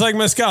 But it's like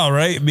mezcal,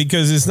 right?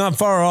 Because it's not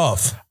far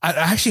off. I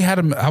actually had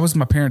them. I was with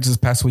my parents this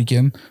past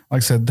weekend. Like I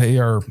said, they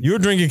are. You were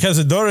drinking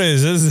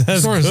Cazadores.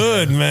 That's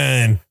good,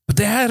 man. But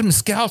they had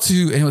mezcal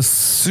too, and it was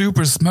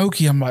super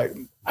smoky. I'm like,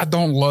 I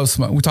don't love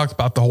smoke. We talked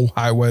about the whole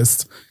High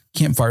West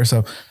campfire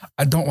stuff.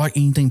 I don't like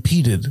anything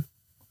peated.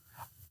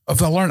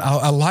 If I learn,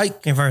 I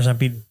like Campfire's not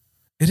peated.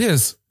 it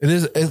is.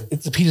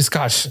 It's a peated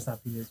Scotch. It's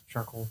not peated. It's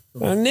charcoal.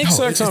 Nick No,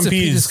 sucks it's on a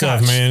peated peated stuff,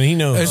 Scotch. man. He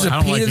knows. It's a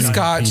I don't like peated anything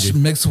Scotch peated.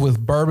 mixed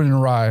with bourbon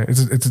and rye. It's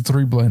a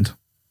 3 blend.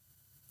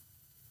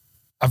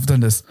 I've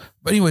done this.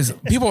 But anyways,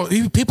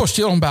 people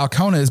shit on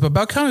Balcones, but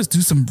Balcones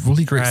do some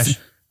really great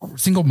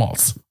single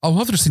malts. I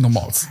love their single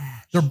malts.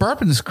 Their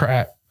bourbon is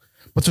crap,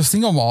 but their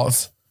single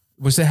malts,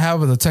 which they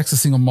have the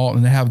Texas single malt,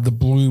 and they have the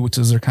blue, which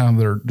is their kind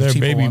of their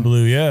baby one.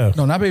 blue. Yeah.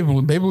 No, not baby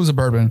blue. Baby blue is a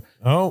bourbon.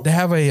 Oh, they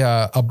have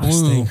a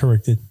blue.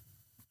 Corrected.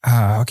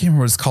 I can't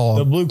remember what it's called.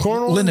 The blue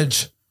corn one?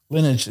 Lineage.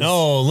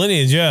 Oh,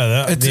 Lineage.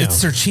 Yeah.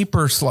 It's their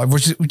cheaper slide,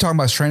 which we talked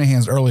about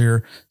Stranahan's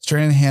earlier.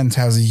 Stranahan's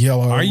has a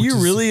yellow. Are you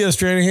really a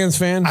Stranahan's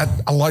fan?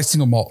 I like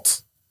single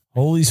malts.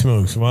 Holy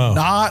smokes. Wow.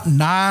 Not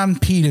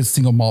non-peated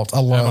single malts.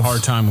 I have a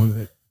hard time with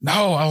it.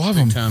 No, I love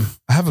them. Time.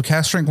 I have a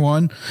cast strength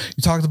one.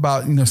 You talked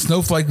about,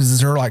 Snowflake is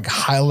their like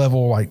high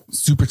level, like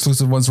super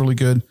exclusive one's really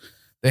good.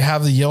 They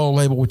have the yellow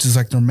label, which is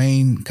like their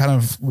main kind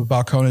of with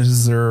Balcones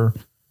is their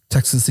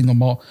Texas single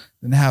malt.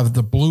 Then they have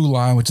the blue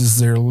line, which is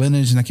their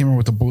Lineage, and I can't remember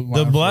what the blue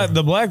line.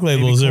 The black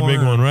label is their big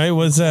one, right?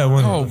 What's that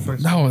one? Oh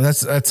no,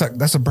 that's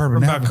a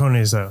bourbon.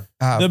 Balcones though.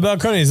 The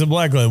Balcones, the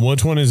black label.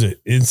 Which one is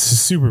it? It's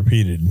super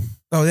peated.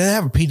 Oh, they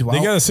have a peated one.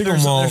 They got a single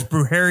malt.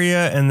 There's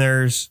Brujeria and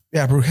there's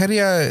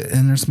Brujeria,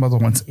 and there's some other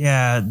ones.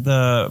 Yeah,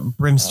 the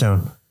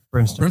Brimstone.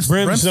 Brimstone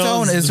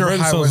is their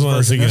high west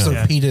version. There's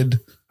a peated.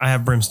 I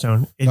have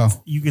Brimstone.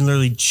 You can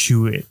literally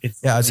chew it.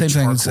 It's same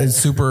thing. It's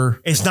super.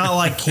 It's not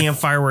like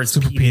Campfire where it's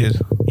super peated.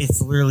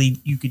 It's literally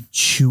you could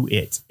chew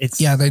it. It's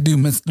they do.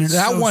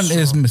 That one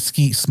is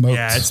mesquite smoked.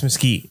 Yeah, it's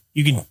mesquite.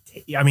 You can.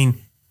 I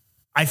mean,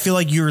 I feel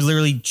like you're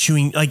literally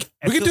chewing. Like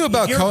we could do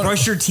about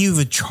brush your teeth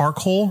with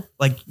charcoal.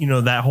 Like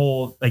that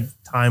whole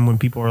time when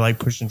people were like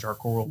pushing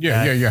charcoal.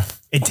 Yeah.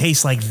 It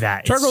tastes like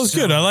that. Charcoal's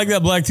good. I like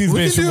that black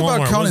toothpaste from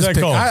Walmart. What's that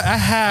called? I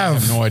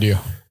have no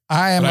idea.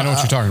 I know what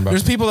you're talking about.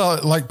 There's people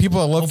that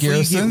love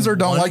Garrisons or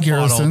don't like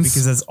Garrisons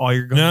because that's all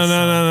you're going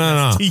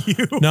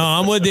to No. No,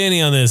 I'm with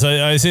Danny on this.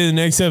 I say the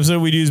next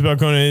episode we do is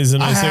Balcones,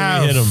 and I say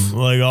we hit them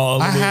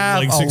I have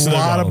like 6 a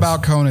lot of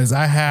Balcones.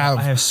 I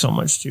have so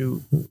much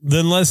too.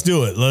 Then let's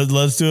do it.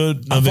 Let's do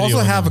it. I also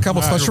have a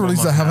couple special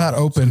releases that have not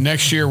opened.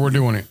 Next year we're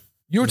doing it.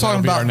 You were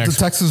talking about the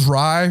Texas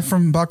Rye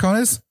from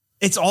Balcones.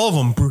 It's all of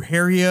them.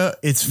 Brujeria.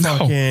 It's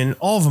fucking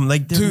all of them.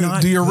 Like they're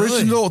not the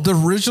original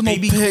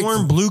baby pick,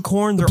 corn, blue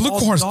corn. The blue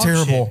corn's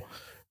terrible.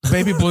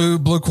 Baby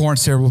blue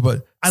corn's terrible.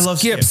 But I love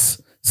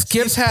Skips.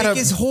 Skips had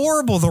it's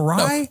horrible. The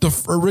rye, the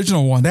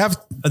original one. They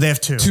have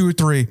 2 or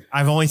 3.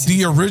 I've only seen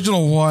the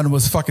original one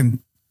was fucking.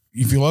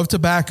 If you love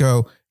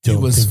tobacco,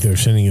 Don't think they're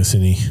sending us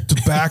any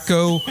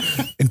tobacco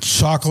and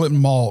chocolate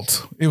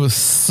malt. It was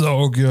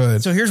so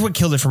good. So here's what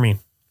killed it for me.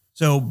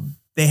 So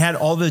they had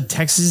all the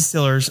Texas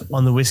distillers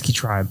on the whiskey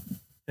tribe. And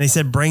they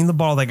said, bring the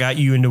bottle that got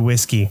you into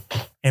whiskey.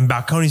 And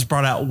Balcones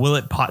brought out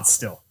Willet Pot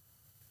Still.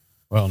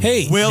 Well,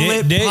 hey,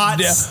 Willet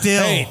Pot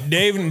Still. Hey,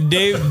 Dave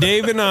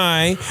and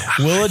I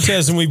will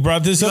attest, and we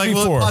brought this up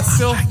before. Willet Pot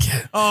Still?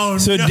 Oh,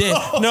 so no.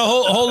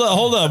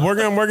 Hold up. We're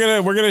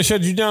gonna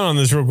shut you down on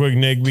this real quick,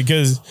 Nick,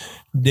 because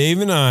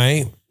Dave and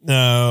I,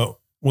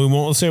 we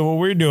won't say what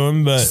we're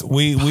doing, but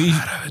we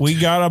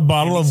got a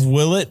bottle of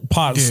Willet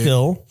Pot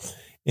Still.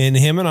 And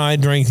him and I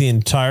drank the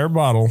entire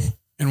bottle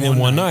in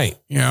one night.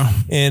 Yeah.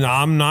 And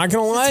I'm not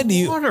going to lie to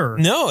you. Water.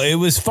 No, it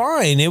was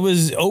fine. It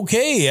was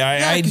okay.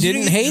 I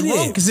didn't hate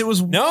it. Because it was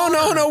No.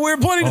 We were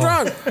plenty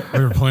drunk.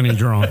 We were plenty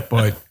drunk,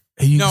 but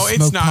no,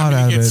 it's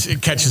not.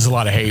 It catches a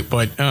lot of hate,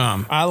 but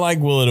I like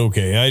Willet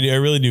okay. I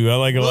really do. I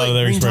like a lot of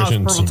their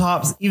expressions. Tops, purple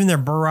tops, even their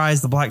burr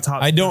eyes, the black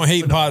tops. I don't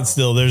hate Pot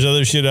Still. There's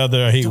other shit out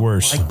there I hate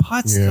worse. Like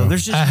Pot Still.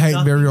 There's just I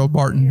hate Burial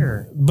Barton.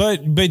 Here.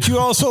 But you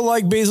also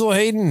like Basil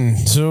Hayden.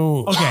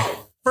 So okay.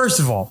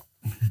 First of all,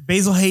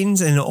 Basil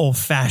Hayden's an old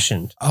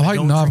fashioned. I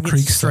like Knob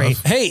Creek straight.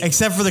 Hey,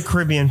 except for the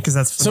Caribbean because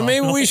that's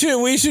phenomenal. So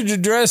maybe we should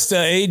address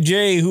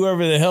AJ,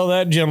 whoever the hell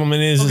that gentleman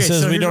is, that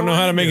says we don't know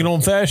how to make an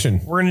old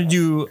fashioned. We're gonna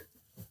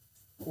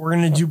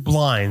do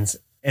blinds,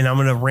 and I'm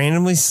gonna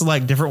randomly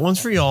select different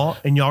ones for y'all,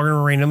 and y'all are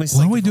gonna randomly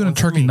select. When are we doing a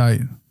turkey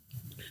night?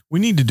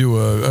 We need to do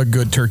a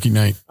good turkey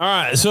night. All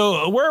right.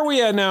 So where are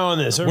we at now on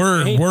this?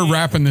 We're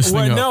wrapping this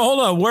thing up. No, hold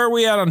on. Where are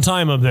we at on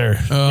time up there?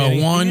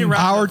 1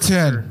 hour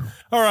 10.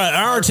 All right,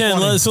 hour 10.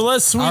 Let's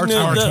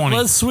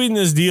sweeten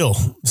this deal.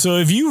 So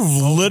if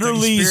you've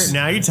literally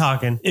now you're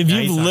talking. If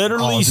you've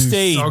literally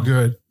stayed so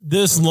good.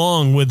 this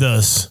long with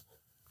us,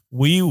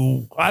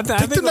 I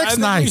think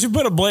we should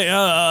put a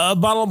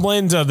bottle of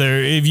Blanton's out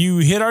there. If you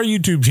hit our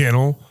YouTube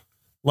channel,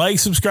 like,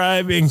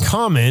 subscribe, and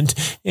comment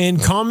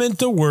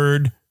the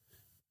word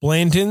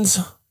Blanton's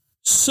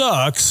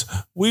sucks,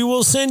 we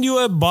will send you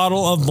a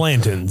bottle of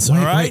Blanton's. All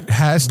right.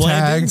 Hashtag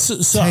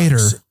Blanton's tater.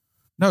 sucks.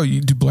 No,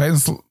 you do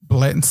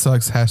Blanton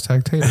sucks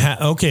hashtag tater.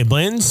 Okay,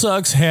 Blanton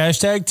sucks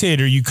hashtag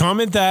tater. You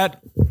comment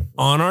that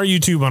on our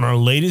YouTube on our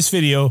latest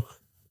video.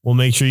 We'll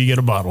make sure you get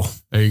a bottle.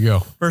 There you go.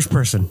 First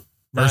person.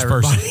 First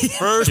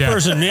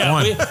person.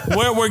 Yeah,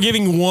 we're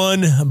giving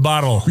one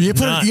bottle. You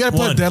got to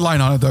put a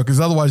deadline on it though, because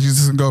otherwise you're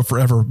just gonna go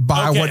forever.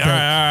 By okay, what day? All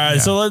right.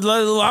 Yeah. So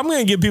I'm going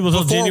to give people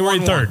till January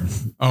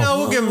 3rd. Oh. No,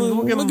 we'll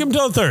give them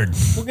till the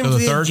 3rd. We'll give them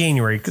till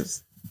January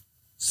because.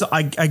 So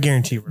I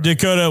guarantee you.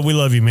 Dakota, we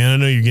love you, man. I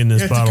know you're getting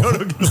this bottle.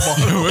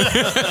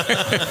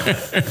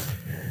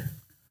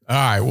 All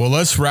right. Well,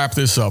 let's wrap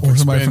this up. Or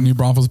somebody from the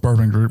Braunfels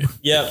Bourbon Group.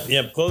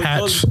 Yep.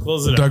 Close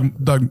it Doug,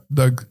 out.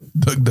 Doug.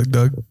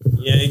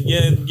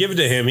 Yeah, give it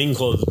to him. He can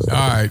close it. All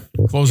right.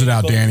 Close it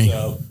out, Danny.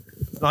 Not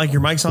like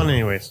your mic's on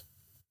anyways.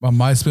 My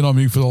mic's been on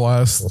mute for the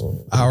last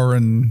hour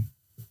and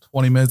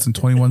 20 minutes and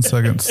 21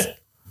 seconds.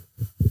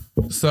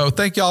 So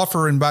thank y'all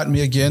for inviting me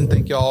again.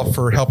 Thank y'all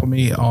for helping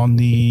me on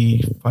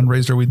the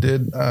fundraiser we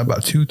did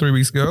about 2-3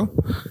 weeks ago.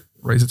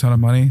 Raised a ton of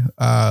money.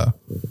 I'm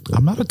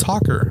not a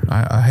talker.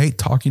 I hate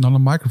talking on the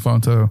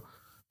microphone. So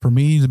for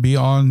me to be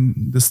on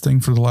this thing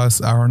for the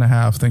last hour and a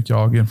half, thank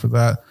y'all again for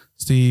that.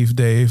 Steve,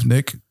 Dave,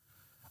 Nick.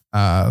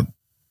 Y'all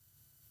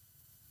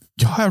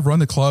have run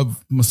the club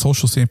from a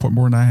social standpoint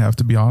more than I have,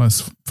 to be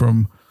honest.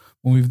 From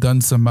when we've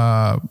done some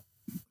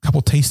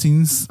couple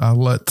tastings, I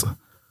let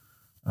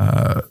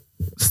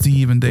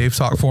Steve and Dave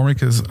talk for me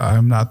because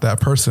I'm not that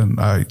person.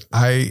 I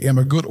am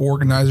a good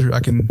organizer.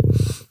 I can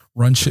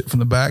run shit from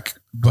the back,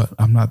 but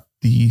I'm not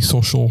the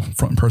social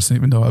front person,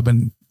 even though I've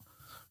been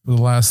for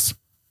the last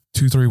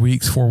 2-3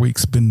 weeks, 4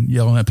 weeks, been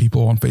yelling at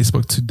people on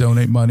Facebook to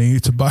donate money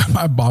to buy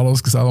my bottles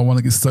because I don't want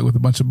to get stuck with a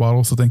bunch of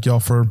bottles. So thank y'all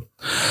for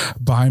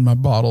buying my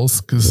bottles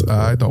because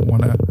I don't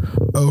want to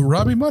owe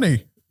Robbie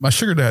money, my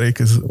sugar daddy,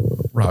 because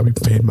Robbie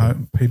paid my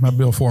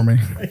bill for me.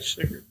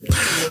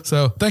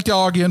 So thank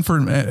y'all again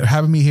for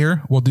having me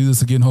here. We'll do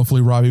this again.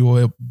 Hopefully Robbie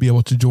will be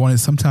able to join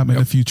us sometime in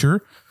the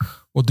future.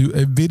 We'll do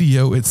a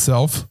video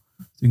itself so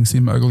you can see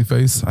my ugly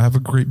face. I have a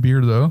great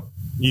beard though.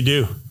 You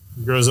do.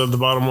 It grows up the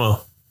bottom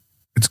well.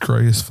 It's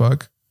gray as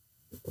fuck.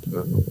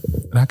 And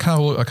I kind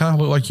of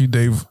look like you,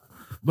 Dave, a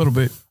little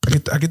bit.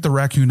 I get the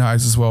raccoon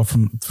eyes as well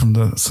from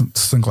the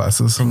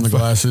sunglasses. From the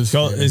glasses.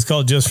 It's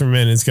called Just for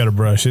Men. It's got a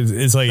brush.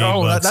 It's like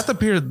 $8. Not the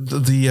beard,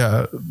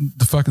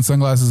 the fucking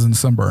sunglasses and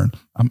sunburn.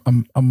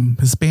 I'm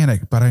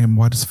Hispanic, but I am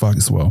white as fuck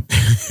as well.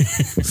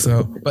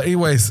 So, but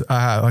anyways, like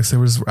I said,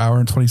 it was an hour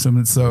and 27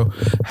 minutes. So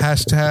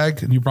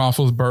hashtag New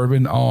Braunfels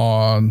Bourbon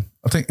on,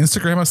 I think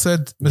Instagram. I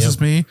said message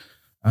me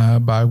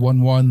by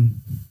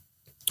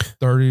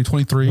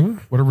 1/1/30/23,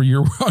 whatever year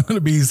I'm going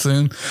to be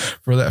soon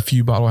for that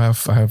few bottle. I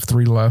have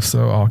 3 left,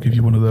 so I'll give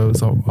you one of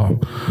those. I'll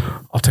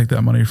take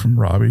that money from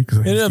Robbie because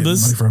I get money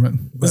from it.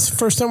 This is the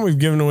first time we've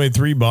given away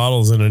 3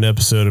 bottles in an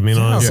episode. I mean,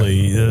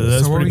 honestly,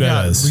 that's pretty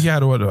badass. We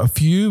got a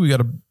few. We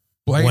got a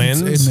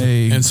blend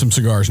and some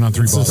cigars, not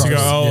 3 bottles.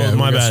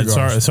 My bad.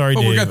 Cigars. Sorry,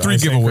 Dave. We got 3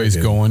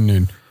 giveaways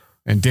going,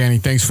 and Danny,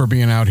 thanks for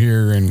being out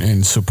here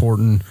and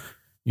supporting.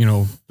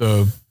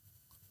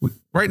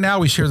 Right now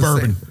we share the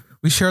bourbon.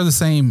 We share the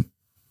same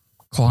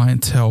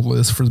clientele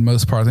list for the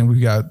most part. I think we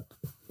got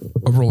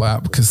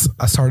overlap because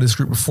I started this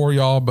group before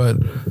y'all, but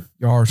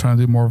y'all are trying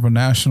to do more of a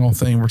national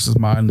thing versus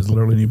mine is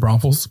literally New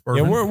Braunfels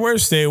Bourbon. Yeah, we're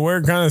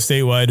kind of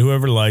statewide.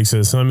 Whoever likes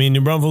us. I mean,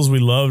 New Braunfels, we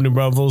love New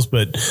Braunfels,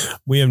 but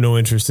we have no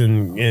interest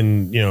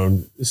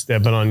in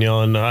stepping on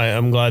y'all. And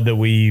I'm glad that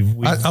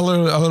I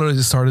literally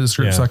just started this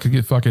group so I could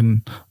get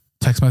fucking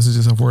text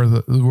messages of where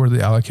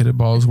the allocated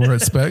balls were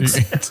at Specs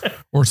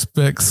or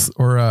Specs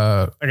or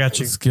I got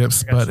you.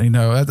 Skips. But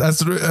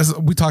as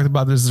we talked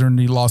about this during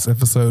the Lost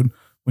episode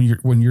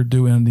when you're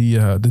doing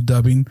the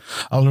dubbing,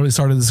 I literally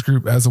started this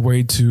group as a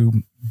way to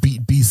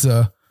beat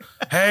Bisa.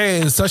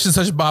 Hey, such and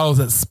such bottles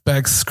at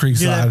Specs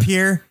Creekside. You hear that,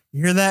 Pierre?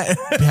 You hear that?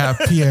 Yeah,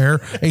 Pierre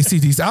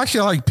ACDC.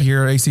 Actually, I like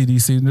Pierre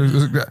ACDC.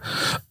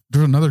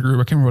 There's another group.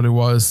 I can't remember what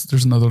it was.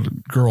 There's another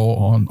girl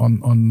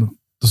on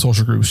the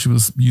social group. She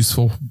was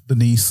useful.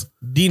 Denise.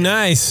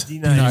 Nice.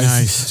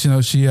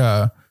 She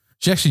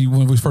actually,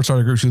 when we first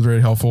started the group, she was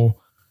very helpful.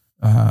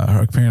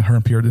 Her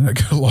and Pierre didn't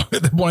get along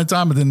at that point in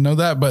time. I didn't know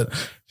that, but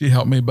she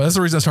helped me. But that's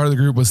the reason I started the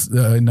group was,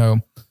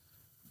 Bisa.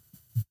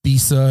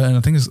 And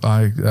I think it's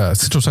like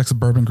Central Texas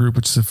Bourbon Group,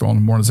 which is on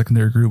the more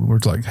secondary group. We're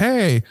like,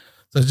 hey,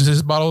 so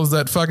this bottle is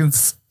that fucking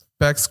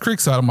Specs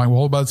Creekside. I'm like,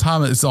 well, by the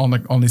time it's on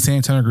the San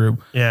Antonio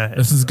group,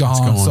 this is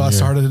gone. So I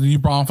started the New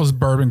Braunfels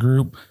Bourbon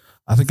Group.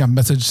 I think I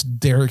messaged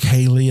Derek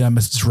Haley. I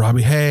messaged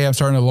Robbie. Hey, I'm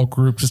starting a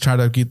local group. Just trying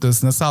to get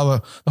this. And that's how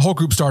the whole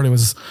group started,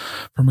 was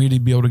for me to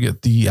be able to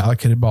get the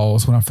allocated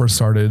bottles when I first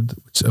started,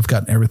 which I've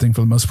gotten everything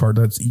for the most part.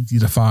 That's easy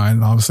to find.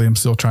 And obviously, I'm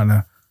still trying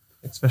to.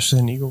 Especially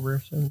an Eagle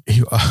Rare.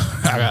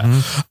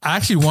 I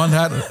actually won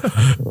that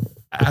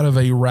out of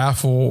a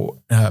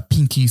raffle,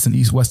 Pinkies in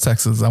East West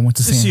Texas. I went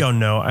to Just so y'all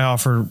know, I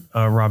offered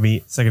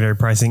Robbie secondary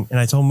pricing, and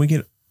I told him we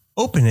could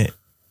open it.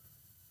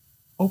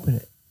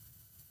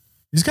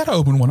 He's got to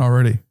open one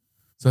already.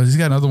 So he's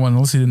got another one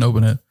unless he didn't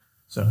open it.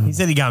 So he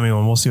said he got me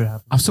one. We'll see what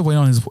happens. I'm still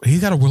waiting on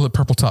he's got a Willet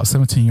Purple Top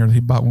 17 year that he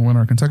bought when we went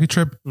on our Kentucky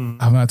trip. I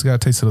haven't got a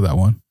taste of that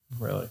one.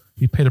 Really?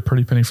 He paid a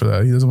pretty penny for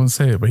that. He doesn't want to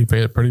say it, but he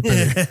paid a pretty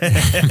penny.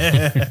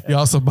 He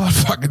also bought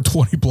fucking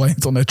 20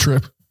 planes on that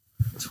trip.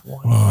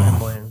 20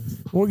 planes.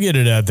 We'll get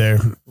it out there.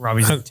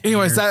 Robbie's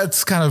anyways,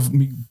 that's kind of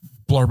me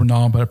blurbing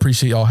on, but I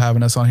appreciate y'all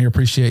having us on here.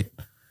 Appreciate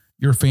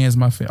your fans,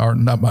 or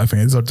not my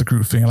fans, or the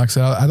group fan. Like I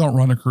said, I don't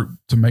run a group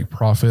to make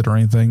profit or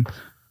anything.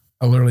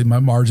 My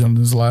margin on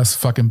this last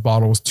fucking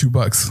bottle was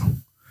 $2.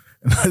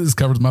 And that just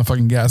covers my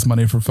fucking gas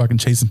money for fucking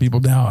chasing people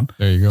down.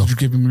 There you go. You're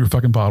giving me your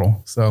fucking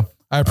bottle. So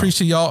I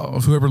appreciate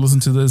y'all, whoever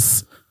listened to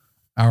this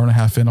hour and a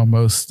half in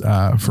almost,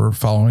 for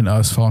following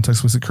us, following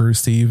Texas Whiskey Crew,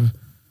 Steve,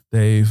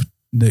 Dave,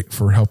 Nick,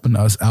 for helping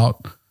us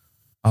out.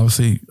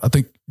 Obviously, I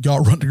think y'all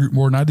run the group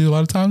more than I do a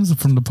lot of times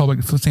from the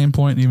public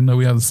standpoint, even though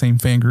we have the same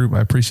fan group. I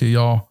appreciate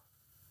y'all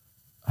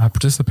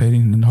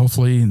participating, and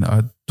hopefully in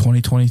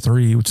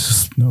 2023, which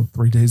is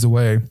 3 days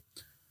away,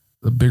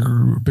 the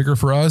bigger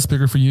for us,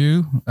 bigger for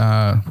you.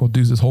 We'll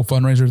do this whole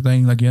fundraiser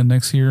thing again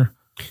next year.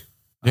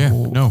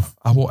 Yeah,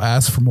 I will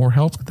ask for more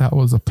help. That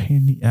was a pain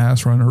in the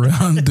ass running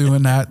around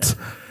doing that.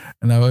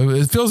 And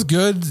it feels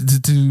good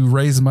to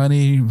raise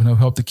money,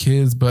 help the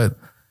kids, but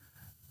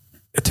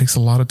it takes a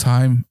lot of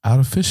time out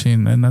of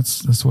fishing, and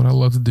that's what I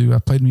love to do. I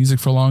played music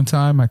for a long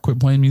time. I quit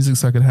playing music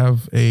so I could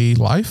have a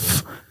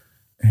life,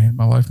 and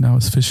my life now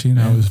is fishing.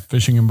 I was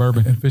fishing in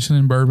bourbon, and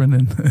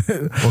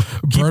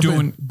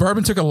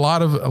bourbon took a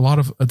lot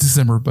of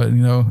December, but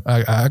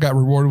I got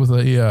rewarded with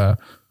a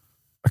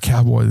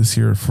cowboy this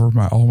year for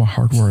all my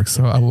hard work.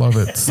 So I love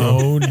it. So.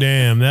 Oh,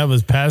 damn. That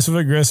was passive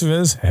aggressive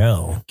as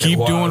hell.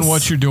 Keep doing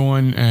what you're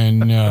doing.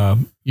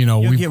 And,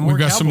 we've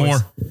got some more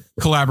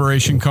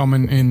collaboration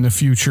coming in the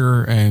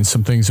future and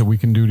some things that we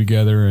can do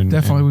together. And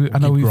definitely. I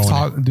know we've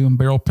talked doing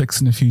barrel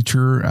picks in the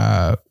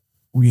future.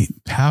 We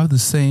have the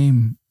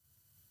same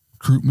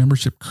group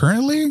membership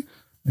currently.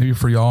 Maybe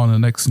for y'all in the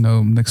next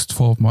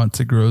 12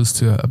 months, it grows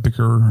to a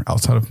bigger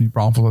outside of New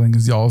Braunfels, I think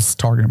is y'all's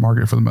target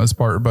market for the most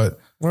part, but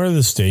we're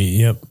the state.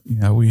 Yep.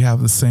 We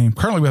have the same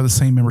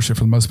membership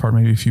for the most part,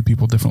 maybe a few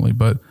people differently,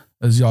 but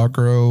as y'all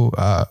grow,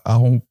 I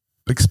don't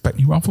expect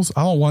New Braunfels.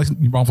 I don't want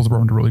New Braunfels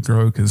bourbon to really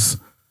grow because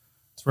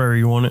it's where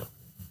you want it.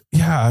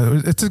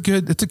 Yeah. It's a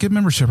good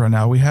membership right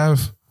now. We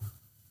have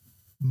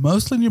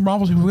mostly New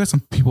Braunfels people. We got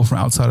some people from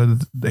outside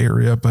of the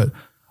area, but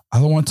I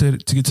don't want to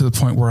get to the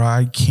point where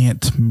I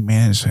can't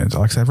manage it.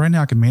 Like I said, right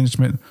now I can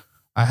management.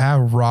 I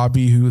have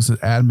Robbie, who is an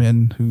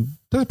admin, who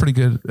does a pretty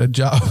good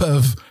job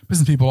of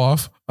pissing people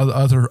off.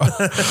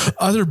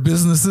 Other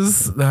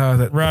businesses.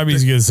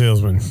 Robbie's a good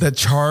salesman. That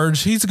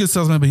charge. He's a good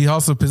salesman, but he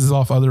also pisses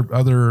off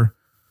other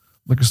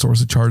liquor stores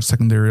that charge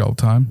secondary all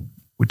the time.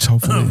 Which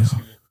hopefully,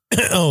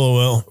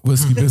 LOL.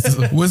 Whiskey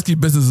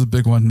business is a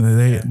big one.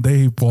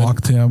 They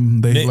blocked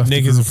him.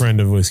 Nick is a friend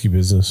of Whiskey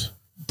Business.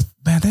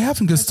 Man, they have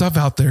some good stuff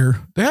out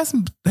there. They've had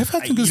some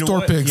good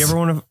store picks. You ever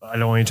want to? I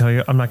don't want to tell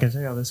you. I'm not going to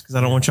tell you all this because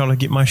I don't want y'all to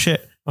get my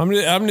shit. I'm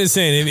just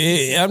saying.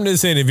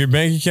 If your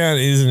bank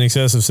account is in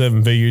excess of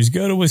 7 figures,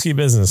 go to Whiskey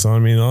Business. I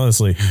mean,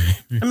 honestly.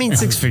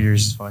 6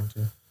 figures is fine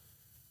too.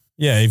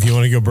 Yeah, if you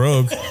want to go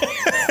broke.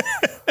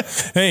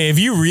 Hey, if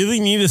you really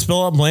need to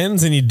spell out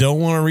plans and you don't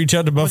want to reach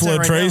out to Buffalo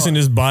Trace and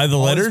just buy the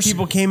letters.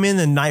 People came in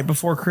the night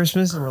before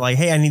Christmas and were like,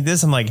 "Hey, I need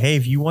this." I'm like, "Hey,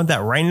 if you want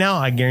that right now,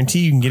 I guarantee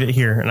you can get it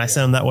here." And I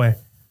sent them that way.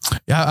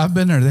 Yeah, I've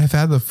been there. They've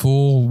had the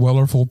full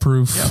Weller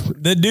foolproof. Yep.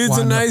 The dude's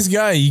a nice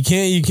guy. You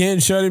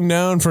can't shut him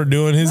down for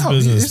doing his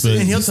business.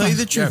 And he'll tell you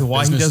the truth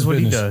why he does what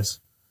he does.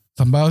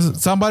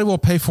 Somebody will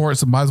pay for it,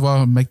 so might as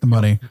well make the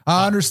money.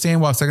 I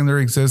understand why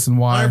secondary exists and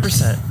why.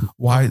 100%.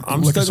 Why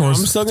I'm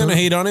still gonna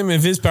hate on him.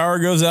 If his power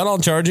goes out, I'll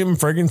charge him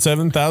freaking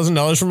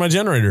 $7,000 for my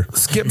generator.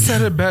 Skip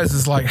said it best.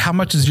 It's like, how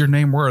much is your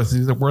name worth?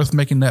 Is it worth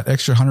making that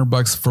extra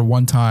 $100 for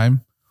one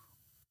time?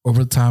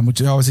 Over the time,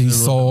 which obviously he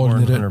sold.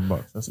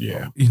 $100.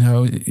 Yeah.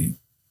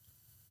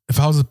 If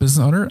I was a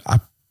business owner, I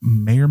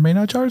may or may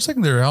not charge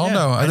secondary. I don't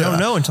know. I don't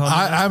know until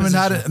I'm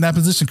not in that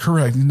position.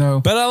 Correct.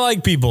 But I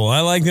like people. I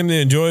like them to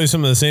enjoy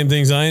some of the same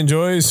things I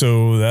enjoy.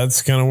 So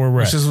that's kind of where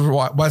we're at. Which is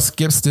why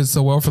Skips did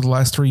so well for the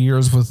last 3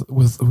 years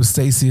with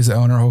Stacy as the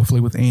owner, hopefully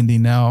with Andy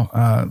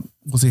now.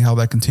 We'll see how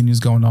that continues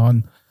going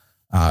on.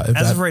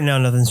 As of right now,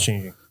 nothing's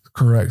changing.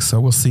 Correct. So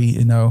we'll see,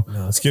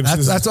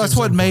 that's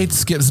what made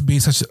Skips be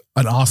such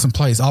an awesome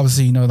place.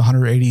 Obviously, the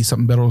 180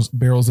 something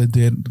barrels they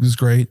did was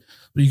great,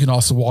 but you can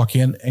also walk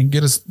in and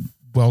get a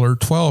Weller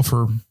 12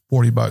 for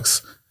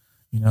 $40.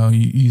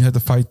 You had to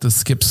fight the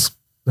Skips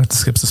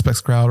the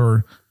Specs crowd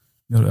or,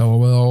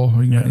 LOL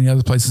or, any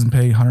other places and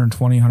pay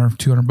 120, 100,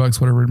 $200,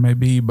 whatever it may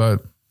be.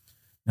 But,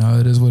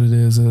 it is what it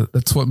is.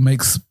 That's what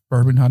makes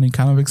bourbon hunting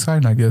kind of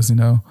exciting, I guess,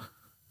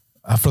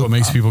 what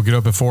makes people get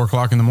up at 4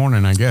 o'clock in the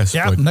morning, I guess.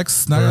 Yeah.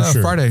 Next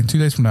Friday, 2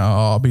 days from now,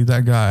 I'll be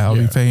that guy. I'll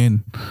be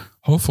paying,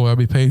 hopefully I'll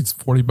be paid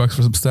 $40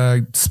 for some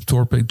Stag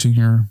Store Pick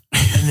Junior.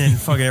 And then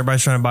fucking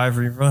everybody's trying to buy it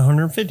for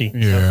 $150.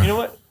 Yeah. So, you know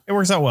what? It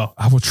works out well.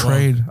 I will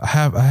trade. I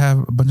have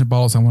a bunch of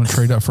bottles I want to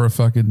trade up for a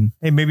fucking.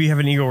 Hey, maybe you have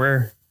an Eagle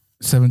Rare.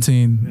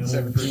 17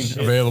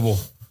 available.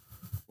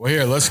 Well,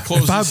 here, let's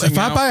close If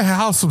I buy a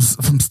house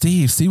from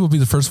Steve will be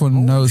the first one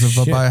who knows if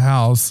I buy a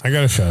house. I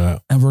got a shout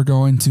out. And we're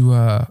going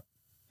to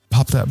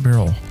pop that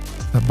bottle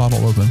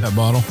open. That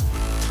bottle.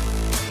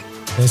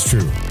 That's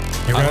true.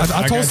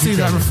 I told Steve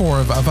that before.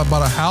 If I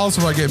bought a house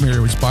or I get married,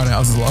 which buying a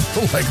house is a lot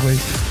more likely,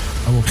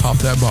 I will pop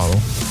that bottle.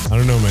 I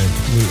don't know, man.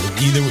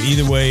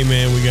 Either way,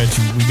 man, we got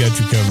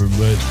you covered.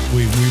 But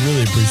we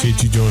really appreciate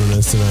you joining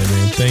us tonight,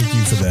 man. Thank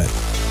you for that.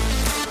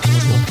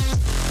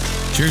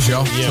 Cheers,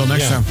 y'all. Till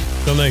next time.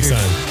 Till next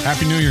time.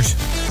 Happy New Year's.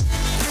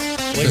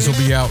 This will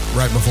be out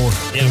right before.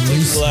 Yeah, flick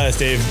the glass,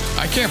 Dave.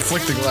 I can't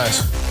flick the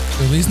glass.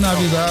 At least not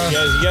be bad.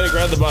 You got to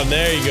grab the bottom.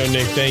 There you go,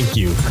 Nick. Thank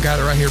you. I got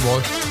it right here,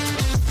 boy.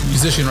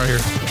 musician right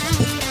here.